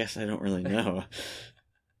 Yeah, I guess I don't really know.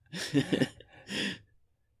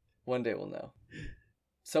 One day we'll know.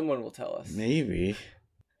 Someone will tell us. Maybe.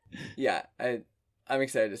 Yeah, I'm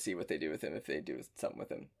excited to see what they do with him, if they do something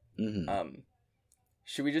with him. Mm-hmm.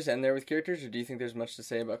 Should we just end there with characters, or do you think there's much to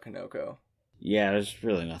say about Kanoko? Yeah, there's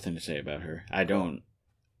really nothing to say about her. I don't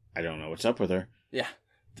know what's up with her. Yeah,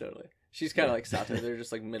 totally. She's kind of like Sato. They're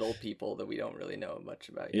just like middle people that we don't really know much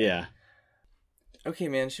about yet. Yeah. Okay,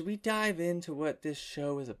 man, should we dive into what this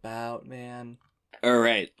show is about, man? All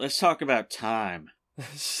right, let's talk about time.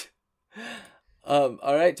 All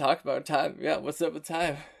right, talk about time. Yeah, what's up with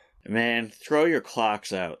time? Man, throw your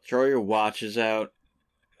clocks out. Throw your watches out.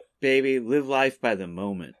 Baby, live life by the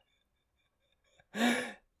moment.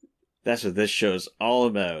 That's what this show's all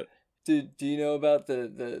about. Do you know about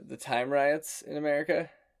the time riots in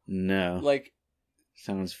America? No. Like,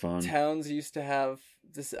 sounds fun. Towns used to have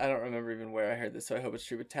this. I don't remember even where I heard this, so I hope it's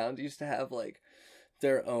true. But towns used to have like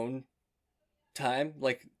their own time.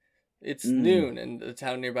 Like, it's noon, and the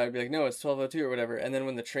town nearby would be like, no, it's 12:02 or whatever. And then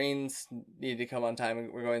when the trains needed to come on time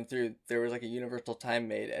and we're going through, there was like a universal time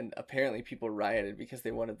made, and apparently people rioted because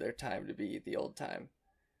they wanted their time to be the old time.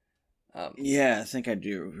 Yeah, I think I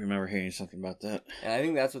do remember hearing something about that. And I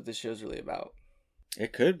think that's what this show's really about.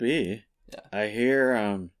 It could be. Yeah. I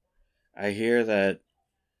hear that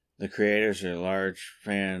the creators are large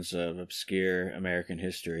fans of obscure American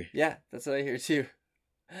history. Yeah, that's what I hear too.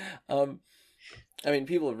 I mean,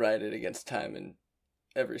 people have rioted against time in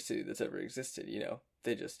every city that's ever existed, you know.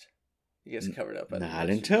 It gets covered up. Not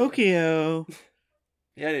in Tokyo.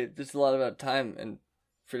 Yeah, dude, there's a lot about time and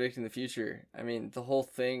predicting the future. I mean, the whole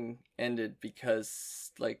thing ended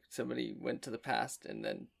because, like, somebody went to the past and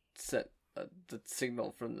then set the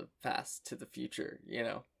signal from the past to the future, you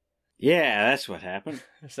know? Yeah, that's what happened.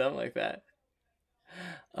 Or something like that.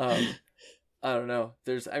 I don't know.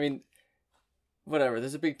 Whatever.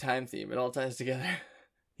 There's a big time theme. It all ties together.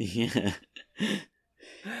 Yeah.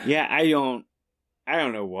 Yeah, I don't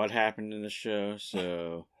know what happened in the show,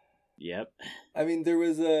 so yep. I mean, there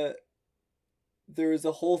was a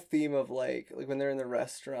whole theme of like when they're in the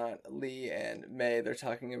restaurant, Lee and May, they're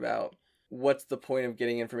talking about what's the point of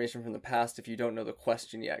getting information from the past if you don't know the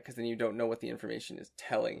question yet, because then you don't know what the information is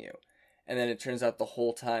telling you. And then it turns out the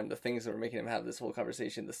whole time, the things that were making him have this whole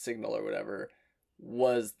conversation, the signal or whatever,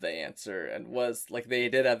 was the answer, and was like they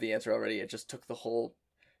did have the answer already. It just took the whole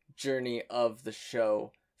journey of the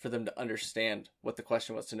show for them to understand what the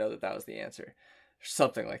question was to know that was the answer.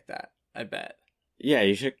 Something like that, I bet. Yeah,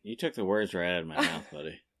 you took the words right out of my mouth,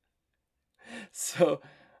 buddy. So,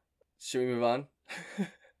 should we move on?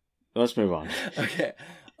 Let's move on. Okay.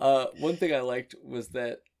 One thing I liked was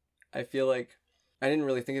that I feel like I didn't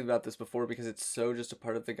really think about this before because it's so just a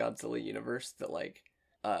part of the Godzilla universe that like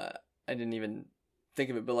I didn't even think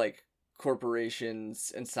of it, but like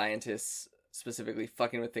corporations and scientists specifically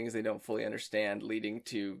fucking with things they don't fully understand, leading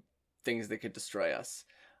to things that could destroy us.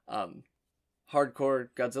 Hardcore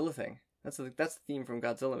Godzilla thing. That's the theme from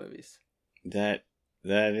Godzilla movies. That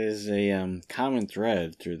is a common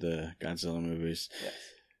thread through the Godzilla movies. Yes.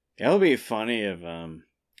 That would be funny if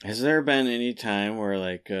has there been any time where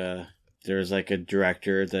like there's like a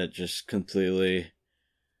director that just completely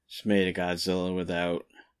just made a Godzilla without,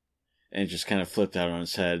 and just kind of flipped out on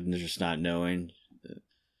its head and just not knowing.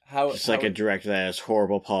 Like a director that has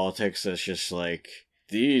horrible politics that's just like,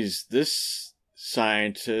 this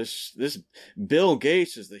scientist, this Bill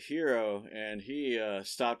Gates is the hero and he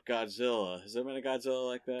stopped Godzilla. Has there been a Godzilla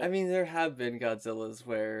like that? I mean, there have been Godzillas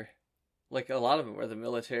where, like a lot of them where the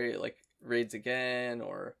military like raids again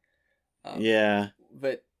or... yeah.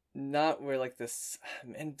 But not where like this...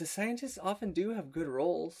 And the scientists often do have good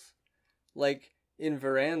roles. Like in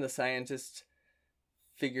Varan, the scientist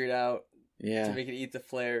figured out to make it eat the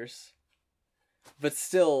flares. But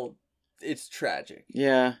still, it's tragic.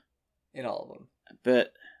 Yeah. In all of them.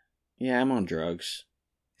 But, yeah, I'm on drugs.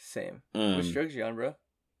 Same. Which drugs you on, bro?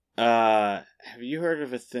 Have you heard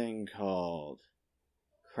of a thing called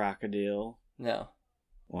Crocodile? No.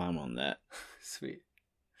 Well, I'm on that. Sweet.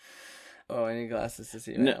 Oh, I need glasses to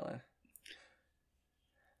see my outline.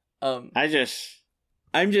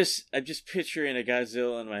 I'm just picturing a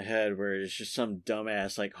Godzilla in my head where it's just some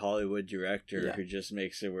dumbass like Hollywood director who just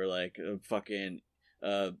makes it where like a fucking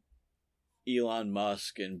Elon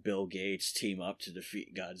Musk and Bill Gates team up to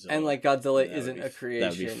defeat Godzilla. And like Godzilla isn't a creation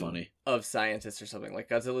that'd be funny. Of scientists or something. Like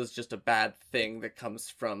Godzilla is just a bad thing that comes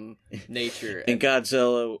from nature. And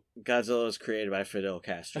Godzilla was created by Fidel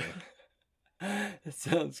Castro. That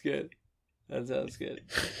sounds good.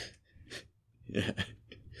 Yeah.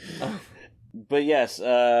 But yes,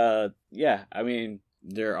 yeah, I mean,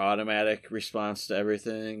 their automatic response to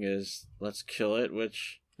everything is let's kill it,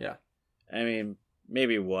 which, yeah, I mean,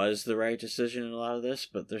 maybe was the right decision in a lot of this,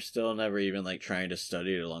 but they're still never even like trying to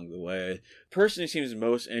study it along the way. The person who seems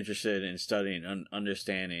most interested in studying and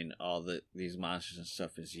understanding all these monsters and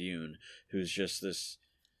stuff is Yoon, who's just this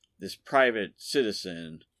private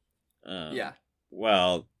citizen. Yeah.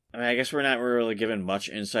 Well, I mean, I guess we're not really given much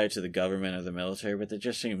insight to the government or the military, but they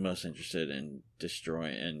just seem most interested in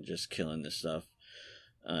destroying and just killing this stuff.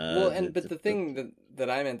 But the thing that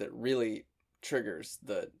I meant that really triggers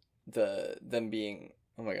them being,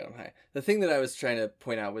 oh my god, I'm high. The thing that I was trying to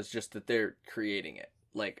point out was just that they're creating it.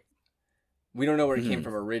 Like, we don't know where it came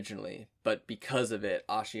from originally, but because of it,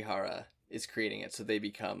 Ashihara is creating it. So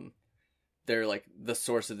they're like the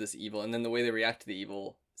source of this evil. And then the way they react to the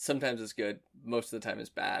evil, sometimes it's good, most of the time it's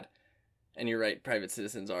bad. And you're right, private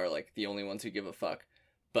citizens are like the only ones who give a fuck.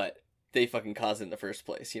 But they fucking caused it in the first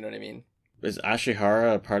place, you know what I mean? Is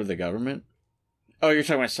Ashihara a part of the government? Oh, you're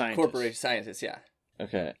talking about scientists. Corporate scientists, yeah.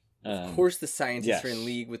 Okay. Of course the scientists are in yes.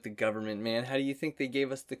 league with the government, man. How do you think they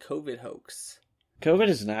gave us the COVID hoax? COVID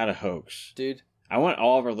is not a hoax. Dude. I want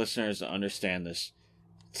all of our listeners to understand this.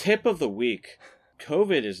 Tip of the week.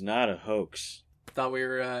 COVID is not a hoax. Thought we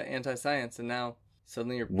were anti-science, and now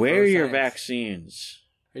suddenly you're Wear your pro-science. vaccines.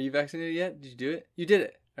 Are you vaccinated yet? Did you do it? You did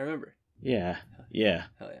it. I remember. Yeah. Hell yeah.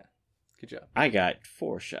 Good job. I got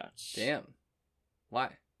 4 shots. Damn. Why?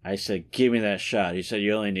 I said, give me that shot. He said,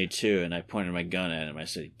 you only need 2, and I pointed my gun at him. I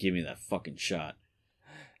said, give me that fucking shot.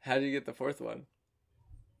 How did you get the 4th one?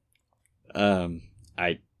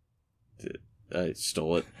 I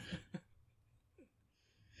stole it.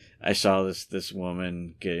 I saw this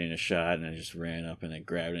woman getting a shot, and I just ran up and I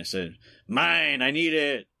grabbed it and I said, mine, I need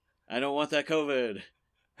it. I don't want that COVID.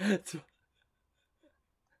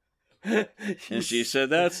 And she said,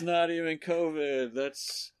 that's not even COVID.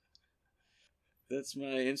 That's my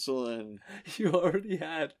insulin. You already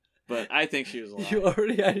had. But I think she was lying. You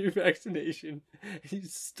already had your vaccination. You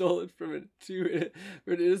stole it from an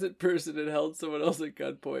innocent person and held someone else at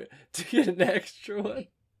gunpoint to get an extra one.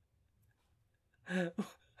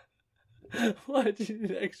 Why did you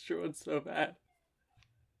need an extra one so bad?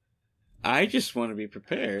 I just want to be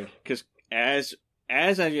prepared because, as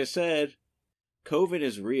I just said, COVID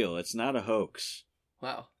is real. It's not a hoax.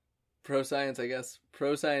 Wow, pro science, I guess.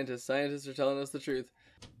 Pro scientists. Scientists are telling us the truth.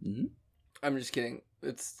 Mm-hmm. I'm just kidding.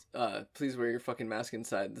 It's please wear your fucking mask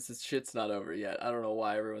inside. Shit's not over yet. I don't know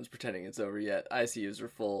why everyone's pretending it's over yet. ICUs are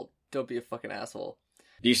full. Don't be a fucking asshole.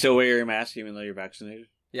 Do you still wear your mask even though you're vaccinated?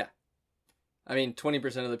 Yeah. I mean,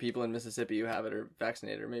 20% of the people in Mississippi who have it are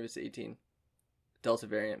vaccinated, or maybe it's 18. Delta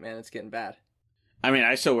variant, man, it's getting bad. I mean,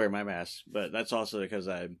 I still wear my mask, but that's also because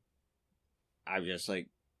I'm just like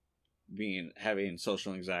having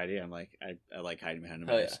social anxiety. I'm like I like hiding behind a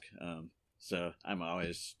mask. Yeah. So I'm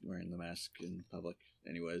always wearing the mask in public,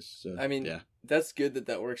 anyways. So I mean, yeah, that's good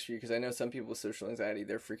that works for you because I know some people with social anxiety,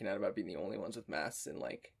 they're freaking out about being the only ones with masks in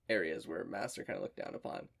like areas where masks are kind of looked down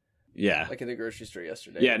upon. Yeah, like in the grocery store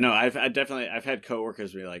yesterday. Yeah, no, I've had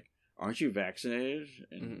coworkers be like, "Aren't you vaccinated?"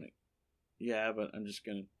 And mm-hmm. like, yeah, but I'm just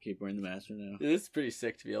gonna keep wearing the mask for now. It's pretty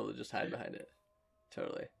sick to be able to just hide behind it.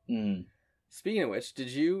 Totally. Mm. Speaking of which, did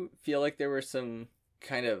you feel like there were some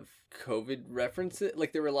kind of COVID references?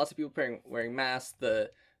 Like there were lots of people wearing masks.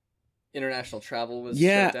 The international travel was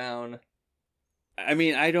shut down. I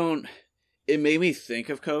mean, it made me think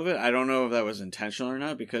of COVID. I don't know if that was intentional or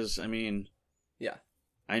not because, I mean... Yeah.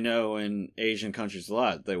 I know in Asian countries a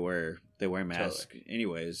lot, they wear masks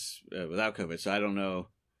anyways without COVID, so I don't know.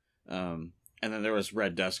 And then there was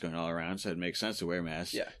red dust going all around, so it makes sense to wear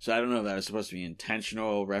masks. Yeah. So I don't know if that was supposed to be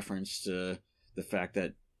intentional reference to the fact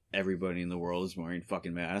that everybody in the world is wearing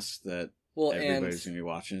fucking masks, that everybody's going to be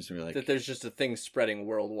watching this and be like... That there's just a thing spreading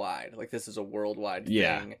worldwide. Like, this is a worldwide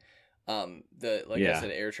thing. I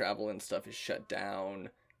said, air travel and stuff is shut down.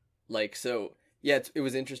 Like, so, yeah, it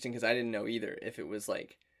was interesting because I didn't know either if it was,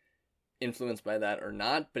 like, influenced by that or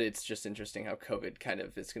not, but it's just interesting how COVID kind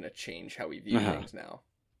of is going to change how we view things now.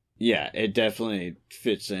 Yeah, it definitely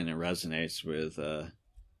fits in and resonates with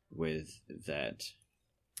that.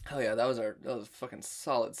 Hell yeah, that was a fucking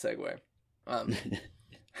solid segue.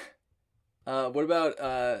 What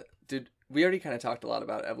about dude? We already kind of talked a lot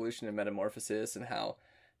about evolution and metamorphosis and how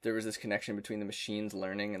there was this connection between the machines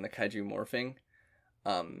learning and the kaiju morphing.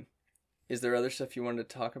 Is there other stuff you wanted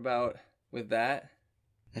to talk about with that?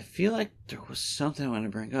 I feel like there was something I wanted to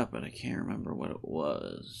bring up, but I can't remember what it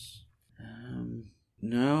was.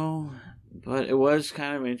 No, but it was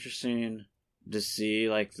kind of interesting to see,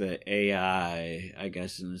 like, the AI, I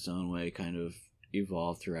guess, in its own way, kind of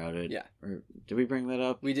evolve throughout it. Yeah. Or did we bring that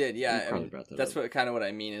up? We did, yeah. Probably brought that that's up. what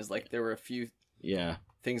I mean is, like, there were a few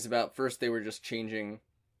things about, first they were just changing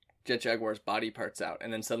Jet Jaguar's body parts out,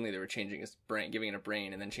 and then suddenly they were changing his brain, giving it a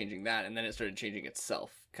brain, and then changing that, and then it started changing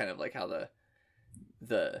itself, kind of like how the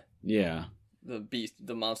beast,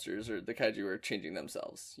 the monsters, or the kaiju are changing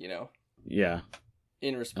themselves, you know? Yeah.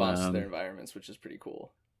 In response to their environments, which is pretty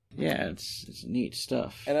cool. Yeah, it's neat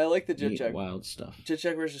stuff. And I like the Jet Jaguar. Wild stuff. Jet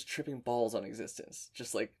Jaguar is just tripping balls on existence.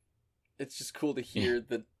 Just like, it's just cool to hear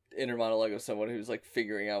the inner monologue of someone who's like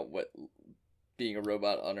figuring out what being a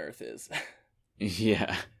robot on Earth is.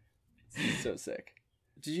 Yeah. It's so sick.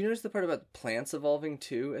 Did you notice the part about plants evolving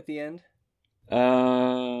too at the end?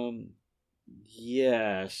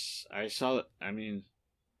 Yes. I saw that. I mean,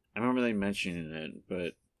 I remember they mentioning it,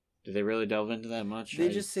 but did they really delve into that much? They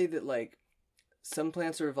just say that, like, some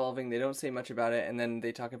plants are evolving, they don't say much about it, and then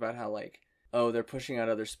they talk about how, like, oh, they're pushing out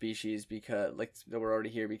other species because, like, that were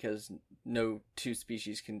already here because no two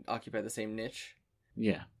species can occupy the same niche.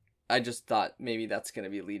 Yeah. I just thought maybe that's going to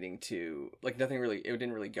be leading to, like, nothing really, it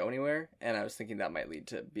didn't really go anywhere, and I was thinking that might lead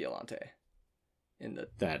to Biollante in the...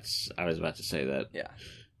 I was about to say that. Yeah.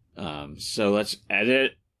 So let's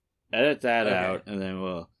edit that out, and then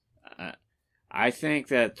we'll... I think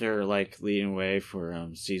that they're, like, leading way for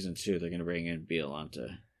season 2. They're going to bring in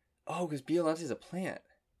Biollante. Oh, because Biolante's a plant.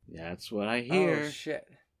 That's what I hear. Oh, shit.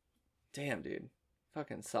 Damn, dude.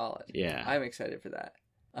 Fucking solid. Yeah. I'm excited for that.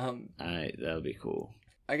 That'll be cool.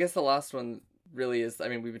 I guess the last one really is, I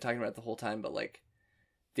mean, we've been talking about it the whole time, but, like,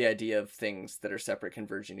 the idea of things that are separate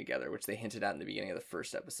converging together, which they hinted at in the beginning of the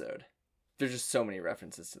first episode. There's just so many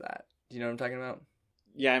references to that. Do you know what I'm talking about?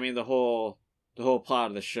 Yeah, I mean, the whole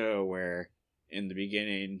plot of the show where in the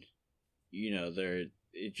beginning, you know,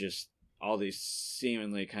 it just all these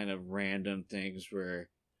seemingly kind of random things where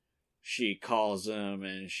she calls him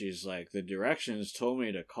and she's like, the directions told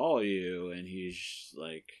me to call you, and he's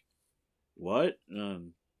like, what?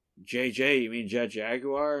 JJ, you mean Jet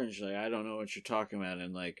Jaguar? And she's like, I don't know what you're talking about.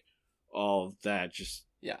 And like all of that just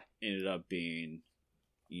ended up being,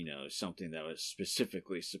 you know, something that was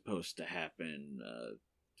specifically supposed to happen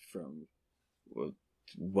from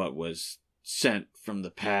what was sent from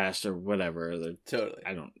the past or whatever. Totally.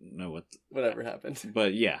 I don't know whatever happened.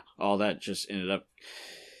 But yeah, all that just ended up...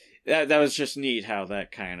 That was just neat how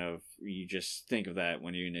that kind of... You just think of that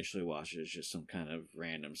when you initially watch it. It's just some kind of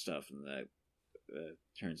random stuff, and that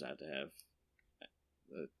turns out to have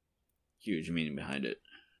a huge meaning behind it.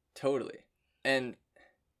 Totally. And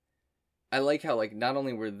I like how, like, not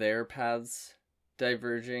only were their paths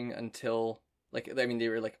diverging until, like, I mean, they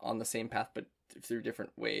were, like, on the same path, but through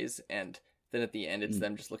different ways, and then at the end, it's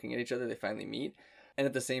them just looking at each other, they finally meet. And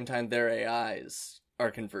at the same time, their AIs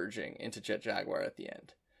are converging into Jet Jaguar at the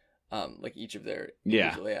end. Like, each of their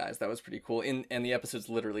individual AIs. That was pretty cool. And the episode's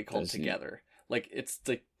literally called Together. Like, it's,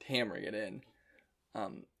 like, hammering it in.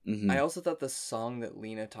 I also thought the song that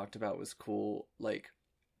Lena talked about was cool, like,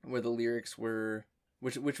 where the lyrics were,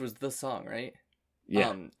 which was the song, right?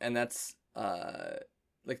 Yeah. And that's,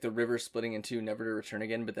 like, the river splitting in two, never to return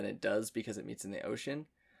again, but then it does because it meets in the ocean.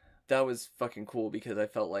 That was fucking cool because I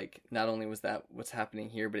felt like not only was that what's happening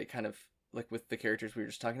here, but it kind of, like, with the characters we were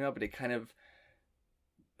just talking about, but it kind of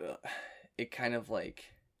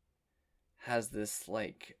like has this,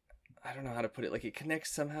 like, I don't know how to put it, like, it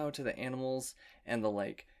connects somehow to the animals and the,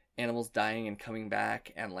 like, animals dying and coming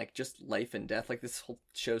back and, like, just life and death. Like, this whole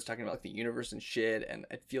show's talking about, like, the universe and shit, and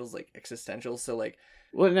it feels, like, existential. So, like,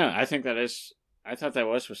 well, no, I thought that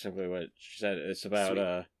was specifically what she said. It's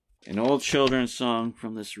about an old children's song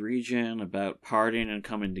from this region about partying and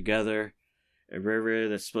coming together. A river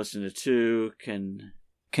that splits into two can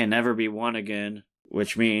never be one again,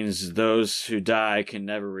 which means those who die can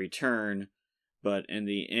never return, but in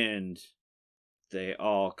the end, they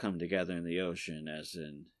all come together in the ocean, as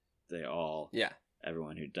in they all,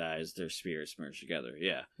 everyone who dies, their spirits merge together.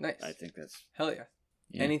 Yeah. Nice. I think that's... Hell yeah.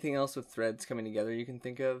 Anything else with threads coming together you can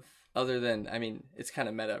think of? Other than, I mean, it's kind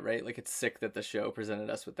of meta, right? Like, it's sick that the show presented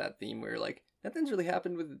us with that theme where, like, nothing's really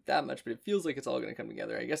happened with it that much, but it feels like it's all going to come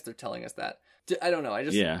together. I guess they're telling us that. I don't know.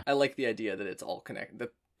 I like the idea that it's all connected.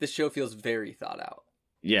 That this show feels very thought out.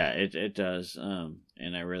 Yeah, it does.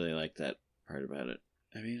 And I really like that part about it.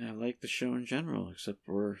 I mean, I like the show in general, except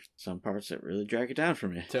for some parts that really drag it down for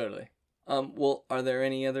me. Totally. Well, are there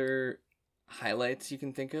any other highlights you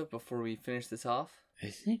can think of before we finish this off? I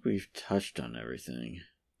think we've touched on everything.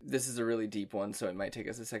 This is a really deep one, so it might take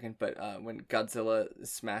us a second, but when Godzilla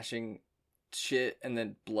is smashing shit and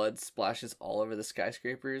then blood splashes all over the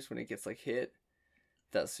skyscrapers when it gets, like, hit,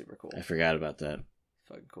 that's super cool. I forgot about that.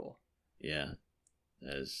 Fucking cool. Yeah,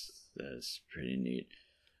 that is pretty neat.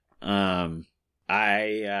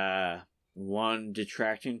 One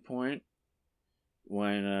detracting point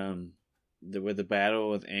when with the battle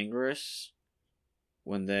with Anguirus,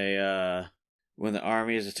 when the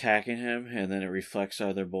army is attacking him and then it reflects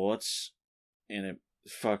all their bullets and it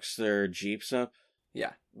fucks their jeeps up.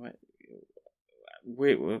 Yeah.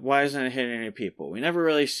 Wait, why isn't it hitting any people? We never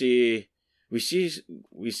really see. We see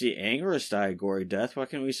Anguirus die a gory death. Why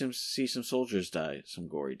can't we see some soldiers die some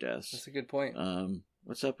gory deaths? That's a good point.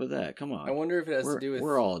 What's up with that? Come on. I wonder if it has to do with...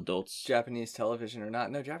 We're all adults. Japanese television or not.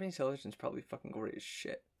 No, Japanese television's probably fucking gory as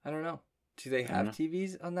shit. I don't know. Do they have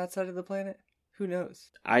TVs on that side of the planet? Who knows?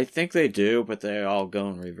 I think they do, but they all go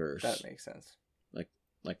in reverse. That makes sense.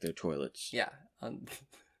 Like their toilets. Yeah.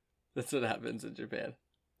 That's what happens in Japan.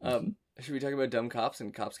 Should we talk about dumb cops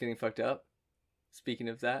and cops getting fucked up? Speaking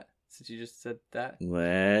of that, since you just said that.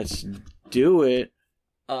 Let's do it.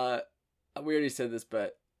 We already said this,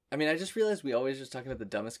 but I mean, I just realized we always just talk about the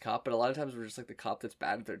dumbest cop, but a lot of times we're just like the cop that's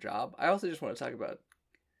bad at their job. I also just want to talk about,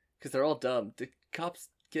 because they're all dumb, the cops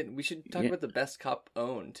We should talk Yeah. about the best cop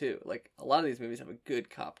own too. Like a lot of these movies have a good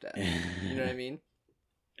cop death. You know what I mean?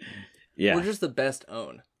 Yeah, Or just the best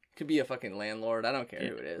own. Could be a fucking landlord. I don't care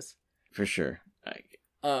who it is. for sure.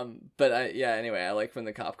 But anyway, I like when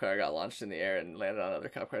the cop car got launched in the air and landed on other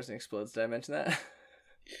cop cars and explodes. Did I mention that?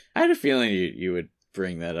 I had a feeling you would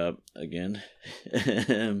bring that up again.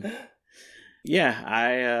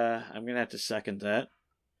 Yeah, I'm gonna have to second that.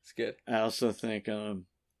 It's good. I also think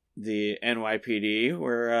the NYPD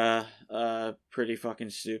were pretty fucking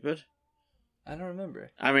stupid. I don't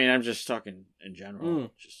remember. I mean, I'm just talking in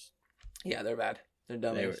general. Just Yeah, they're bad. They're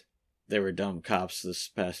dumb. they were dumb cops this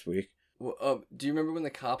past week. Well, do you remember when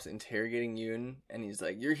the cop's interrogating Yoon and he's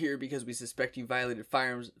like, "You're here because we suspect you violated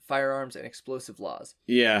firearms and explosive laws."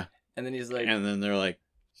 Yeah, And then he's like, and then they're like,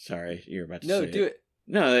 "Sorry, you're about to "No, say do it."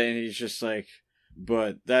 No, and he's just like,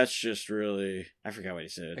 but that's just really, I forgot what he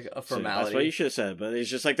said. Like a So formality. that's what you should have said, but he's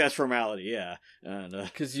just like, that's formality, yeah. And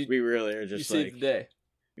Because we really are you just saved like, the day.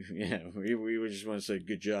 yeah, we would just want to say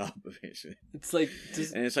good job, basically. It's like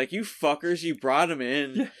just And it's like, you fuckers, you brought him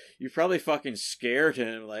in. Yeah. You probably fucking scared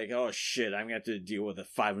him. Like, oh shit, I'm gonna have to deal with a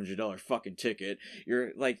 $500 fucking ticket.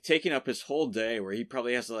 You're like taking up his whole day where he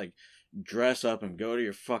probably has to like dress up and go to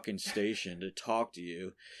your fucking station to talk to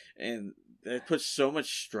you. And that puts so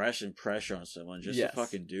much stress and pressure on someone just Yes. to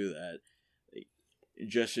fucking do that.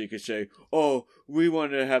 Just so you could say, oh, we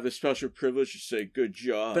wanted to have the special privilege to say good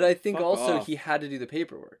job. But I think Fuck also off. he had to do the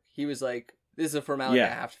paperwork. He was like, "This is a formality. I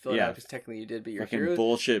Yeah, have to fill it yeah. out because technically you did, but you're fucking here."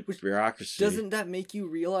 bullshit Which bureaucracy. Doesn't that make you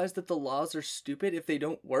realize that the laws are stupid if they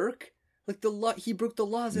don't work? Like the law, he broke the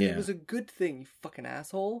laws and Yeah. it was a good thing. You fucking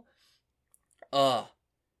asshole.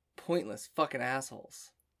 Pointless fucking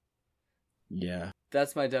assholes. Yeah.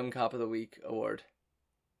 That's my dumb cop of the week award.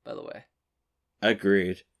 By the way,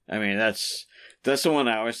 Agreed. I mean, that's the one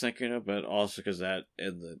I was thinking of, but also because that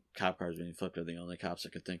and the cop cars being flipped are the only cops I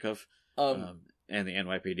could think of, and the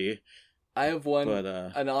NYPD. I have one But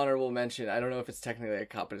an honorable mention. I don't know if it's technically a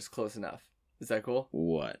cop, but it's close enough. Is that cool?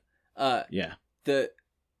 what? Yeah. The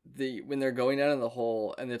when they're going down in the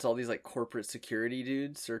hole and it's all these like corporate security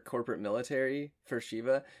dudes or corporate military for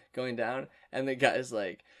Shiva going down, and the guy's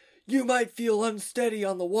like, "You might feel unsteady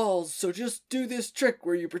on the walls, so just do this trick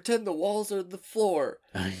where you pretend the walls are the floor."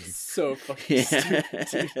 So fucking stupid,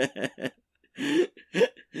 dude.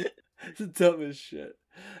 It's the dumbest shit.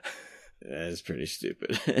 That is pretty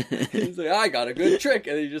stupid. He's like, "I got a good trick,"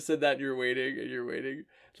 and he just said that, and you're waiting.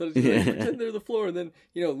 So it's like, pretend they're the floor, and then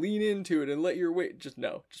lean into it and let your weight. Just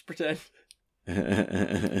pretend.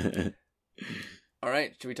 All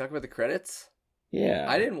right, should we talk about the credits? Yeah.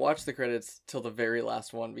 I didn't watch the credits till the very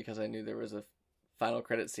last one because I knew there was a final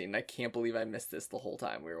credit scene. And I can't believe I missed this the whole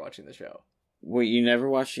time we were watching the show. Wait, you never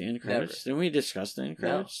watched the end credits? Never. Didn't we discuss the end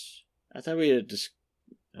credits? No. I thought we had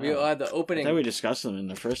We had the opening. I thought we discussed them in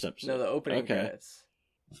the first episode. No, the opening credits.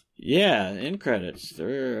 Yeah, end credits.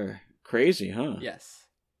 They're crazy, huh? Yes.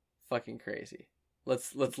 Fucking crazy.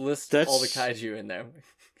 Let's list all the kaiju in there.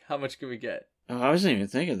 How much can we get? Oh, I wasn't even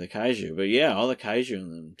thinking of the kaiju, but yeah, all the kaiju in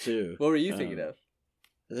them too. What were you thinking of?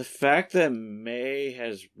 The fact that May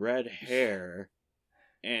has red hair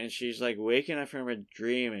and she's like waking up from a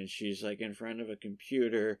dream and she's like in front of a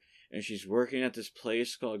computer and she's working at this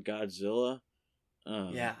place called Godzilla.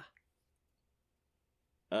 Yeah.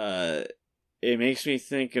 It makes me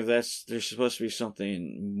think of there's supposed to be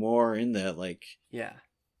something more in that, like. Yeah.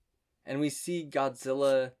 And we see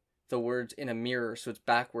Godzilla, the words in a mirror, so it's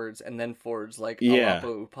backwards and then forwards, like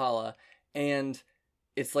Alapa Upala. And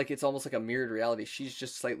it's like it's almost like a mirrored reality. She's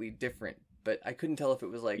just slightly different. But I couldn't tell if it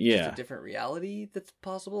was like just a different reality that's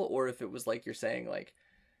possible, or if it was like you're saying like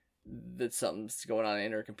that something's going on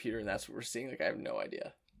in her computer and that's what we're seeing. Like I have no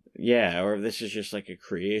idea. Yeah, or if this is just like a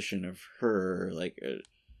creation of her, like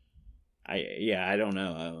I don't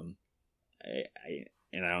know. I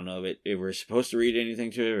don't know if we're supposed to read anything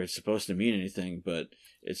to it or it's supposed to mean anything, but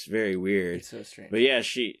it's very weird. It's so strange. But yeah,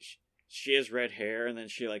 she has red hair, and then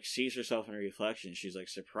she like sees herself in a reflection. She's like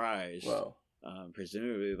surprised, Whoa.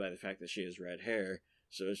 Presumably by the fact that she has red hair.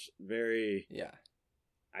 So it's very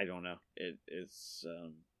I don't know. It's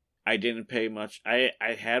I didn't pay much. I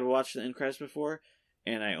had watched the end credits before,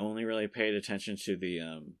 and I only really paid attention to the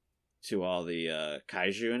to all the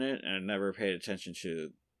kaiju in it, and I never paid attention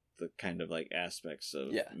to the kind of like aspects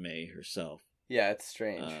of May herself. Yeah, it's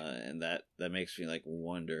strange. And that makes me like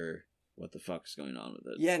wonder what the fuck's going on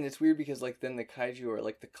with it. Yeah, and it's weird because like then the kaiju are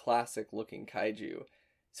like the classic looking kaiju.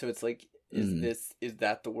 So it's like is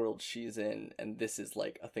that the world she's in, and this is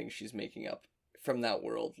like a thing she's making up from that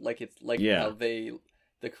world. Like it's like how the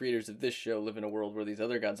creators of this show live in a world where these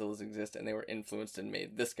other Godzillas exist and they were influenced and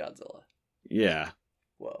made this Godzilla. Yeah.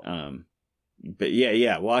 Whoa. But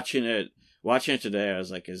yeah, watching it today, I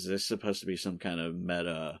was like, is this supposed to be some kind of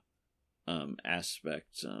meta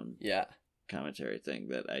aspect Yeah. commentary thing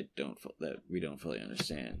that we don't fully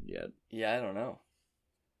understand yet? Yeah, I don't know.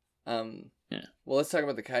 Yeah. Well, let's talk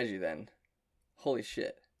about the kaiju then. Holy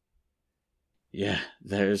shit. Yeah,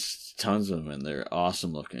 there's tons of them and they're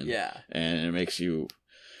awesome looking. Yeah. And it makes you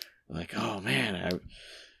like, oh man,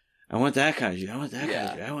 I want that kaiju. I want that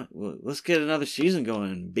kaiju. Let's get another season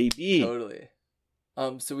going, baby. Totally.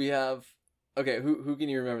 So we have. Okay, who can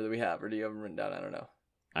you remember that we have, or do you have them written down? I don't know.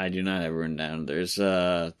 I do not have it written down. There's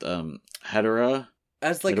Hedorah.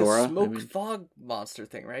 As like Hedorah, a smoke fog monster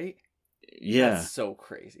thing, right? Yeah. That's so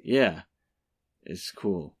crazy. Yeah. It's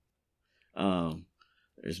cool.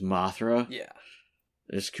 There's Mothra. Yeah.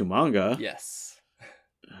 There's Kumanga. Yes.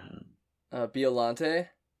 Biollante.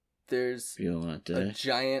 There's Biollante. a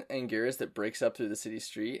giant Anguirus that breaks up through the city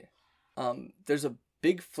street. There's a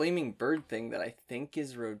big flaming bird thing that I think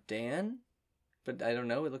is Rodan, but I don't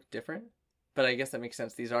know. It looked different. But I guess that makes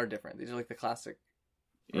sense. These are different. These are like the classic.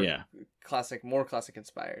 Yeah. Classic, more classic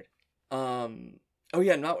inspired. Oh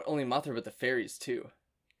yeah, not only Mothra, but the fairies too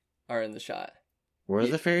are in the shot. Were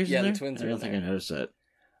the fairies in there? The twins are I don't in think there. I noticed that.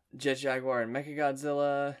 Jet Jaguar and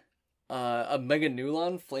Mechagodzilla. A Mega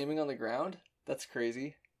Nulon flaming on the ground. That's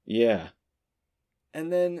crazy. Yeah.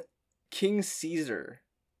 And then King Caesar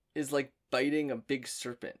is like biting a big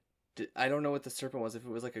serpent. I don't know what the serpent was. If it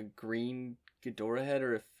was like a green Ghidorah head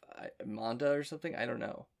or if Manda or something. I don't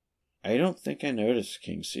know. I don't think I noticed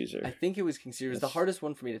King Caesar. I think it was King Caesar. It was the hardest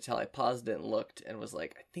one for me to tell. I paused it and looked and was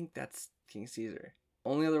like, I think that's King Caesar.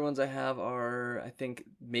 Only other ones I have are, I think,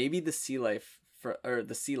 maybe the sea lice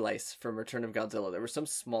from Return of Godzilla. There was some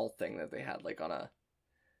small thing that they had like on a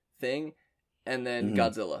thing, and then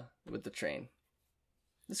Godzilla with the train.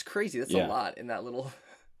 It's crazy. That's a lot in that little.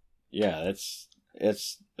 Yeah,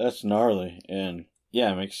 that's gnarly, and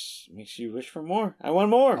yeah, makes you wish for more. I want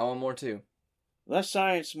more. I want more too. Less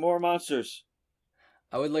science, more monsters.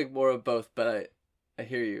 I would like more of both, but I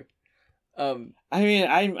hear you. I mean,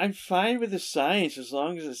 I'm fine with the science as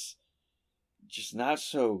long as it's just not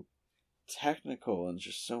so technical and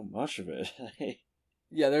just so much of it.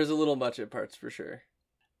 Yeah, there's a little much at parts for sure.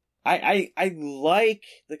 I like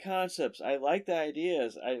the concepts. I like the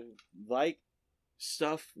ideas. I like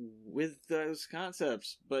stuff with those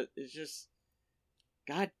concepts, but it's just,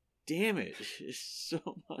 god damn it, it's so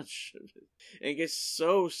much of it. It gets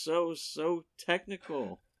so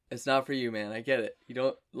technical. It's not for you, man. I get it. You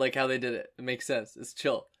don't like how they did it. It makes sense. It's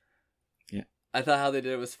chill. Yeah. I thought how they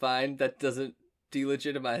did it was fine. That doesn't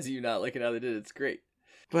delegitimize you not liking how they did it. It's great.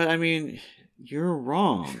 But, I mean, you're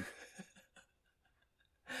wrong.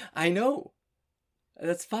 I know.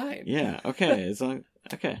 That's fine. Yeah, okay. It's like,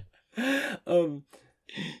 okay. Okay,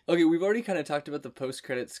 we've already kind of talked about the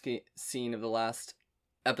post-credit scene of the last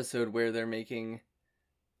episode where they're making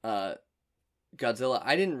Godzilla.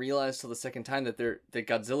 I didn't realize till the second time that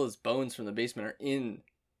Godzilla's bones from the basement are in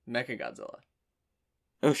Mechagodzilla.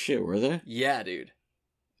 Oh shit, were they? Yeah, dude.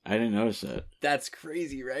 I didn't notice that. That's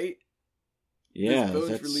crazy, right? Yeah, his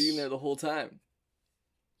bones were leading there the whole time.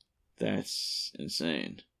 That's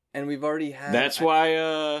insane. And we've already had. That's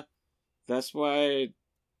why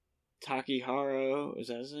Takihiro, is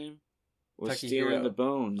that his name? Was stealing the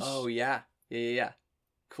bones. Oh yeah.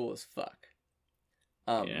 Cool as fuck.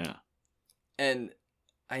 Yeah. And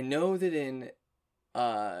I know that in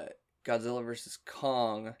Godzilla vs.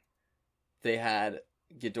 Kong, they had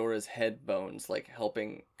Ghidorah's head bones like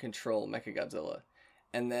helping control Mechagodzilla.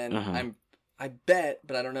 And then I bet,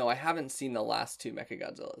 but I don't know, I haven't seen the last two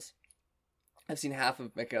Mechagodzillas. I've seen half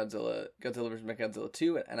of Godzilla vs. Mechagodzilla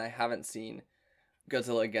 2, and I haven't seen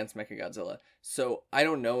Godzilla against Mechagodzilla. So I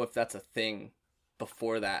don't know if that's a thing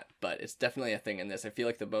before that, but it's definitely a thing in this. I feel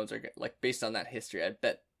like the bones are, like, based on that history, I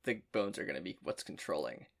bet the bones are going to be what's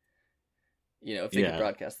controlling. You know, if they could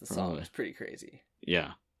broadcast the song, it's pretty crazy.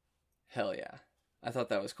 Yeah. Hell yeah. I thought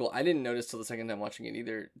that was cool. I didn't notice till the second time watching it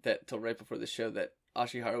either, till right before the show, that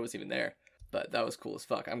Ashihara was even there. But that was cool as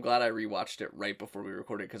fuck. I'm glad I rewatched it right before we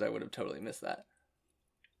recorded, because I would have totally missed that.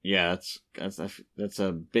 Yeah, that's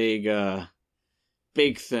a big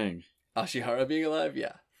thing. Ashihara being alive?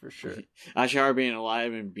 Yeah, for sure. Ashihara being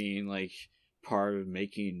alive and being, like, part of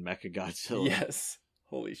making Mechagodzilla. Yes.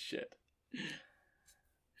 Holy shit.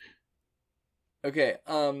 Okay,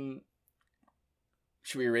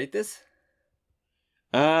 should we rate this?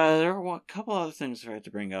 There are a couple other things I have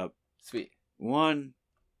to bring up. Sweet. One,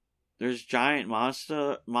 there's giant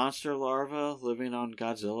monster larvae living on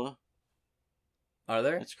Godzilla. Are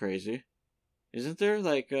there? That's crazy. Isn't there,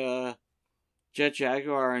 like, Jet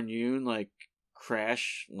Jaguar and Yoon, like,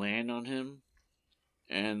 crash land on him?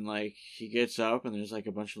 and like he gets up and there's like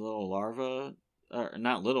a bunch of little larvae, or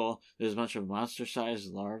not little. There's a bunch of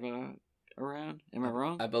monster-sized larvae around. Am I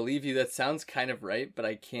wrong? I believe you. That sounds kind of right, but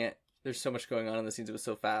I can't. There's so much going on in the scenes. It was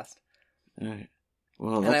so fast. All right.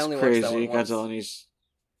 Well, And I that's only watched that crazy. one once.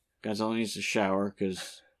 Godzilla needs to shower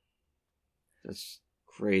because that's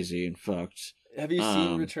crazy and fucked. Have you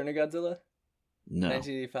seen Return of Godzilla? No,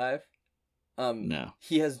 1985. no.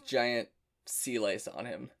 He has giant sea lice on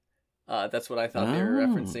him. That's what I thought they were Oh.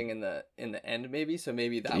 referencing in the end, maybe. So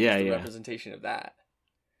maybe that Yeah, was the yeah. representation of that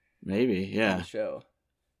Maybe, on yeah. the show.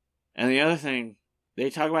 And the other thing, they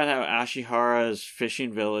talk about how Ashihara's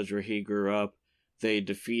fishing village where he grew up, they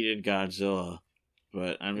defeated Godzilla.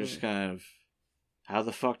 But I'm just kind of, how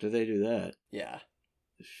the fuck did they do that? Yeah.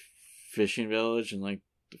 Fishing village in like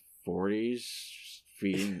the 40s,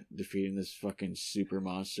 defeating this fucking super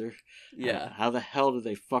monster. Yeah. How the hell did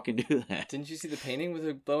they fucking do that? Didn't you see the painting with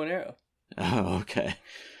a bow and arrow? Oh, okay.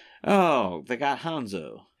 Oh, they got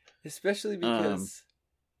Hanzo. Especially because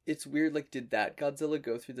it's weird. Like, did that Godzilla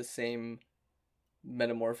go through the same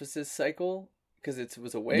metamorphosis cycle? Because it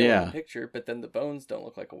was a whale in the picture, but then the bones don't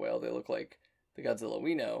look like a whale. They look like the Godzilla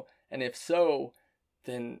we know. And if so,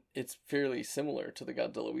 then it's fairly similar to the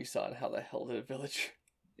Godzilla we saw. And how the hell did a village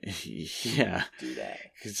Yeah. do that?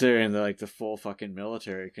 Considering the full fucking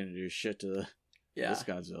military couldn't do shit to this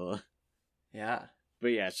Godzilla. Yeah.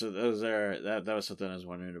 But yeah, so those are that was something I was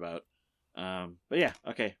wondering about. But yeah,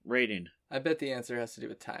 okay, rating. I bet the answer has to do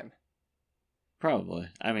with time. Probably.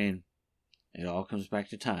 I mean, it all comes back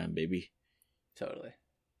to time, baby. Totally.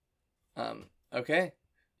 Okay.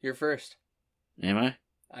 You're first. Am I?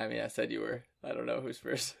 I mean, I said you were. I don't know who's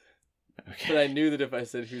first. Okay. But I knew that if I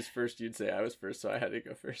said who's first, you'd say I was first, so I had to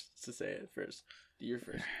go first to say it first. You're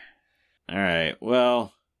first. Alright,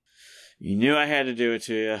 well, you knew I had to do it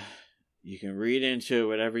to you. You can read into it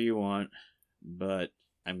whatever you want, but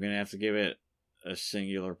I'm going to have to give it a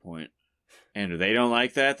singular point. And if they don't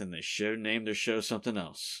like that, then they should name their show something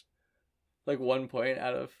else. Like 1 point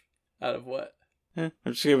out of what? I'm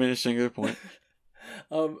just giving it a singular point.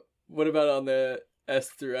 What about on the S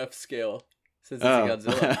through F scale? Since it's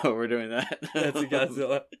a Godzilla. We're doing that. That's a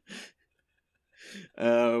Godzilla.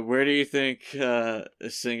 Where do you think a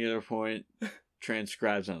singular point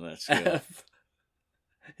transcribes on that scale? F.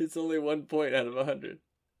 It's only 1 point out of 100.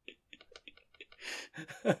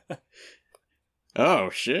 Oh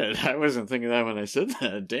shit! I wasn't thinking that when I said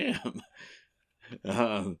that. Damn.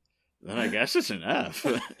 Then I guess it's an F.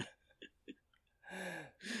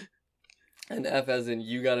 An F as in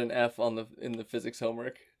you got an F in the physics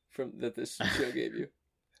homework that this show gave you.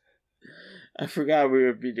 I forgot we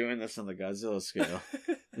would be doing this on the Godzilla scale.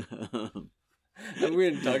 And we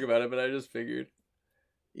didn't talk about it, but I just figured.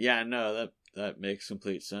 Yeah, no, that makes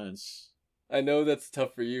complete sense. I know that's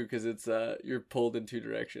tough for you because it's you're pulled in two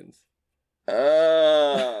directions.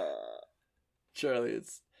 Charlie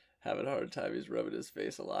is having a hard time. He's rubbing his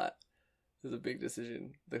face a lot. There's a big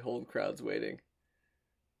decision. The whole crowd's waiting.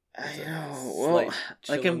 I There's a know. slight Well,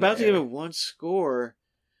 chill like in I'm the about to give air. it one score,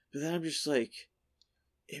 but then I'm just like,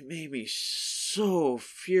 it made me so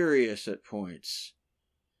furious at points.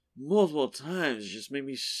 Multiple times, it just made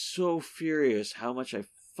me so furious how much I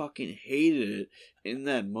fucking hated it in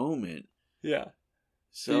that moment. Yeah.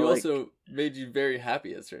 So So you like, also made you very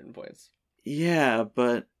happy at certain points. yeah,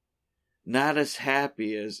 but not as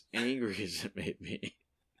happy as angry as it made me.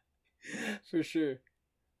 For sure.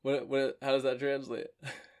 What? How does that translate?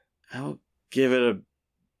 I'll give it a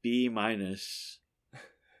B minus.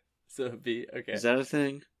 So B. Okay. Is that a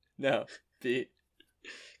thing? No. B.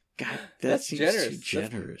 God, that That's seems generous. too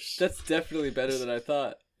generous. That's definitely better than I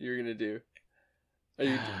thought you were gonna do. Are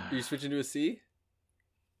you switching to a C?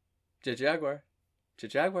 Jaguar.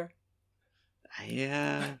 Jaguar.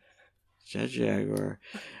 Yeah. Jaguar.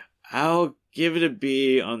 I'll give it a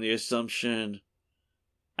B on the assumption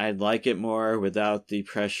I'd like it more without the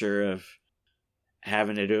pressure of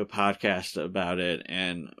having to do a podcast about it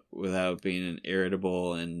and without being an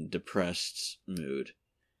irritable and depressed mood.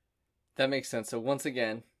 That makes sense. So once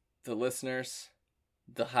again, the listeners,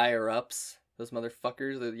 the higher ups, those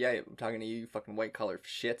motherfuckers, I'm talking to you fucking white collar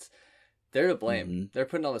shits. They're to blame. Mhm. They're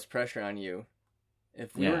putting all this pressure on you.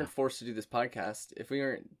 If we Yeah. weren't forced to do this podcast, if we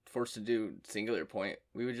weren't forced to do Singular Point,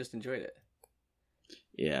 we would just enjoyed it.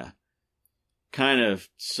 Yeah. Kind of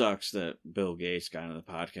sucks that Bill Gates got into the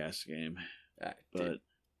podcast game, but Dude,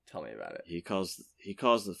 tell me about it. he calls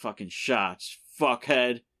the fucking shots,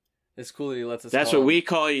 fuckhead. It's cool that he lets us. That's call what him. we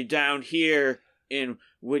call you down here in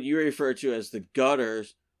what you refer to as the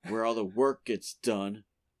gutters, where all the work gets done,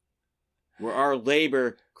 where our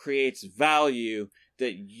labor creates value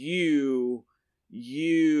that you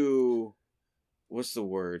what's the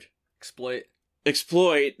word? Exploit.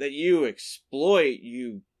 Exploit, that you exploit,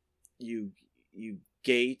 you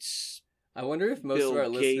Gates. I wonder if most Bill of our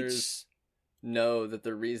Gates. listeners know that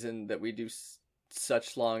the reason that we do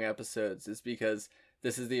such long episodes is because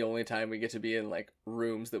this is the only time we get to be in like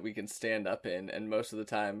rooms that we can stand up in, and most of the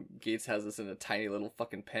time Gates has us in a tiny little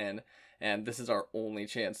fucking pen, and this is our only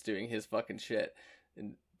chance doing his fucking shit.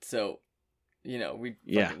 And so, you know, we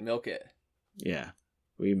fucking milk it. Yeah.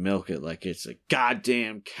 We milk it like it's a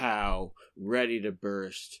goddamn cow ready to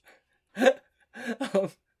burst.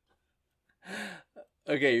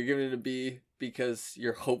 Okay, you're giving it a B because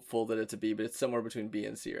you're hopeful that it's a B, but it's somewhere between B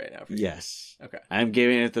and C right now for you. Yes. Okay. I'm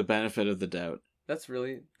giving it the benefit of the doubt. That's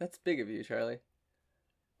big of you, Charlie.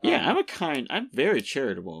 Yeah, I'm very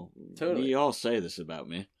charitable. Totally. You all say this about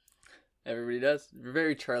me. Everybody does. You're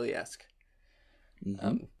very Charlie-esque.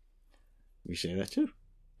 Mm-hmm. We say that too.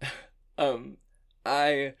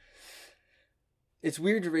 It's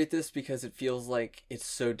weird to rate this because it feels like it's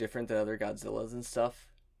so different than other Godzillas and stuff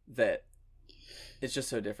that it's just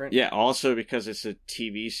so different. Yeah, also because it's a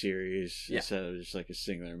TV series instead of just like a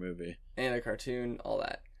singular movie. And a cartoon, all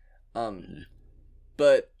that.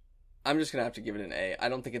 But I'm just gonna have to give it an A. I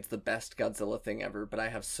don't think it's the best Godzilla thing ever, but I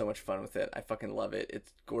have so much fun with it. I fucking love it.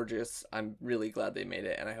 It's gorgeous. I'm really glad they made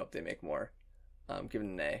it, and I hope they make more. Give it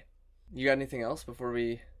an A. You got anything else before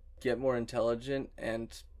we get more intelligent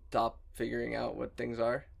and stop figuring out what things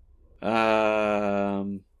are?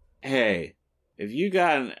 Hey, if you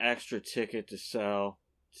got an extra ticket to sell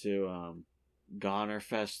to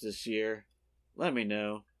Gonerfest this year, let me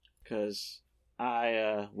know, because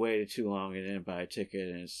I waited too long and didn't buy a ticket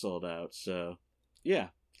and it's sold out, so yeah.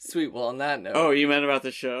 Sweet. Well, on that note... Oh, you meant about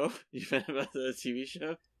the show? You meant about the TV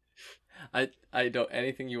show? I don't...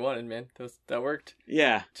 Anything you wanted, man. That worked.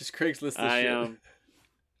 Yeah. Just Craigslist this shit.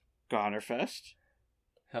 Gonerfest.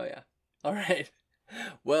 Hell yeah. All right.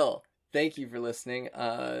 Well, thank you for listening.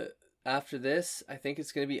 After this, I think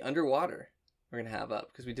it's going to be Underwater we're going to have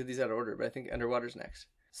up, because we did these out of order, but I think Underwater's next.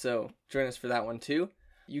 So join us for that one too.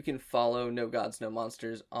 You can follow No Gods, No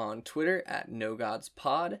Monsters on Twitter at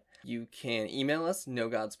NoGodsPod. You can email us,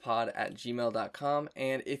 nogodspod@gmail.com.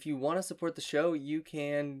 And if you want to support the show, you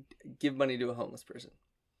can give money to a homeless person.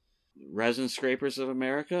 Resin Scrapers of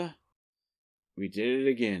America, we did it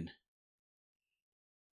again.